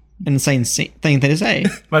just an insane thing to say.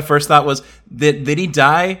 My first thought was, did he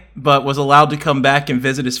die, but was allowed to come back and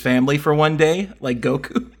visit his family for one day, like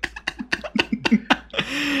Goku?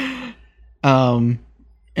 And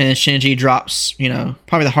Shinji drops,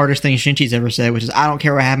 probably the hardest thing Shinji's ever said, which is, I don't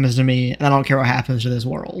care what happens to me, and I don't care what happens to this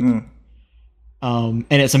world. And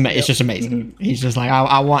it's just amazing. Mm-hmm. He's just like,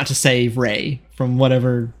 I want to save Rey from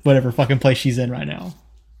whatever fucking place she's in right now.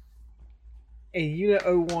 And Unit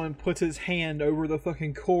 01 puts his hand over the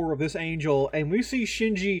fucking core of this angel, and we see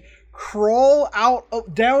Shinji crawl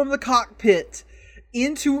down the cockpit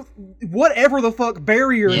into whatever the fuck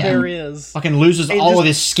barrier there is. Fucking loses all of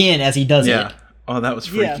his skin as he does it. Oh, that was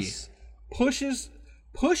freaky. Yes.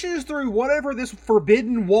 Pushes through whatever this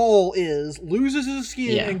forbidden wall is, loses his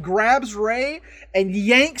skin, and grabs Rey and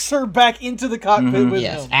yanks her back into the cockpit with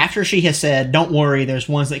him. After she has said, don't worry, there's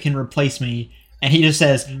ones that can replace me. And he just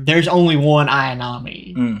says, there's only one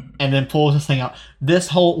Ayanami. And then pulls this thing out. This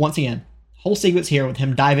whole sequence here with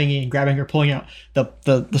him diving in, grabbing her, pulling out.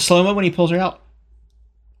 The slow-mo when he pulls her out,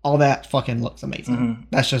 all that fucking looks amazing. Mm-hmm.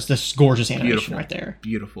 That's just this gorgeous animation right there.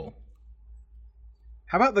 Beautiful.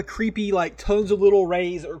 How about the creepy, like, tons of little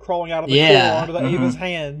rays that are crawling out of the core onto the Ava's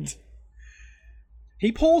hand?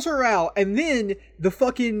 He pulls her out, and then the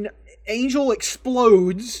fucking angel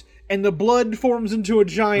explodes, and the blood forms into a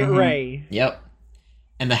giant ray. Yep.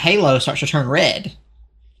 And the halo starts to turn red.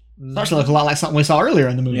 Starts to look a lot like something we saw earlier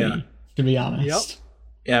in the movie, to be honest.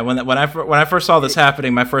 Yeah, when I first saw this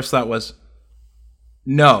happening, my first thought was,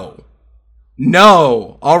 no,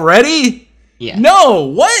 already? Yeah. No,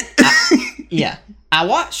 what? I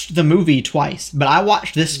watched the movie twice, but I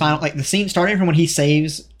watched this final, like the scene starting from when he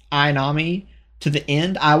saves Ayanami to the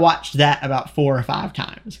end. I watched that about 4 or 5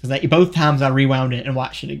 times because both times I rewound it and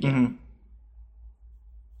watched it again.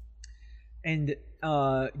 And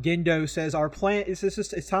Gendo says,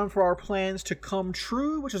 it's time for our plans to come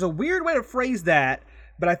true, which is a weird way to phrase that,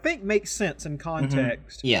 but I think makes sense in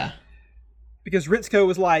context. Yeah. Because Ritsuko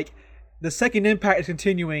was like, the second impact is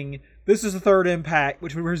continuing. This is the third impact,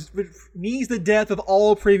 which means the death of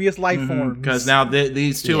all previous life forms. Because now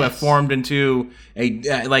these two have formed into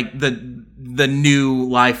the new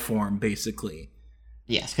life form, basically.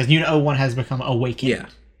 Yes, because Unit 01 has become awakened. Yeah.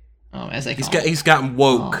 As they call it. He's gotten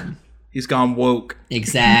woke. He's gone woke.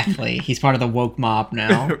 Exactly. He's part of the woke mob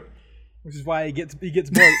now. Which is why he gets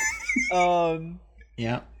woke.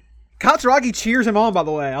 Yeah. Katsuragi cheers him on, by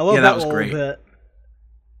the way. I love that was little great. Bit.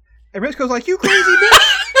 And Ritsuko's like, you crazy bitch!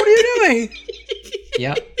 What are you doing?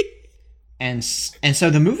 Yep. And so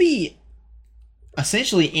the movie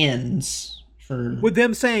essentially ends with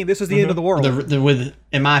them saying this is the end of the world.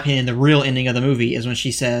 In my opinion, the real ending of the movie is when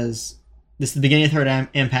she says, "This is the beginning of third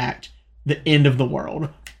impact, the end of the world."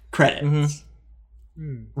 Credits.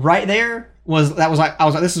 Right there I was like,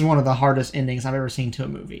 this is one of the hardest endings I've ever seen to a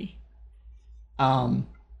movie.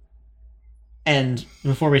 And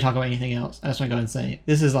before we talk about anything else, I just want to go ahead and say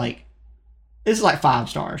this is like 5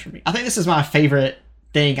 stars for me. I think this is my favorite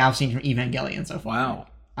thing I've seen from Evangelion so far. Wow.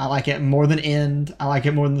 I like it more than End. I like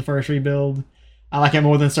it more than the first rebuild. I like it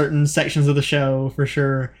more than certain sections of the show for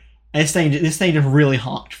sure. This thing just really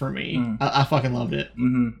honked for me. I fucking loved it.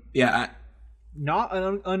 Yeah. Not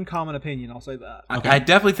an uncommon opinion, I'll say that. Okay. I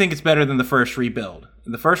definitely think it's better than the first rebuild.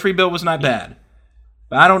 The first rebuild was not bad.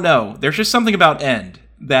 But I don't know. There's just something about End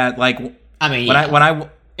that, like, when I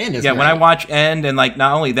watch End, and like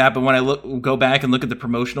not only that, but when I go back and look at the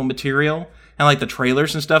promotional material and like the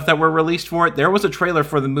trailers and stuff that were released for it, there was a trailer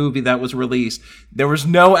for the movie that was released. There was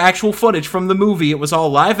no actual footage from the movie. It was all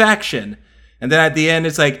live action. And then at the end,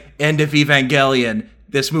 it's like, end of Evangelion.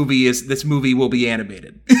 This movie will be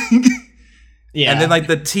animated. Yeah. And then like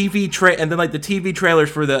the TV trailers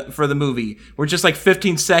for the movie were just like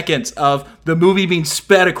 15 seconds of the movie being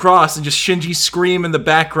sped across and just Shinji scream in the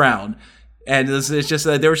background. And it's just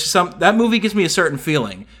there was some, that movie gives me a certain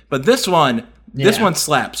feeling, but this one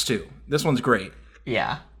slaps too. This one's great.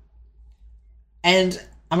 Yeah. And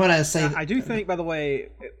I'm gonna say I do think, by the way,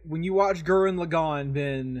 when you watch Gurren Lagann,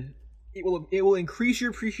 then it will increase your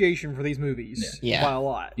appreciation for these movies by a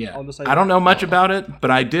lot. Yeah. I'll just say I don't know much about it, but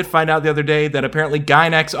I did find out the other day that apparently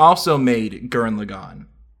Gainax also made Gurren Lagann.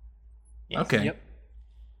 Yes. Okay.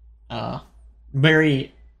 Yep.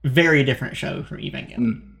 Very, very different show from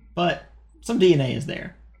Evangelion, but some DNA is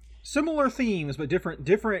there. Similar themes, but different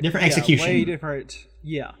execution. Way different.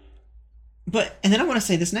 Yeah. And then I want to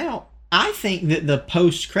say this now. I think that the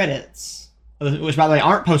post credits, which by the way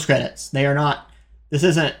aren't post credits, they are not. This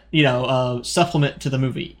isn't a supplement to the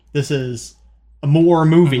movie. This is a more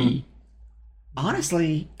movie.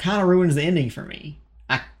 Honestly, kind of ruins the ending for me.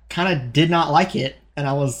 I kind of did not like it, and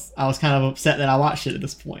I was kind of upset that I watched it at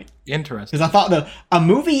this point. Interesting. Because I thought a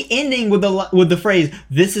movie ending with the phrase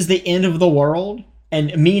 "This is the end of the world,"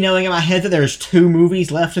 and me knowing in my head that there's 2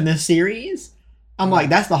 movies left in this series, I'm like,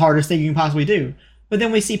 that's the hardest thing you can possibly do. But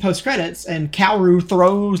then we see post credits, and Kaoru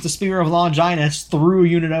throws the Spear of Longinus through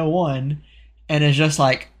Unit 01, and is just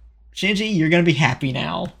like, Shinji, you're gonna be happy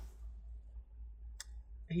now.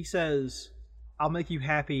 He says, "I'll make you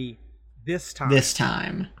happy this time." This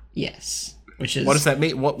time, yes. Which is what does that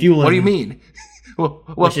mean? What do fueling- you mean?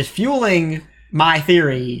 Which is fueling my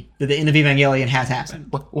theory that the end of Evangelion has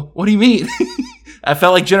happened. What do you mean? I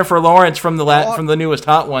felt like Jennifer Lawrence from the newest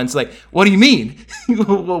Hot Ones. Like, what do you mean?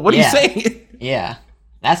 What are you saying? Yeah,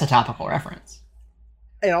 that's a topical reference.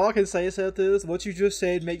 And all I can say is that what you just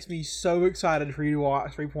said makes me so excited for you to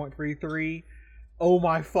watch 3.33. Oh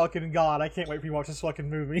my fucking god, I can't wait for you to watch this fucking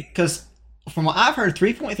movie. Because from what I've heard,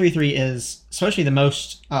 3.33 is especially the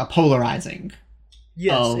most polarizing.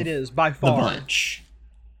 Yes, it is, by far. The bunch.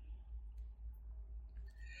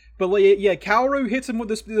 But yeah, Kaoru hits him with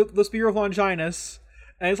the Spear of Longinus,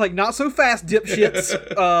 and it's like, not so fast,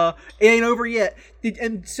 dipshits. It ain't over yet.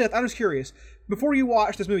 And Seth, I'm just curious. Before you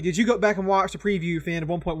watched this movie, did you go back and watch the preview for the end of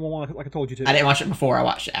 1.11 like I told you to? I didn't watch it before, I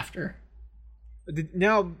watched it after.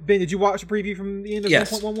 Now, Ben, did you watch the preview from the end of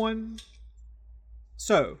 1.11?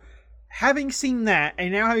 So, having seen that,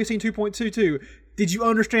 and now having seen 2.22, did you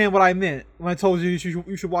understand what I meant when I told you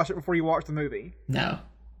you should watch it before you watch the movie? No.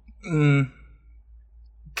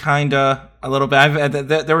 Kinda, a little bit.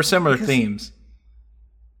 There were similar themes.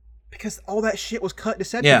 Because all that shit was cut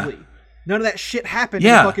deceptively. Yeah. None of that shit happened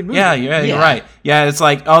in the fucking movie. Yeah, you're right. Yeah, it's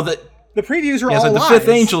like, the previews are all it's like lies. The fifth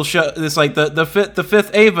angel it's like the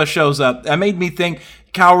fifth Ava shows up. That made me think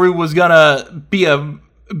Kaoru was gonna be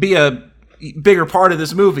a bigger part of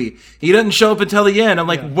this movie. He doesn't show up until the end. I'm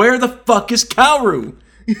like, where the fuck is Kaoru?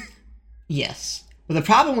 Yes. But the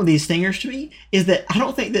problem with these stingers to me is that I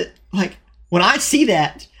don't think that, like, when I see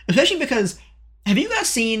that, especially because, have you guys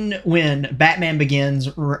seen when Batman Begins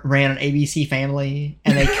ran on ABC Family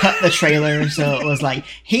and they cut the trailer so it was like,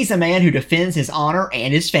 he's a man who defends his honor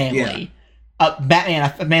and his family.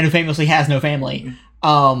 Batman, a man who famously has no family.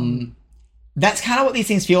 That's kind of what these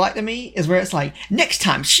things feel like to me, is where it's like, next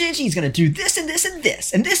time Shinji's gonna do this and this and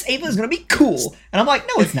this, and this Ava's gonna be cool. And I'm like,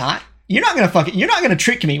 no, it's not. You're not gonna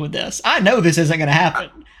trick me with this. I know this isn't gonna happen.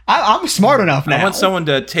 I'm smart enough now. I want someone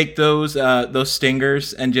to take those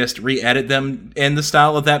stingers and just re-edit them in the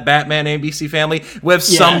style of that Batman ABC Family, with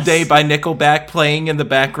Someday by Nickelback playing in the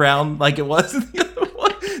background like it was in the other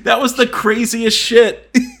one. That was the craziest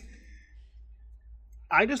shit.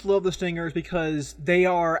 I just love the stingers because they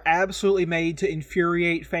are absolutely made to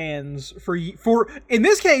infuriate fans for in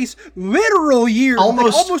this case, literal years,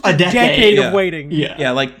 almost a decade of waiting.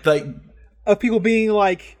 Yeah, like of people being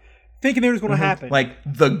like, thinking it was going to happen. Like,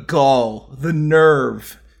 the gall, the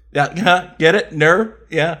nerve. Yeah, get it? Nerve?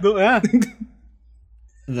 Yeah. The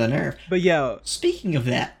nerve. But yeah. Speaking of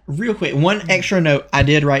that, real quick, one extra note I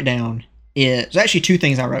did write down is, actually 2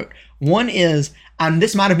 things I wrote. One is,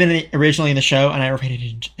 this might have been originally in the show, and I never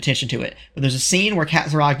paid attention to it, but there's a scene where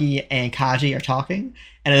Katsuragi and Kaji are talking,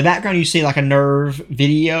 and in the background you see like a Nerve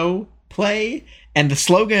video play, and the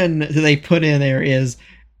slogan that they put in there is,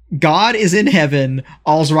 God is in heaven,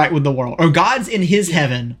 all's right with the world. Or God's in his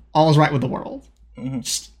heaven, all's right with the world.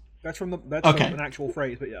 That's from an actual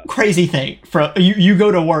phrase, but yeah. Crazy thing. You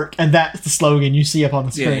go to work, and that's the slogan you see up on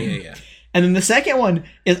the screen. Yeah. And then the second one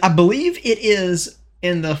is, I believe it is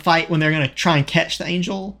in the fight when they're going to try and catch the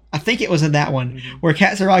angel. I think it was in that one, where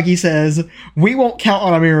Katsuragi says, we won't count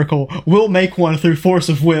on a miracle, we'll make one through force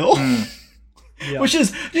of will. Which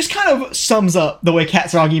is just kind of sums up the way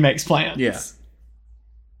Katsuragi makes plans. Yeah.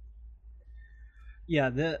 Yeah,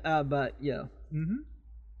 but yeah.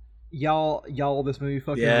 Y'all, this movie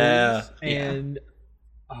fucking rules. And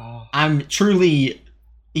I'm truly,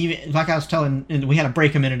 even like I was telling, and we had a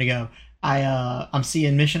break a minute ago, I'm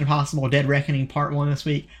seeing Mission Impossible Dead Reckoning Part 1 this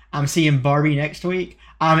week. I'm seeing Barbie next week.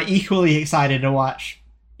 I'm equally excited to watch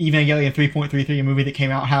Evangelion 3.33, a movie that came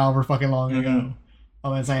out however fucking long ago.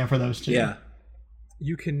 I'm gonna say for those two. Yeah.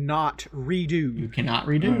 You cannot redo. You cannot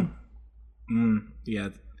redo. Yeah.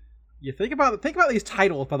 You think about these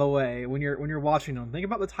titles, by the way, when you're watching them. Think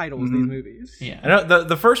about the titles of these movies. Yeah. I know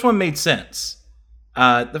the first one made sense.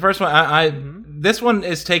 The first one, this one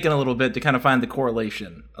is taking a little bit to kind of find the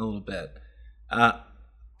correlation a little bit.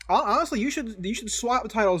 Honestly, you should swap the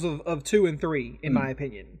titles of 2 and 3, in my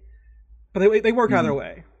opinion. But they work either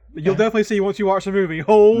way. You'll definitely see once you watch the movie.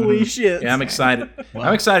 Holy shit! Yeah, I'm excited.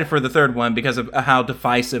 I'm excited for the third one because of how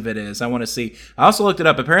divisive it is. I want to see. I also looked it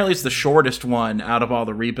up. Apparently, it's the shortest one out of all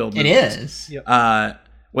the rebuild movies. It is. Yep.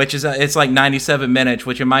 Which is it's like 97 minutes,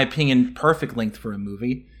 which in my opinion, perfect length for a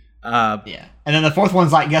movie. Yeah. And then the fourth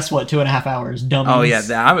one's like, guess what? 2.5 hours. Dummies. Oh yeah,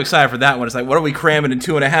 I'm excited for that one. It's like, what are we cramming in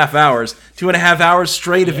 2.5 hours? 2.5 hours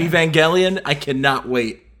straight of Evangelion. I cannot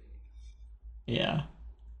wait. Yeah.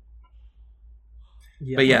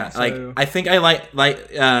 But yeah, like I think I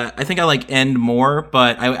like End more,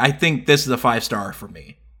 but I think this is a 5-star for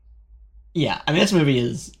me. Yeah, I mean this movie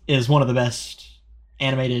is one of the best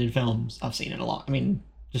animated films I've seen in a long. I mean,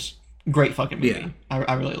 just great fucking movie. Yeah.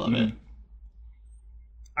 I really love it.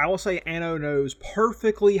 I will say Anno knows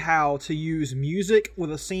perfectly how to use music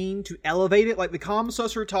with a scene to elevate it. Like the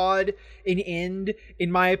Kamsusur Todd in End,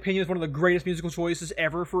 in my opinion, is one of the greatest musical choices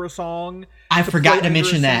ever for a song. I forgot to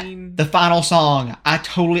mention that. The final song,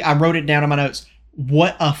 I wrote it down in my notes.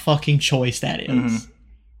 What a fucking choice that is.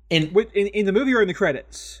 In the movie or in the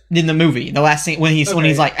credits? In the movie, the last scene when he's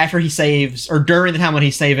like after he saves, or during the time when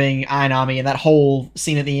he's saving Ainami, and that whole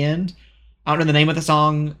scene at the end. I don't know the name of the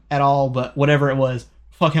song at all, but whatever it was,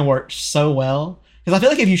 fucking worked so well. Because I feel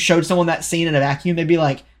like if you showed someone that scene in a vacuum, they'd be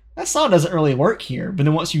like, that song doesn't really work here. But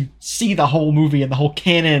then once you see the whole movie and the whole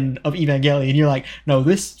canon of Evangelion, you're like, no,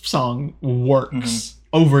 this song works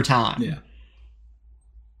over time. Yeah.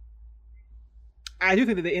 I do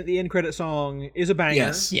think that the end credit song is a banger.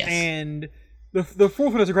 Yes. And the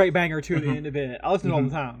fourth one is a great banger too at the end of it. I listen to it all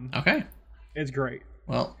the time. Okay. It's great.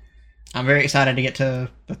 Well, I'm very excited to get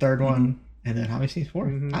to the third one. And then obviously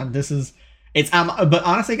fourth. But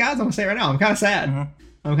honestly, guys, I'm going to say it right now, I'm kind of sad.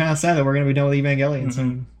 I'm kind of sad that we're going to be done with Evangelion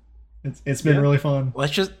soon. It's been really fun.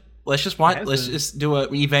 Let's just watch. Let's just do a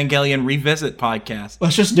Evangelion revisit podcast.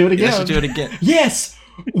 Let's just do it again. Let's just do it again. Yes,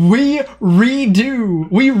 we rebuild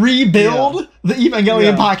the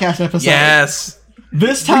Evangelion podcast episode. Yes.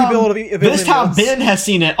 This time Evangelion. Ben has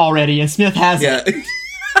seen it already, and Smith hasn't. Yeah.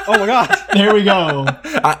 Oh my god. There we go.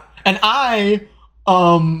 And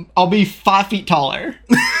I'll be 5 feet taller.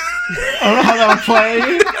 I don't know how that'll play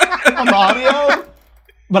on the audio,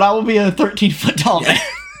 but I will be a 13-foot tall man.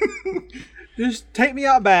 Just take me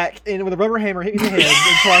out back and with a rubber hammer hit me in the head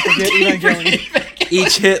until I forget Evangelion.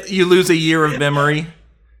 Each hit, you lose a year of memory.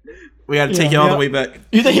 We got to take you all the way back.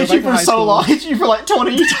 You think hit you for high so school. long? Hit you for like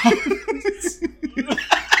 20 times.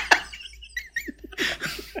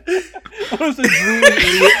 I was a drooling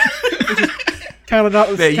idiot. Which is kind of not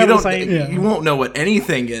the Man, kind of the same. you won't know what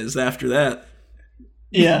anything is after that.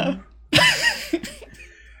 Yeah.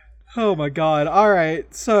 Oh my god.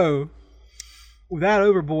 Alright, so with that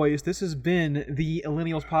over, boys, this has been the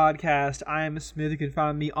Millennials Podcast. I am Smith. You can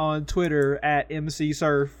find me on Twitter at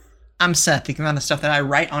MCSurf. I'm Seth. You can find the stuff that I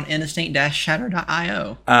write on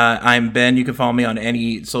instinct-shatter.io. I'm Ben. You can follow me on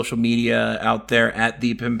any social media out there at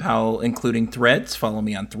The Pim Powell, including Threads. Follow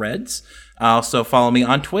me on Threads. Also follow me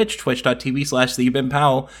on Twitch,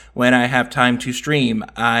 twitch.tv/TheBenPowell, when I have time to stream.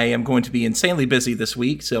 I am going to be insanely busy this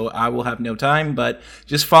week, so I will have no time, but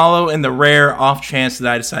just follow in the rare off chance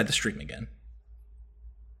that I decide to stream again.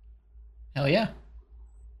 Hell yeah.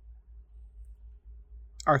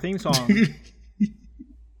 Our theme song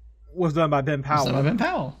was done by Ben Powell. Son of Ben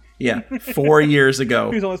Powell. Yeah, 4 years ago.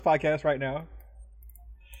 Who's on this podcast right now.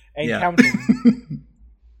 And Yeah. counting.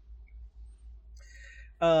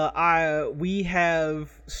 We have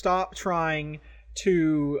stopped trying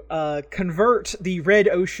to convert the red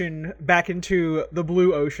ocean back into the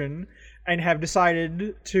blue ocean and have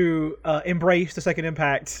decided to embrace the second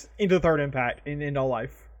impact into the third impact and end all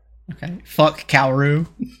life. Okay. Fuck Kaoru.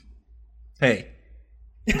 Hey.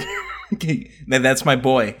 That's my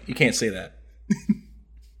boy. You can't say that.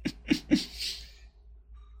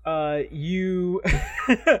 You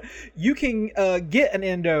can get an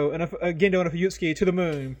Endo and a Gendo and a Fuyutsuki to the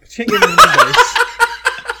moon. But you can't get them in the moon base.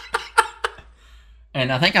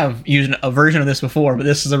 And I think I've used a version of this before, but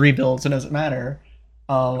this is a rebuild, so it doesn't matter.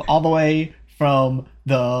 All the way from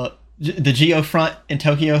the Geofront in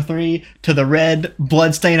Tokyo 3 to the red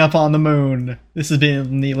bloodstain up on the moon. This has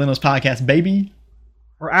been the Linus Podcast, baby.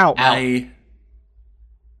 We're out. I